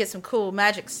 Maybe get some cool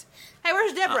magics. Hey,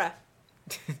 where's Deborah?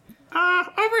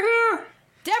 Over here.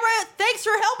 Deborah, thanks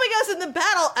for helping us in the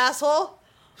battle, asshole.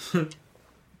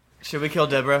 Should we kill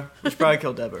Deborah? We should probably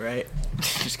kill Deborah, right?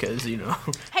 Just because, you know.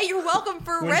 Hey, you're welcome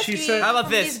for When she rescuing said- How about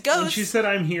from this? these ghosts. When she said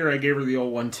I'm here, I gave her the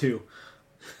old one too.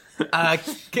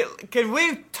 Can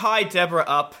we tie Deborah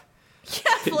up? Yeah,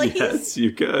 please. Yes,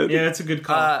 you could. Yeah, that's a good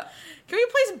call. Can we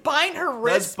please bind her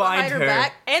wrists bind behind her her.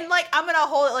 back? And, I'm going to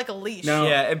hold it like a leash. No.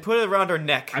 Yeah, and put it around her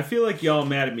neck. I feel like y'all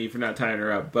mad at me for not tying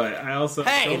her up, but I also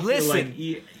Hey, don't listen.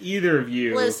 feel like either of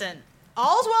you. Listen,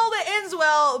 all's well that ends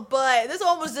well, but this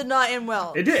almost did not end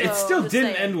well. It did. It so still just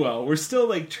didn't saying. end well. We're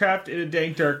still trapped in a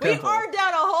dank dark We temple. are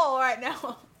down a hole right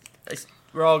now.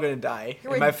 We're all gonna die.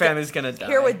 Here And my family's gonna die.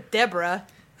 Here with Deborah.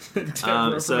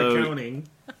 Deborah so- from accounting.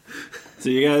 So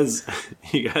you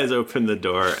guys open the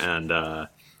door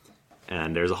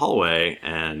and there's a hallway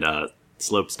and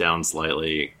slopes down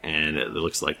slightly and it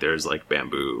looks like there's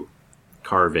bamboo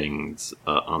carvings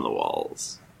on the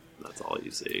walls. That's all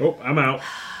you see. Oh, I'm out.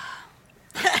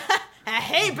 I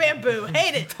hate bamboo.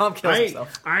 Hate it. Tom kills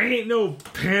himself. I ain't no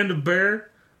panda bear.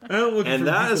 I don't look. And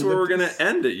that is where we're gonna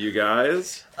end it, you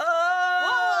guys. What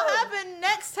will happen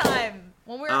next time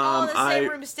when we're all in the same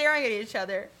room staring at each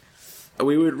other?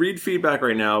 We would read feedback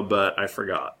right now, but I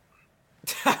forgot.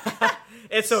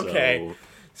 It's okay.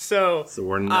 So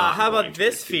we're not. how going about to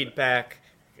this read feedback?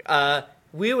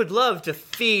 We would love to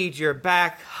feed your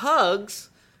back hugs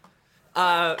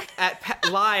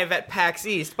live at PAX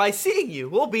East by seeing you.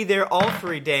 We'll be there all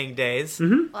 3 dang days.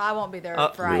 Well, I won't be there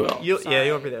Friday. You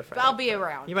won't be there Friday. But I'll be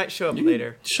around. You might show up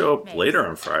later. Show up later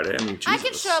on Friday. I mean, Jesus. I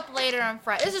can show up later on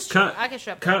Friday. This is true. I can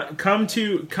show up later. Come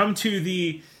to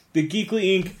the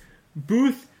Geekly Inc.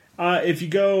 booth. If you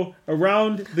go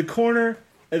around the corner,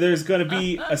 there's going to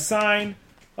be a sign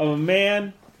of a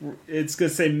man. It's going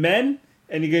to say men,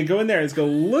 and you're going to go in there, and it's going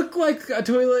to look like a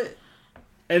toilet.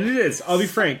 And it is, I'll be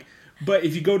frank. But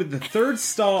if you go to the third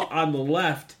stall on the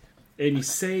left, and you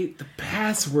say the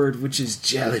password, which is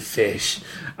jellyfish,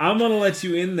 I'm going to let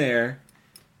you in there,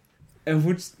 and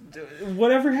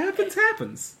whatever happens,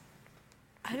 happens.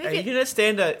 Are you gonna stay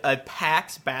in a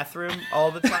PAX bathroom all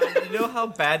the time? You know how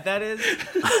bad that is?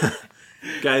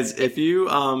 Guys, if you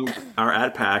are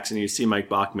at PAX and you see Mike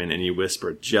Bachman and you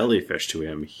whisper jellyfish to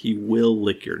him, he will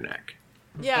lick your neck.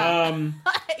 Yeah.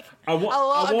 I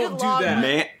won't do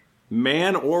that.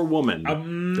 Man or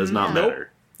woman does not matter.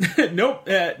 Nope,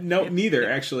 neither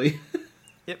actually.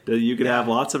 You could have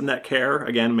lots of neck hair,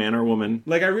 again, man or woman.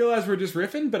 I realize we're just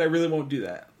riffing, but I really won't do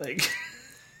that.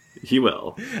 He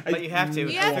will. But you have to.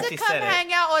 You have to come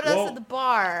hang out with us at the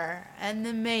bar, and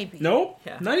then maybe. Nope,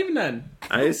 not even then.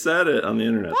 I said it on the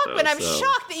internet, But I'm so.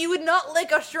 shocked that you would not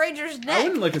lick a stranger's neck. I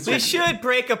wouldn't lick a We stranger's should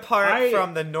break apart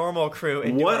from the normal crew.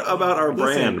 And What about our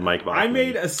brand, Listen, Mike Bachman? I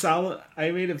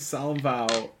made a solemn vow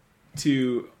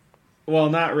to, well,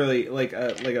 not really like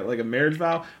a marriage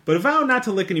vow, but a vow not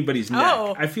to lick anybody's neck.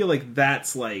 Oh. I feel like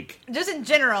that's Just in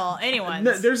general, anyone.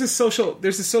 No, there's a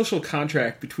social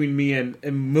contract between me and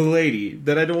Milady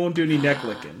that I won't do any neck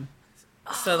licking.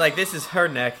 So this is her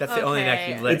neck. That's the only neck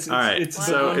you lick. All right.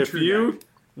 So if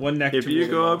you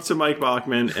go up to Mike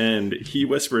Bachman and he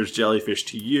whispers jellyfish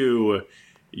to you,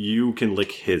 you can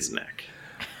lick his neck.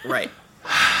 Right.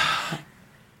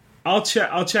 I'll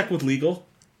check with legal.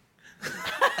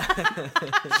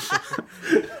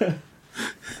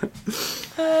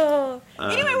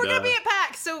 Anyway, we're gonna be at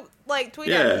PAX. So, tweet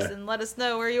Yeah. at us and let us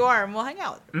know where you are, and we'll hang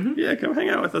out. Yeah, come hang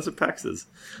out with us at PAX's.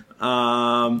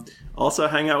 Also,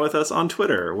 hang out with us on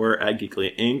Twitter. We're at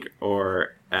Geekly Inc.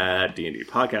 or at D&D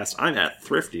Podcast. I'm at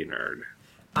Thrifty Nerd.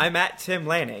 I'm at Tim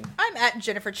Lanning. I'm at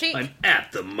Jennifer Cheek. I'm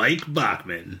at the Mike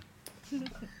Bachman.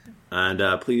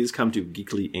 And please come to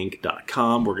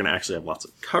geeklyinc.com. We're going to actually have lots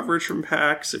of coverage from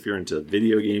PAX if you're into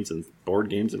video games and board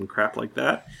games and crap like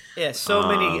that. Yeah, so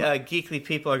many geekly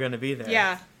people are going to be there.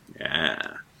 Yeah. Yeah.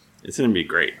 It's going to be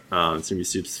great. It's going to be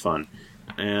super fun.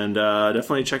 And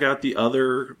definitely check out the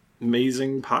other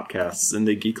amazing podcasts in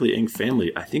the Geekly Inc.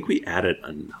 family. I think we added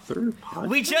another podcast.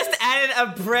 We just added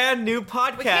a brand new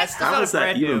podcast. How is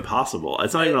that even possible?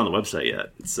 It's not even on the website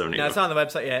yet. It's so new. No, it's not on the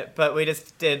website yet, but we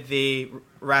just did the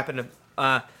rapid.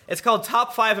 It's called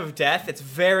Top 5 of Death. It's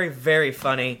very, very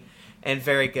funny and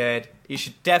very good. You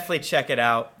should definitely check it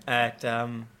out. It's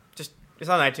on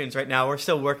iTunes right now. We're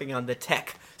still working on the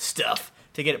tech stuff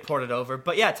to get it ported over.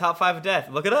 But yeah, Top 5 of Death.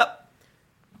 Look it up.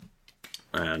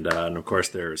 And of course,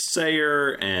 there's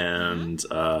Sayer and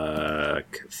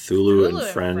Cthulhu and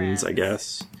Friends, I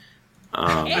guess.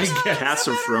 Cast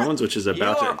of Thrones, which is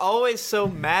about You are always so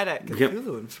mad at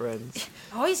Cthulhu and Friends.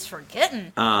 Always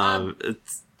forgetting.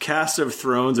 It's Cast of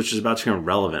Thrones, which is about to become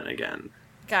relevant again.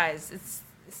 Guys,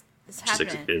 it's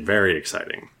happening. It's very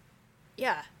exciting.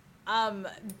 Yeah.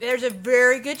 There's a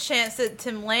very good chance that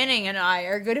Tim Lanning and I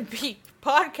are going to be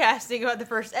podcasting about the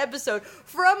first episode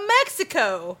from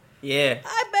Mexico. Yeah.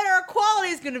 I bet our quality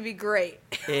is going to be great.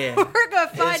 Yeah. We're going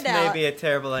to find out. This may be a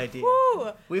terrible idea.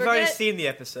 Woo. We've already seen the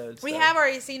episodes. We have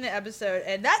already seen the episode,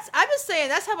 and I'm just saying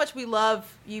that's how much we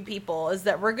love you people, is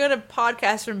that we're going to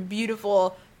podcast from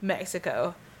beautiful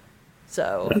Mexico.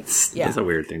 So, that's a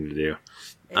weird thing to do.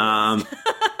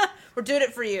 We're doing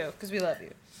it for you because we love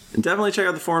you. And definitely check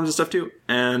out the forums and stuff too,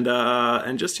 and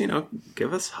just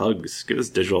give us hugs, give us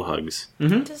digital hugs.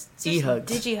 Mm-hmm. Just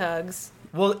e-hugs, digi-hugs.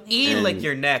 Well, lick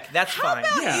your neck. That's fine.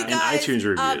 Yeah, and iTunes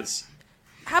reviews.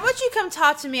 How about you come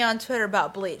talk to me on Twitter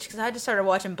about Bleach? Because I just started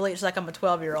watching Bleach like I'm a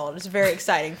 12-year-old. It's very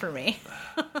exciting for me.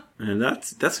 And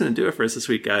that's going to do it for us this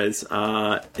week, guys.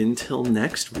 Until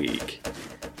next week,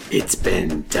 it's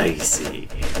been dicey.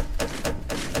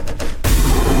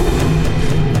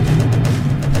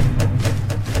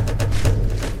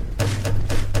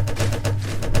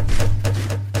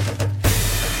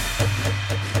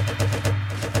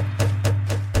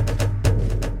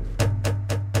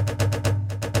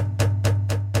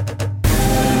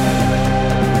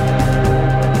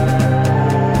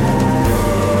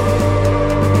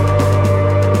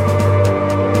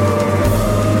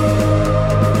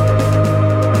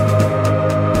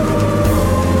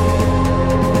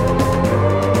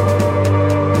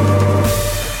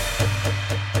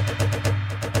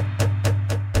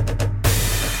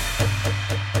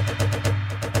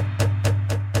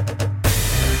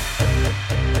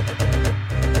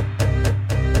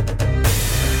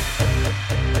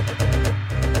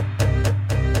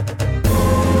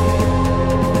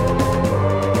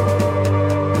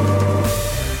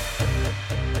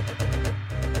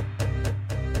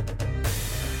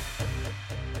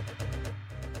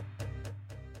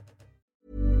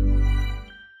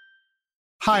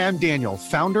 Hi, I'm Daniel,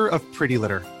 founder of Pretty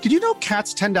Litter. Did you know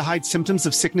cats tend to hide symptoms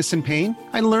of sickness and pain?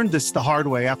 I learned this the hard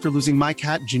way after losing my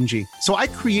cat, Gingy. So I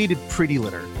created Pretty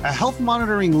Litter, a health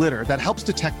monitoring litter that helps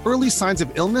detect early signs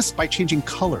of illness by changing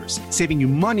colors, saving you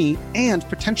money and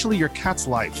potentially your cat's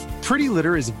life. Pretty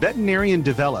Litter is veterinarian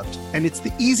developed, and it's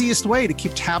the easiest way to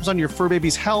keep tabs on your fur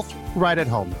baby's health right at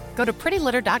home. Go to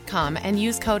prettylitter.com and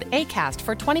use code ACAST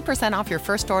for 20% off your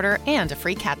first order and a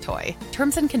free cat toy.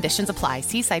 Terms and conditions apply.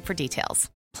 See site for details.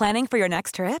 Planning for your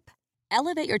next trip?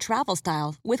 Elevate your travel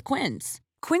style with Quince.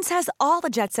 Quince has all the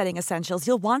jet-setting essentials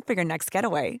you'll want for your next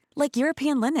getaway, like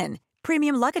European linen,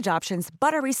 premium luggage options,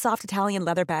 buttery soft Italian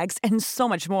leather bags, and so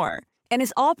much more. And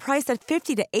is all priced at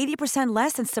 50 to 80%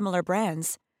 less than similar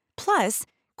brands. Plus,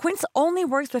 Quince only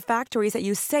works with factories that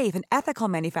use safe and ethical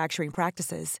manufacturing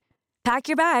practices. Pack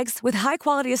your bags with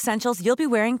high-quality essentials you'll be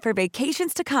wearing for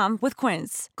vacations to come with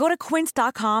Quince. Go to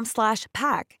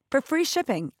quince.com/pack for free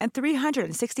shipping and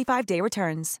 365-day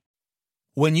returns.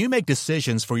 When you make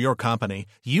decisions for your company,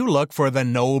 you look for the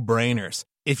no-brainers.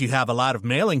 If you have a lot of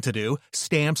mailing to do,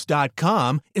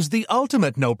 Stamps.com is the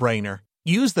ultimate no-brainer.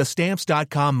 Use the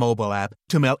Stamps.com mobile app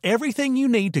to mail everything you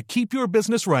need to keep your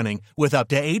business running with up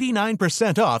to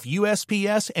 89% off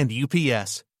USPS and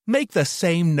UPS. Make the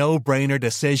same no-brainer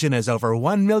decision as over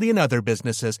 1 million other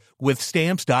businesses with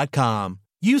Stamps.com.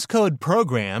 Use code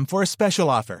PROGRAM for a special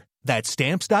offer. That's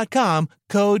Stamps.com,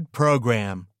 code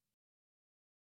PROGRAM.